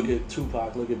 You know, look at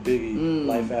Tupac, look at Biggie,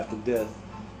 Life After Death.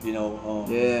 You know,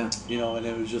 you know, and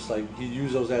it was just like he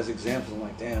used those as examples. I'm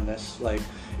like, damn, that's like,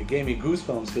 it gave me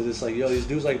goosebumps because it's like, yo, these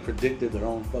dudes like predicted their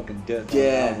own fucking death on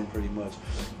the album pretty much.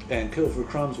 And Kill for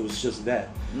Crumbs was just that.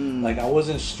 Like I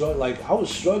was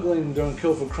struggling during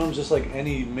Kill for Crumbs just like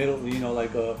any middle, you know,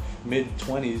 like a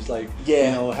mid-20s, like you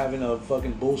know, having a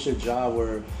fucking bullshit job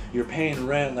where you're paying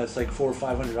rent that's like $400 or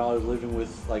 $500, living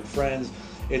with like friends.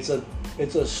 It's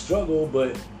a struggle,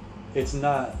 but it's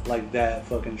not like that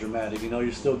fucking dramatic, you know.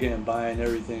 You're still getting by and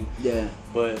everything. Yeah.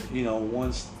 But you know,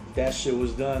 once that shit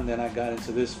was done, then I got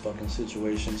into this fucking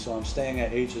situation. So I'm staying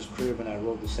at H's crib, and I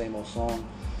wrote the same old song.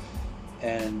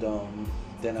 And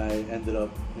then I ended up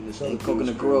in this other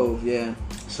Coconut Grove. Yeah.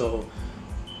 So,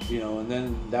 you know, and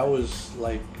then that was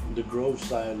like the Grove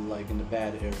side, like in the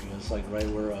bad area. It's like right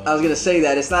where. I was gonna say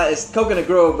that it's Coconut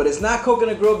Grove, but it's not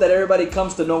Coconut Grove that everybody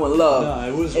comes to know and love. No,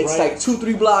 it was. It's like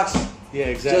 2-3 blocks. Yeah,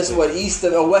 exactly. Just what east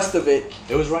of or west of it.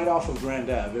 It was right off of Grand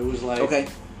Ave. It was like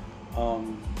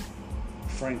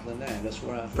Franklin Ave. That's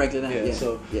where I. Franklin Ave. Yeah.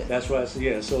 So that's why.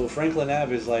 So Franklin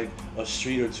Ave is like a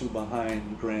street or two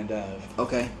behind Grand Ave.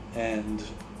 Okay. And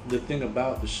the thing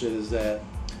about the shit is that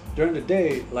during the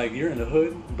day, like you're in the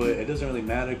hood, but it doesn't really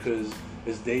matter because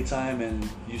it's daytime and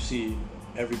you see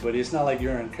everybody. It's not like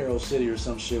you're in Carroll City or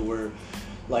some shit where.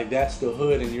 Like that's the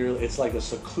hood, and it's like a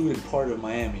secluded part of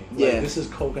Miami. Like, this is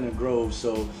Coconut Grove,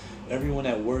 so everyone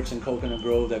that works in Coconut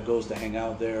Grove that goes to hang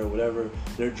out there or whatever,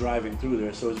 they're driving through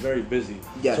there, so it's very busy.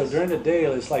 Yes. So during the day,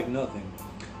 it's like nothing.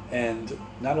 And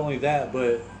not only that,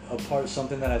 but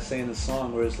something that I say in the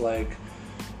song where it's like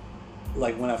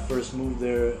when I first moved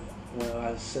there, when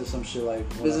I said some shit like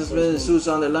businessmen in suits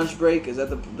on their lunch break. Is that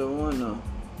the one?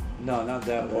 No, not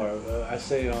that part. I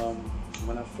say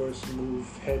when I first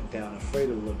moved, head down, afraid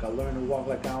to look. I learned to walk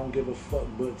like I don't give a fuck,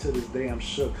 but to this day I'm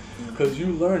shook. Because you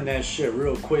learn that shit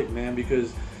real quick, man.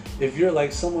 Because if you're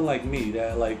like someone like me,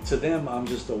 that like to them I'm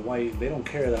just a white, they don't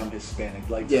care that I'm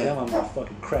Hispanic. Like to them I'm a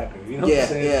fucking cracker. You know what I'm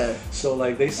saying? Yeah. So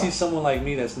like they see someone like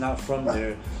me that's not from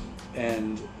there,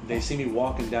 and they see me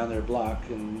walking down their block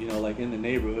and you know like in the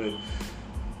neighborhood.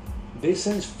 They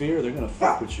sense fear, they're gonna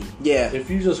fuck with you. Yeah.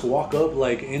 If you just walk up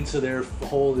like into their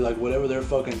whole like whatever they're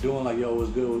fucking doing, like yo,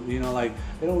 what's good, you know, like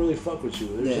they don't really fuck with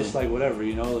you. They're just like whatever,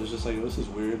 you know. It's just like this is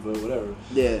weird, but whatever.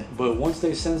 Yeah. But once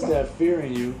they sense that fear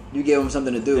in you, you give them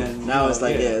something to do. Then, now it's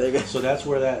like they're good. So that's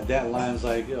where that line's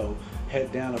like, yo,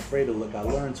 head down, afraid to look. I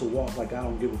learned to walk like I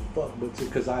don't give a fuck, but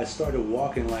because I started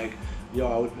walking like, yo,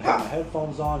 I would have my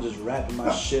headphones on, just rapping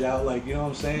my shit out, like you know what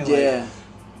I'm saying? Like,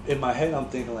 in my head, I'm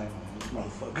thinking like.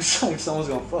 Motherfuckers, like someone's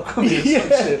gonna fuck with me or some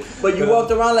shit. But you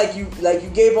walked around like you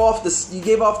gave off this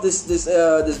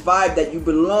vibe that you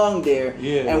belonged there.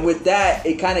 Yeah. And with that,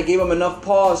 it kind of gave them enough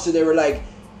pause, so they were like,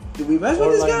 "Do we mess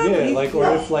with this guy?" Yeah, like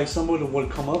or if like someone would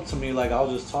come up to me, like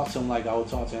I'll just talk to him like I would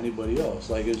talk to anybody else.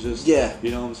 Like it's just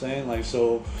you know what I'm saying? Like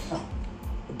so.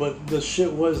 But the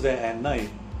shit was that at night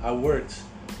I worked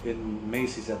in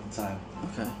Macy's at the time.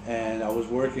 Okay. And I was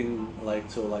working like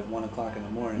till like 1 o'clock in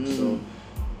the morning. So.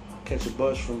 Catch a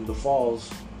bus from the Falls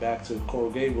back to Coral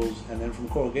Gables, and then from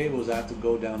Coral Gables I have to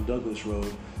go down Douglas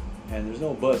Road, and there's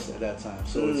no bus at that time.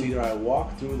 So it's either I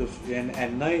walk through and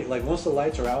at night, like once the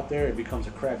lights are out there, it becomes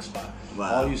a crack spot.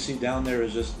 Wow. All you see down there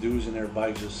is just dudes in their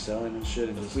bikes just selling and shit,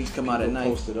 and just freaks come out at night.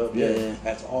 Posted up. Yeah.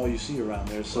 That's all you see around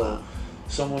there. So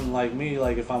someone like me,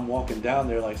 like if I'm walking down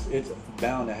there, like it's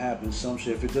bound to happen some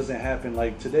shit. If it doesn't happen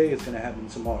like today, it's gonna happen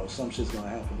tomorrow. Some shit's gonna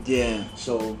happen. Yeah.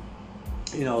 So,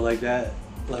 you know, like that.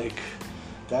 Like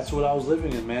that's what I was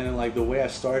living in, man. And like the way I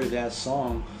started that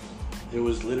song, it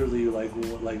was literally like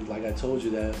I told you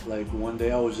that like one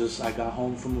day I got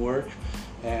home from work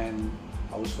and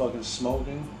I was fucking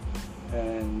smoking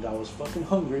and I was fucking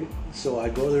hungry, so I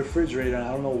go to the refrigerator and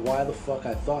I don't know why the fuck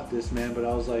I thought this, man, but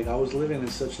I was living in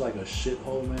such like a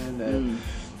shithole, man,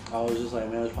 that I was just like,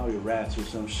 man, there's probably rats or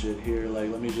some shit here. Like,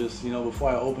 let me just, you know, before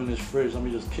I open this fridge, let me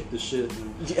just kick the shit.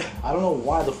 And I don't know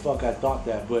why the fuck I thought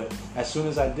that, but as soon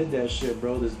as I did that shit,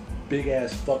 bro, this big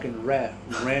ass fucking rat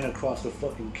ran across the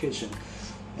fucking kitchen.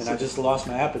 And I just lost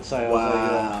my appetite. I was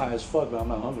like, yo, I'm high as fuck, but I'm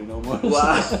not hungry no more.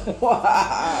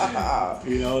 Wow.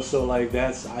 You know, so like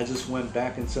I just went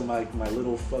back into my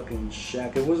little fucking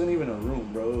shack. It wasn't even a room,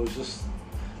 bro. It was just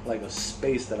like a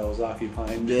space that I was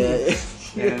occupying. Yeah.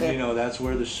 And you know, that's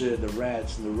where the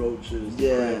rats and the roaches,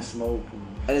 the crack smoke.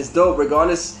 And it's dope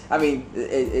regardless. I mean,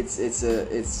 it's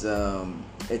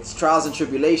trials and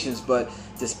tribulations, but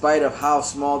despite of how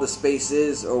small the space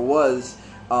is or was,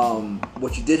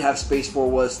 what you did have space for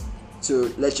was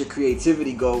to let your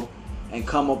creativity go and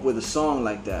come up with a song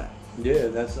like that. Yeah,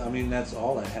 that's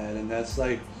all I had, and that's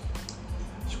like,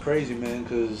 it's crazy, man,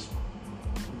 because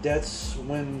that's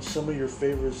when some of your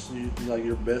favorites, like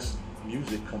your best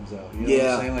music comes out. You know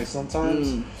what I'm saying? Like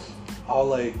sometimes I'll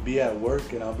like be at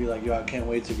work and I'll be like, yo, I can't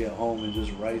wait to get home and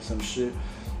just write some shit.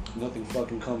 Nothing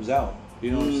fucking comes out.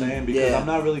 You know what I'm saying? Because I'm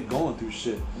not really going through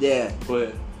shit. Yeah.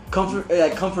 But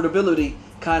comfortability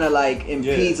kind of like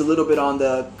impedes a little bit on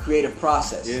the creative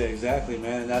process. Yeah, exactly,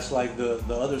 man. And that's like the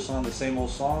other song, the Same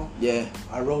Old Song. Yeah.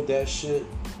 I wrote that shit,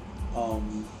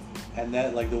 and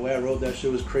that, like, the way I wrote that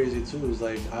shit was crazy too. It was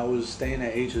like I was staying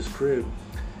at H's crib,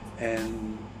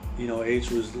 and you know,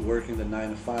 H was working the 9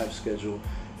 to 5 schedule,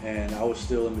 and I was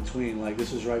still in between. Like,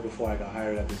 this is right before I got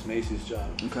hired at this Macy's job.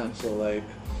 Okay. So like,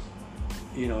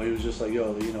 you know, he was just like,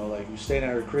 yo, you know, like, you staying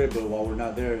at her crib, but while we're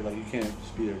not there, like, you can't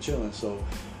just be there chilling. So,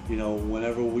 you know,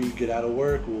 whenever we get out of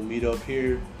work, we'll meet up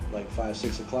here, like 5,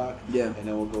 6 o'clock. Yeah. And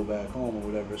then we'll go back home or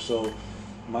whatever. So,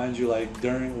 mind you, like,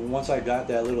 once I got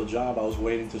that little job, I was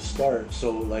waiting to start.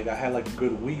 So, like, I had like a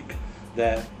good week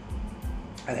that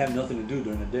I'd have nothing to do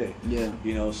during the day. Yeah.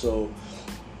 You know, so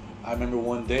I remember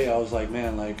one day I was like,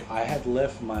 man, like, I had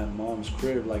left my mom's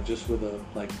crib, like, just with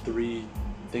like 3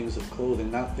 things of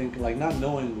clothing, not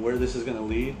knowing where this is gonna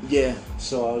lead. Yeah.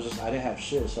 So I didn't have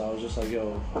shit. So I was just like,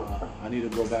 yo, I need to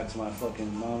go back to my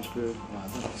fucking mom's crib.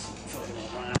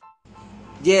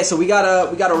 Yeah. So we got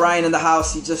a Ryan in the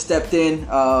house. He just stepped in.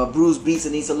 Bruce Beats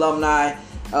and East alumni,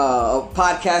 a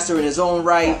podcaster in his own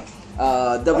right.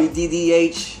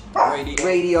 WDDH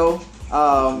Radio,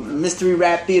 Mystery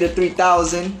Rap Theater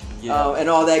 3000, and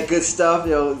all that good stuff.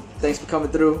 Yo, thanks for coming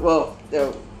through. Well,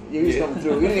 yo. You was coming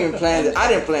through. We didn't even plan this. I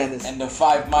didn't plan this. And the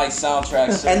 5 mic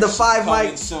soundtrack. And the 5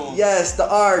 mic soon. Yes, the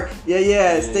ARC.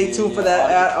 Yeah. Stay tuned for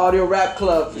that Audio Rap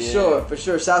Club for sure. For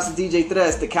sure. Shouts to DJ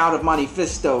Tres, the Count of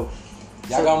Manifesto.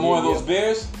 Y'all got more of those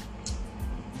beers?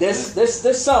 There's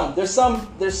some. There's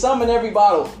some in every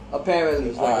bottle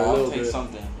apparently. All right, I'll take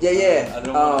something. Yeah.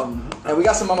 And we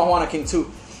got some Mama Juana King too.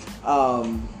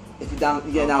 If you're down,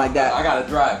 you get down like that. I gotta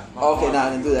drive. Okay, now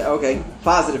then do that. Okay,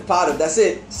 positive. That's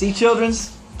it. See,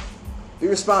 children's. Be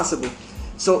responsible.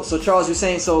 So Charles, you're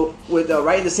saying with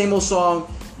writing the Same Old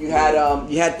Song, you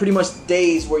had pretty much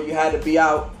days where you had to be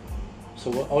out.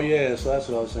 So so that's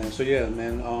what I was saying. So yeah,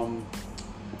 man,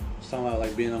 it's talking about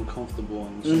like being uncomfortable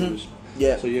and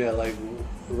So yeah, like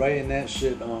writing that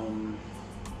shit.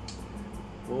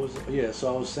 What was it? Yeah,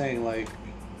 so I was saying, like,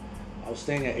 I was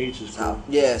staying at H's crib.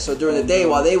 Yeah, so during the day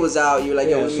while they was out, you were like,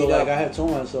 yo, we meet up. I had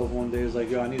told myself one day, it's like,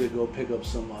 yo, I need to go pick up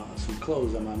some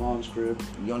clothes at my mom's crib.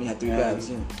 You only had 3 bags,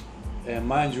 yeah. And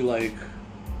mind you, like,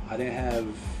 I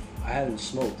hadn't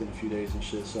smoked in a few days and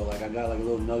shit, so like I got like a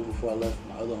little nug before I left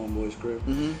my other homeboy's crib,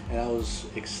 and I was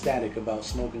ecstatic about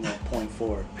smoking at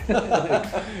 .4.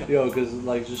 Like, yo, because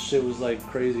like just shit was like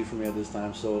crazy for me at this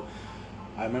time. So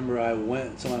I remember I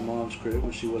went to my mom's crib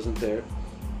when she wasn't there,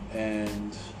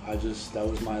 and that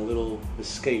was my little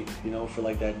escape, you know, for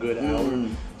like that good hour.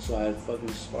 So I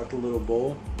fucking sparked a little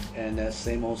bowl, and that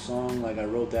Same Old Song, like I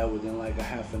wrote that within like a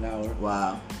half an hour.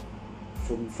 Wow.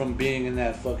 From being in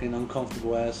that fucking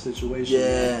uncomfortable ass situation.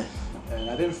 Yeah. And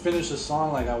I didn't finish the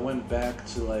song. Like I went back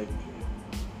to like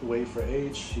wait for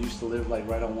H. He used to live like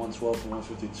right on 112 and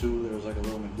 152. There was like a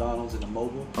little McDonald's in the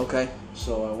Mobile. Okay.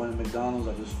 So I went to McDonald's.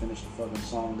 I just finished the fucking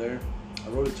song there. I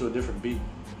wrote it to a different beat,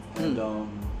 and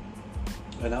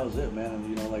that was it, man. And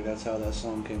you know, like that's how that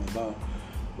song came about.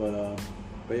 But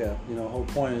yeah, you know, the whole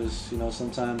point is, you know,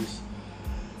 sometimes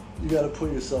you gotta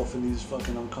put yourself in these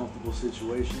fucking uncomfortable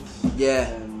situations. Yeah.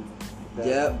 And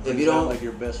if you don't, like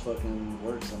your best fucking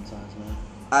work sometimes, man.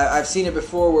 I've seen it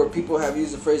before where people have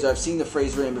used the phrase, or I've seen the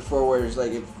phrase written before, where it's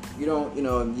like if you don't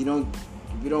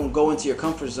go into your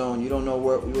comfort zone, you don't know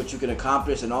what you can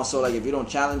accomplish, and also like if you don't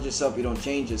challenge yourself, you don't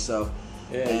change yourself.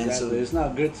 Yeah, exactly. So, it's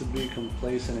not good to be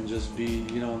complacent and just be,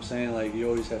 you know what I'm saying? Like you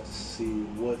always have to see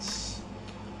what's.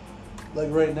 Like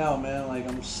right now, man, like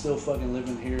I'm still fucking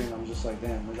living here, and I'm just like,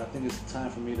 damn, like I think it's time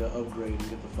for me to upgrade and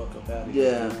get the fuck up out of here.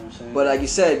 Yeah, you know what I'm saying? But like you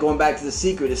said, going back to The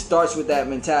Secret, it starts with that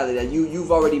mentality that you've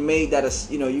already made that,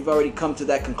 you've already come to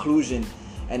that conclusion,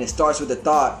 and it starts with a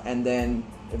thought, and then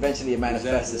eventually it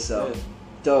manifests itself.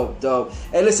 Yeah. Dope.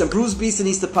 Hey, listen, Bruce Beats and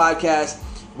East the podcast.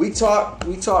 We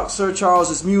talk Sir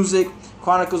Charles's music,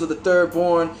 Chronicles of the Third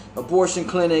Born, Abortion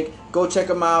Clinic. Go check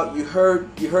them out. You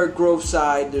heard Grove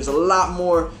Side. There's a lot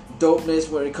more dopeness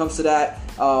when it comes to that.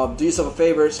 Do yourself a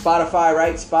favor, Spotify,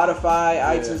 right? Spotify,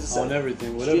 iTunes, on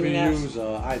everything, whatever you use,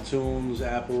 iTunes,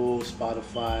 Apple,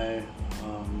 Spotify,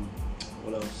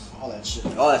 what else? all that shit.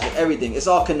 All that shit, everything. It's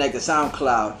all connected.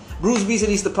 SoundCloud. Bruce Beats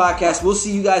and Eats the podcast. We'll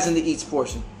see you guys in the eats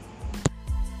portion.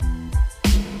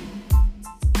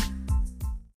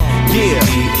 Yeah,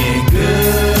 eating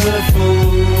good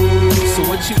food. So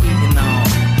what you eating on?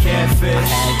 Catfish, I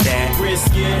had that.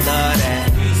 Brisket, love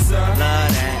that. Pizza, love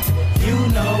that. You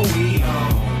know we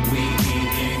on. We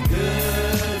eating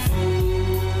good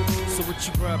food. So what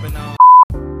you rubbing on?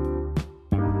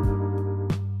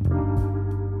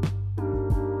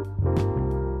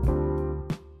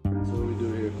 So what do we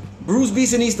do here? Bruce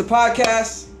Beats and Eats the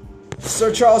podcast.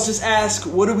 Sir Charles just asked,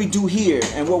 what do we do here?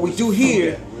 And what we do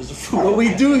here, Where's the food? what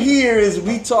we do here is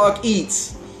we talk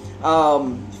eats.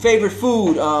 Favorite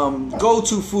food,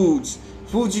 go-to foods,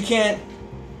 foods you can't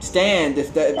stand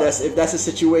if that's a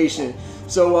situation.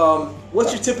 So,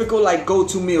 what's your typical like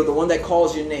go-to meal, the one that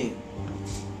calls your name?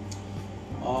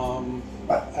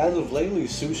 As of lately,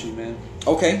 sushi, man.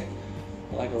 Okay.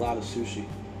 I like a lot of sushi.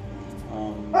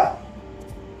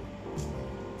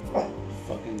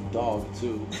 Fucking dog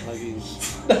too. Like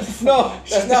he's. No,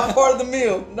 that's not part of the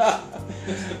meal. Nah.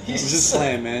 I'm just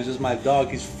saying, man. It's just my dog.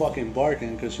 He's fucking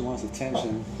barking because she wants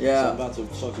attention. Yeah. So I'm about to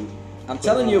fucking. I'm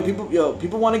telling you,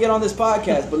 people want to get on this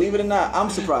podcast. Believe it or not, I'm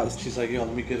surprised. She's like, yo,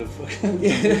 let me get a fucking.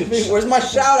 Where's my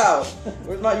shout out?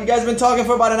 You guys been talking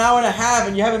for about an hour and a half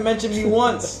and you haven't mentioned me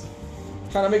once.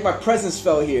 Trying to make my presence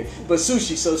felt here. But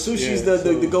sushi, so sushi's Yeah,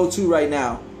 the go-to right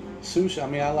now. Sushi. I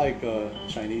mean, I like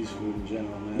Chinese food in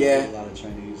general, man. Yeah. I like a lot of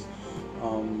Chinese.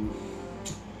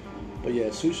 But yeah,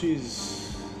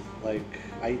 sushi's like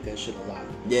I eat that shit a lot.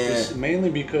 Yeah. Just mainly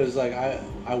because like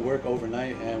I work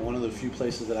overnight, and one of the few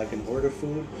places that I can order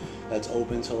food that's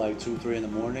open till like 2-3 in the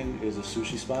morning is a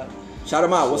sushi spot. Shout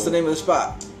them out. What's So- the name of the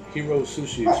spot? Hero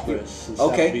Sushi Express in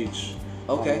Okay. South Beach,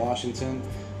 Okay. Washington.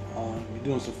 We're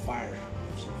doing some fire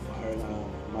now.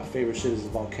 My favorite shit is the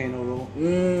volcano roll.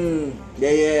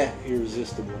 Yeah.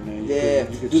 Irresistible, man. Yeah.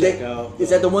 You could Do check they? out. Is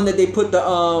that the one that they put the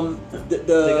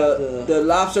got the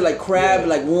lobster like crab Yeah.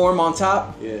 like warm on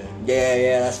top? Yeah.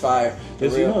 Yeah, that's fire. For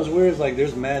There's, you real. know what's weird? Is like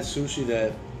there's mad sushi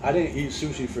that I didn't eat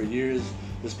sushi for years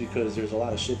just because there's a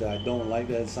lot of shit that I don't like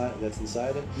that's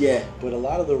inside it. Yeah. But a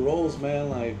lot of the rolls, man,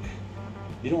 like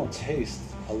you don't taste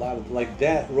a lot of like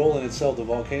that roll in itself, the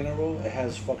volcano roll. It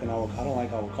has fucking avocado. I don't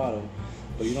like avocado,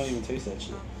 but you don't even taste that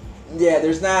shit. Yeah,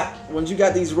 there's not. Once you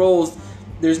got these rolls,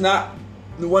 there's not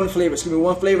one flavor.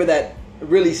 One flavor that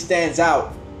really stands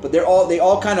out. But they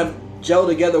all kind of gel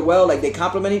together well. Like they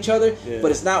complement each other. Yeah.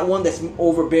 But it's not one that's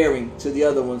overbearing to the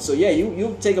other one. So yeah,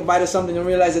 you take a bite of something and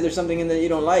realize that there's something in there you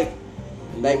don't like.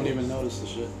 You Like- don't even notice the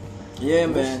shit. Yeah,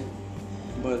 man.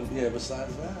 But yeah,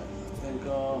 besides that, I think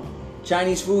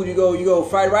Chinese food, you go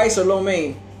fried rice or lo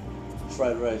mein?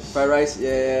 fried rice. Fried rice,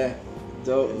 yeah.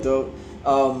 Dope.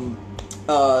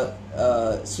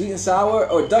 Sweet and sour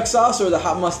or duck sauce or the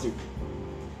hot mustard?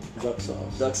 Duck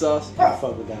sauce. Duck sauce. I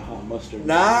fuck with that hot mustard.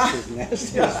 Nah. It's just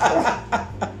nasty as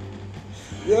fuck.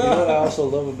 You know what I also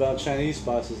love about Chinese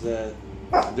spots is that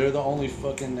they're the only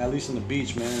fucking, at least on the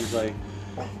beach, man, is like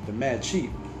they're mad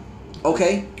cheap.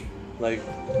 Okay. Like,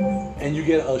 and you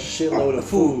get a shitload of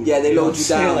food. Yeah, they You know load what you I'm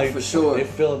saying? down, Like, for sure. They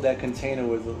fill up that container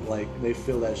with like they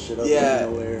fill that shit up. Yeah. out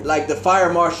of nowhere. Like the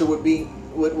fire marshal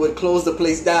would close the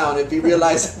place down if he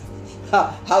realized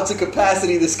how to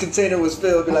capacity this container was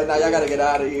filled. Be like, nah, y'all gotta get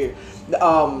out of here.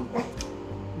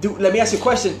 Let me ask you a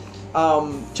question.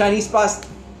 Chinese spots,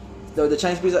 the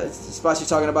Chinese spots you're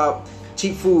talking about,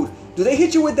 cheap food. Do they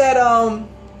hit you with that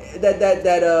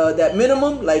that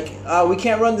minimum? Like, we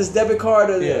can't run this debit card.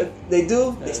 Or Yeah. They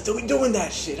do. Yeah. They still be doing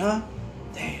that shit, huh?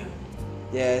 Damn.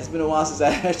 Yeah, it's been a while since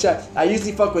I tried. I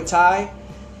usually fuck with Thai.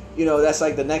 You know, that's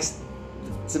like the next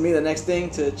thing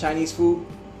to Chinese food.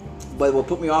 But what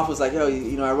put me off was like, yo,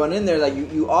 you know, I run in there, like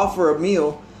you offer a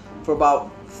meal for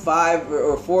about $4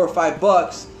 or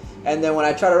 $5, and then when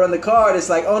I try to run the card, it's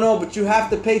like, oh no, but you have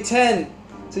to pay 10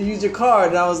 to use your card.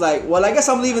 And I was like, well, I guess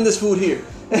I'm leaving this food here.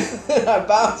 I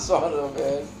bounced on them,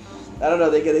 man. I don't know,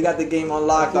 they got the game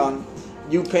unlocked on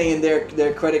you paying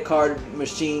their credit card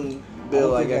machine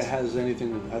bill, I I don't think guess. it has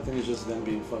anything. I think it's just them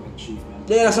being fucking cheap, man.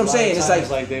 Yeah, that's what I'm A lot saying. of It's times,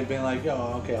 like- they've been like, yo,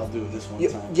 okay, I'll do it this one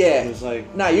time. Yeah. It's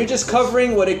like, Nah, you're just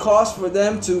covering what it costs for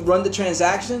them to run the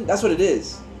transaction. That's what it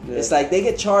is. Yeah. It's like they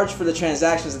get charged for the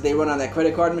transactions that they run on that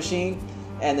credit card machine,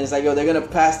 and it's like, yo, they're gonna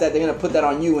pass that. They're gonna put that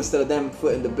on you instead of them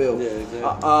footing the bill. Yeah,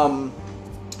 exactly.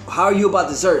 How are you about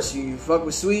desserts? You fuck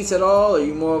with sweets at all? Are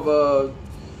you more of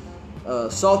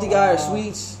a salty guy or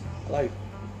sweets? I like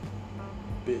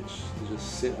bitch to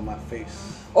just sit on my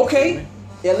face. Okay.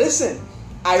 Yeah, listen.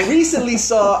 I recently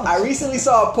saw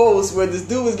a post where this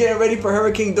dude was getting ready for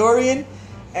Hurricane Dorian,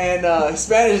 and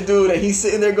Spanish dude, and he's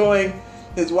sitting there going,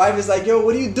 his wife is like, yo,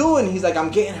 what are you doing? He's like, I'm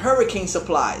getting hurricane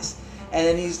supplies. And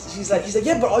then he's like,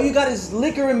 yeah, but all you got is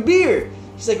liquor and beer.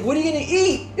 He's like, what are you gonna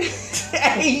eat?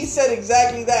 And he said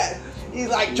exactly that. He's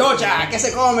like, Chocha, que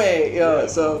se come? Yo,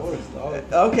 so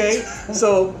okay,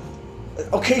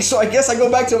 so I guess I go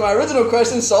back to my original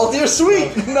question: salty or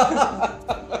sweet?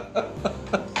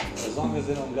 As long as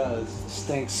they don't got a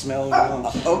stank smell. You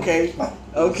know. Okay.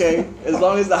 As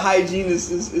long as the hygiene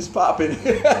is popping.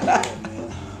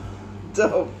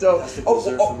 Dope. That's the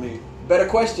dessert for me. Better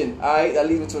question. All right, that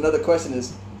leads me to another question: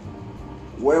 is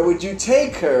where would you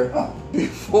take her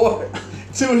before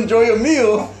to enjoy a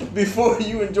meal before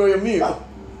you enjoy a meal?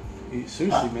 Eat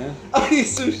sushi, man. Eat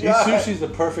sushi. Sushi's the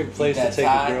perfect place to that take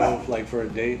time. a girl like for a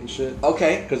date and shit.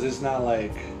 Okay. Because it's not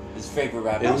like His favorite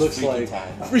rapper It is looks Freaky like-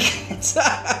 Time.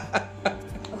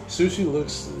 sushi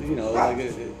looks, like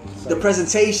it's The like,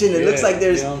 presentation, it looks Yeah, like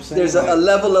there's you know what I'm saying? there's a Like-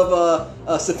 level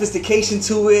of sophistication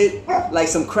to it, like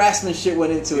some craftsmanship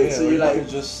went into it. Yeah, So or you're you like, could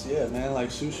just man, like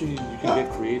sushi, you can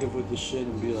get creative with the shit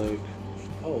and be like,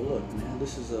 oh look, man,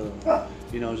 this is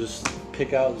just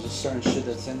pick out just certain shit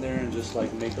that's in there and just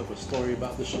like make up a story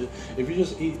about the shit. If you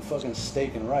just eat fucking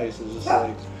steak and rice, it's just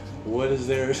like, what is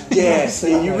there? You know what I'm yeah,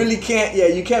 saying? you Like, really can't. Yeah,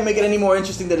 you can't make it any more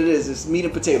interesting than it is. It's meat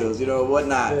and potatoes,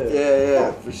 whatnot.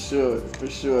 Yeah, for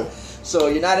sure. So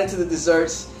you're not into the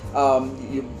desserts.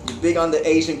 You're big on the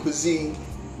Asian cuisine.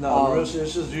 No, the real shit,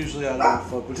 it's just usually I don't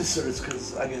fuck with desserts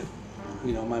because I get,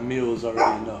 my meal is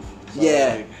already enough. So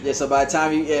Yeah. like, So by the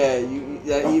time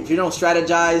if you don't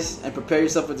strategize and prepare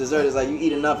yourself for dessert, it's like you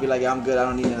eat enough. You're like, yeah, I'm good. I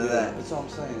don't need none of that. That's what I'm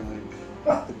saying.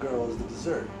 Like, the girl is the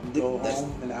dessert. You go That's-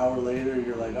 home, an hour later,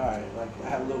 you're like, all right, like I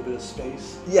have a little bit of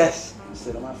space. Yes.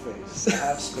 Sit on my face. I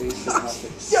have space. Sit on my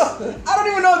face. Yo, I don't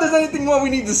even know if there's anything more we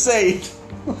need to say.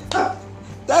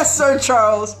 That's Sir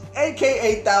Charles,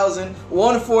 aka 1000,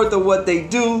 1/4 of what they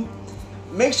do.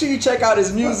 Make sure you check out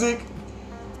his music.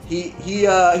 He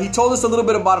told us a little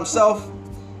bit about himself.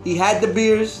 He had the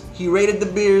beers. He rated the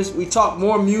beers. We talked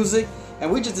more music,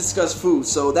 and we just discussed food.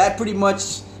 So that pretty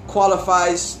much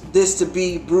qualifies this to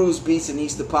be Brews Beats and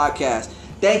Eats the podcast.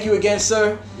 Thank you again,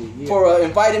 sir, for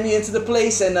inviting me into the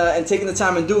place and taking the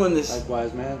time and doing this.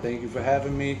 Likewise, man. Thank you for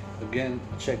having me. Again,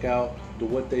 check out the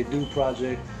What They Do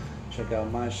project. Check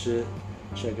out my shit.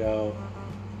 Check out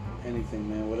anything,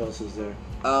 man. What else is there?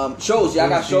 Shows, y'all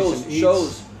got Brews, shows. Beats, and Eats.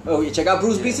 Shows. Oh, yeah, check out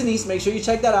Brews Beats and Eats. Make sure you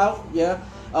check that out. Yeah.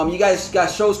 You guys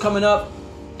got shows coming up.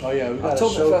 Oh yeah, we got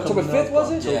October- a show October coming 5th, up,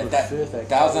 was it? October Yeah, 5th at 1000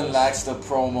 Catalyst. lacks the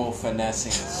promo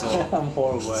finessing. So I'm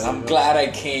horrible at I'm it. glad I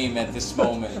came at this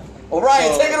moment.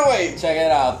 Orion, So, take it away. Check it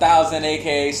out. 1000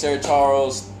 aka Sir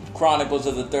Charles, Chronicles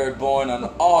of the Third Born on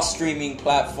all streaming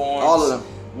platforms. All of them.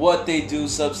 What They Do,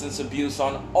 Substance Abuse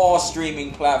on all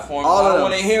streaming platforms. All of I don't them.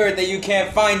 want to hear it that you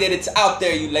can't find it. It's out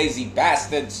there, you lazy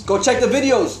bastards. Go check the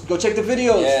videos.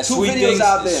 Yeah, Two videos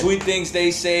out there. Sweet Things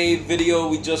They Say video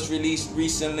we just released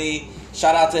recently.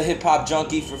 Shout out to Hip Hop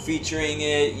Junkie for featuring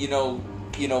it.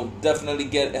 Definitely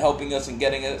helping us and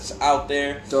getting us out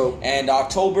there. Dope. And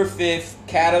October 5th,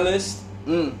 Catalyst.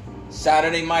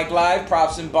 Saturday Mike Live,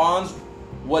 Props and Bonds.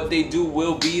 What They Do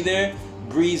will be there.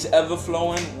 Breeze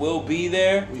Everflowing will be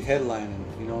there. We headlining.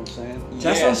 You know what I'm saying?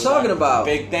 That's what I'm talking about.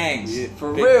 Big things. Yeah.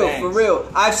 For Big real, things. for real.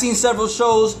 I've seen several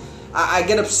shows. I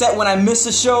get upset when I miss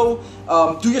a show.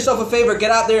 Do yourself a favor.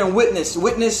 Get out there and witness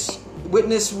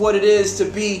what it is to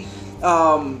be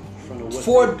From the What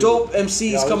four They Do. dope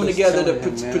MCs Yeah, I was coming just together to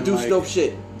telling him, man, produce like, dope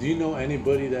shit. Do you know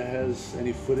anybody that has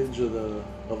any footage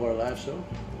of our live show?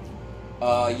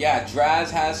 Yeah, Draz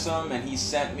has some, and he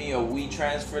sent me a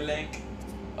WeTransfer link.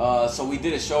 So we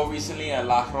did a show recently at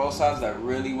Las Rosas that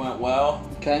really went well,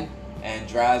 Okay. and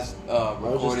Draz I was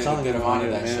recorded just a telling good him amount about of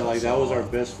it, that man. show. Like that so, was our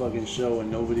best fucking show,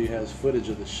 and nobody has footage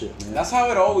of the shit, man. That's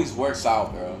how it always works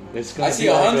out, bro. It's gonna I see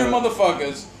be like 100 a-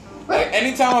 motherfuckers. Like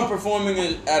anytime I'm performing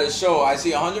at a show, I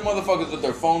see 100 motherfuckers with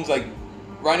their phones like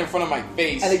right in front of my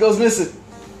face. And it goes missing.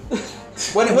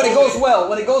 when it goes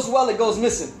well, it goes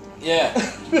missing. Yeah.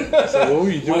 So what were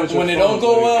you doing with your when it phone? don't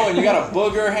go Like, well and you got a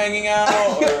booger hanging out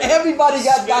or Everybody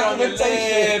got spit on your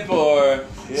documentation. lip or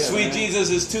Yeah, Sweet man. Jesus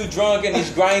is too drunk and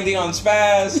he's grinding on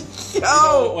spaz.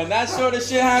 Yo, When that sort of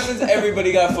shit happens,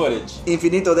 everybody got footage.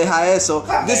 Infinito deja eso.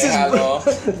 This Hello.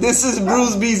 this is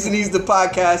Bruce Beats and He's the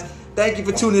podcast. Thank you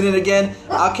for tuning in again.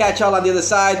 I'll catch y'all on the other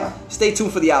side. Stay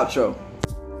tuned for the outro.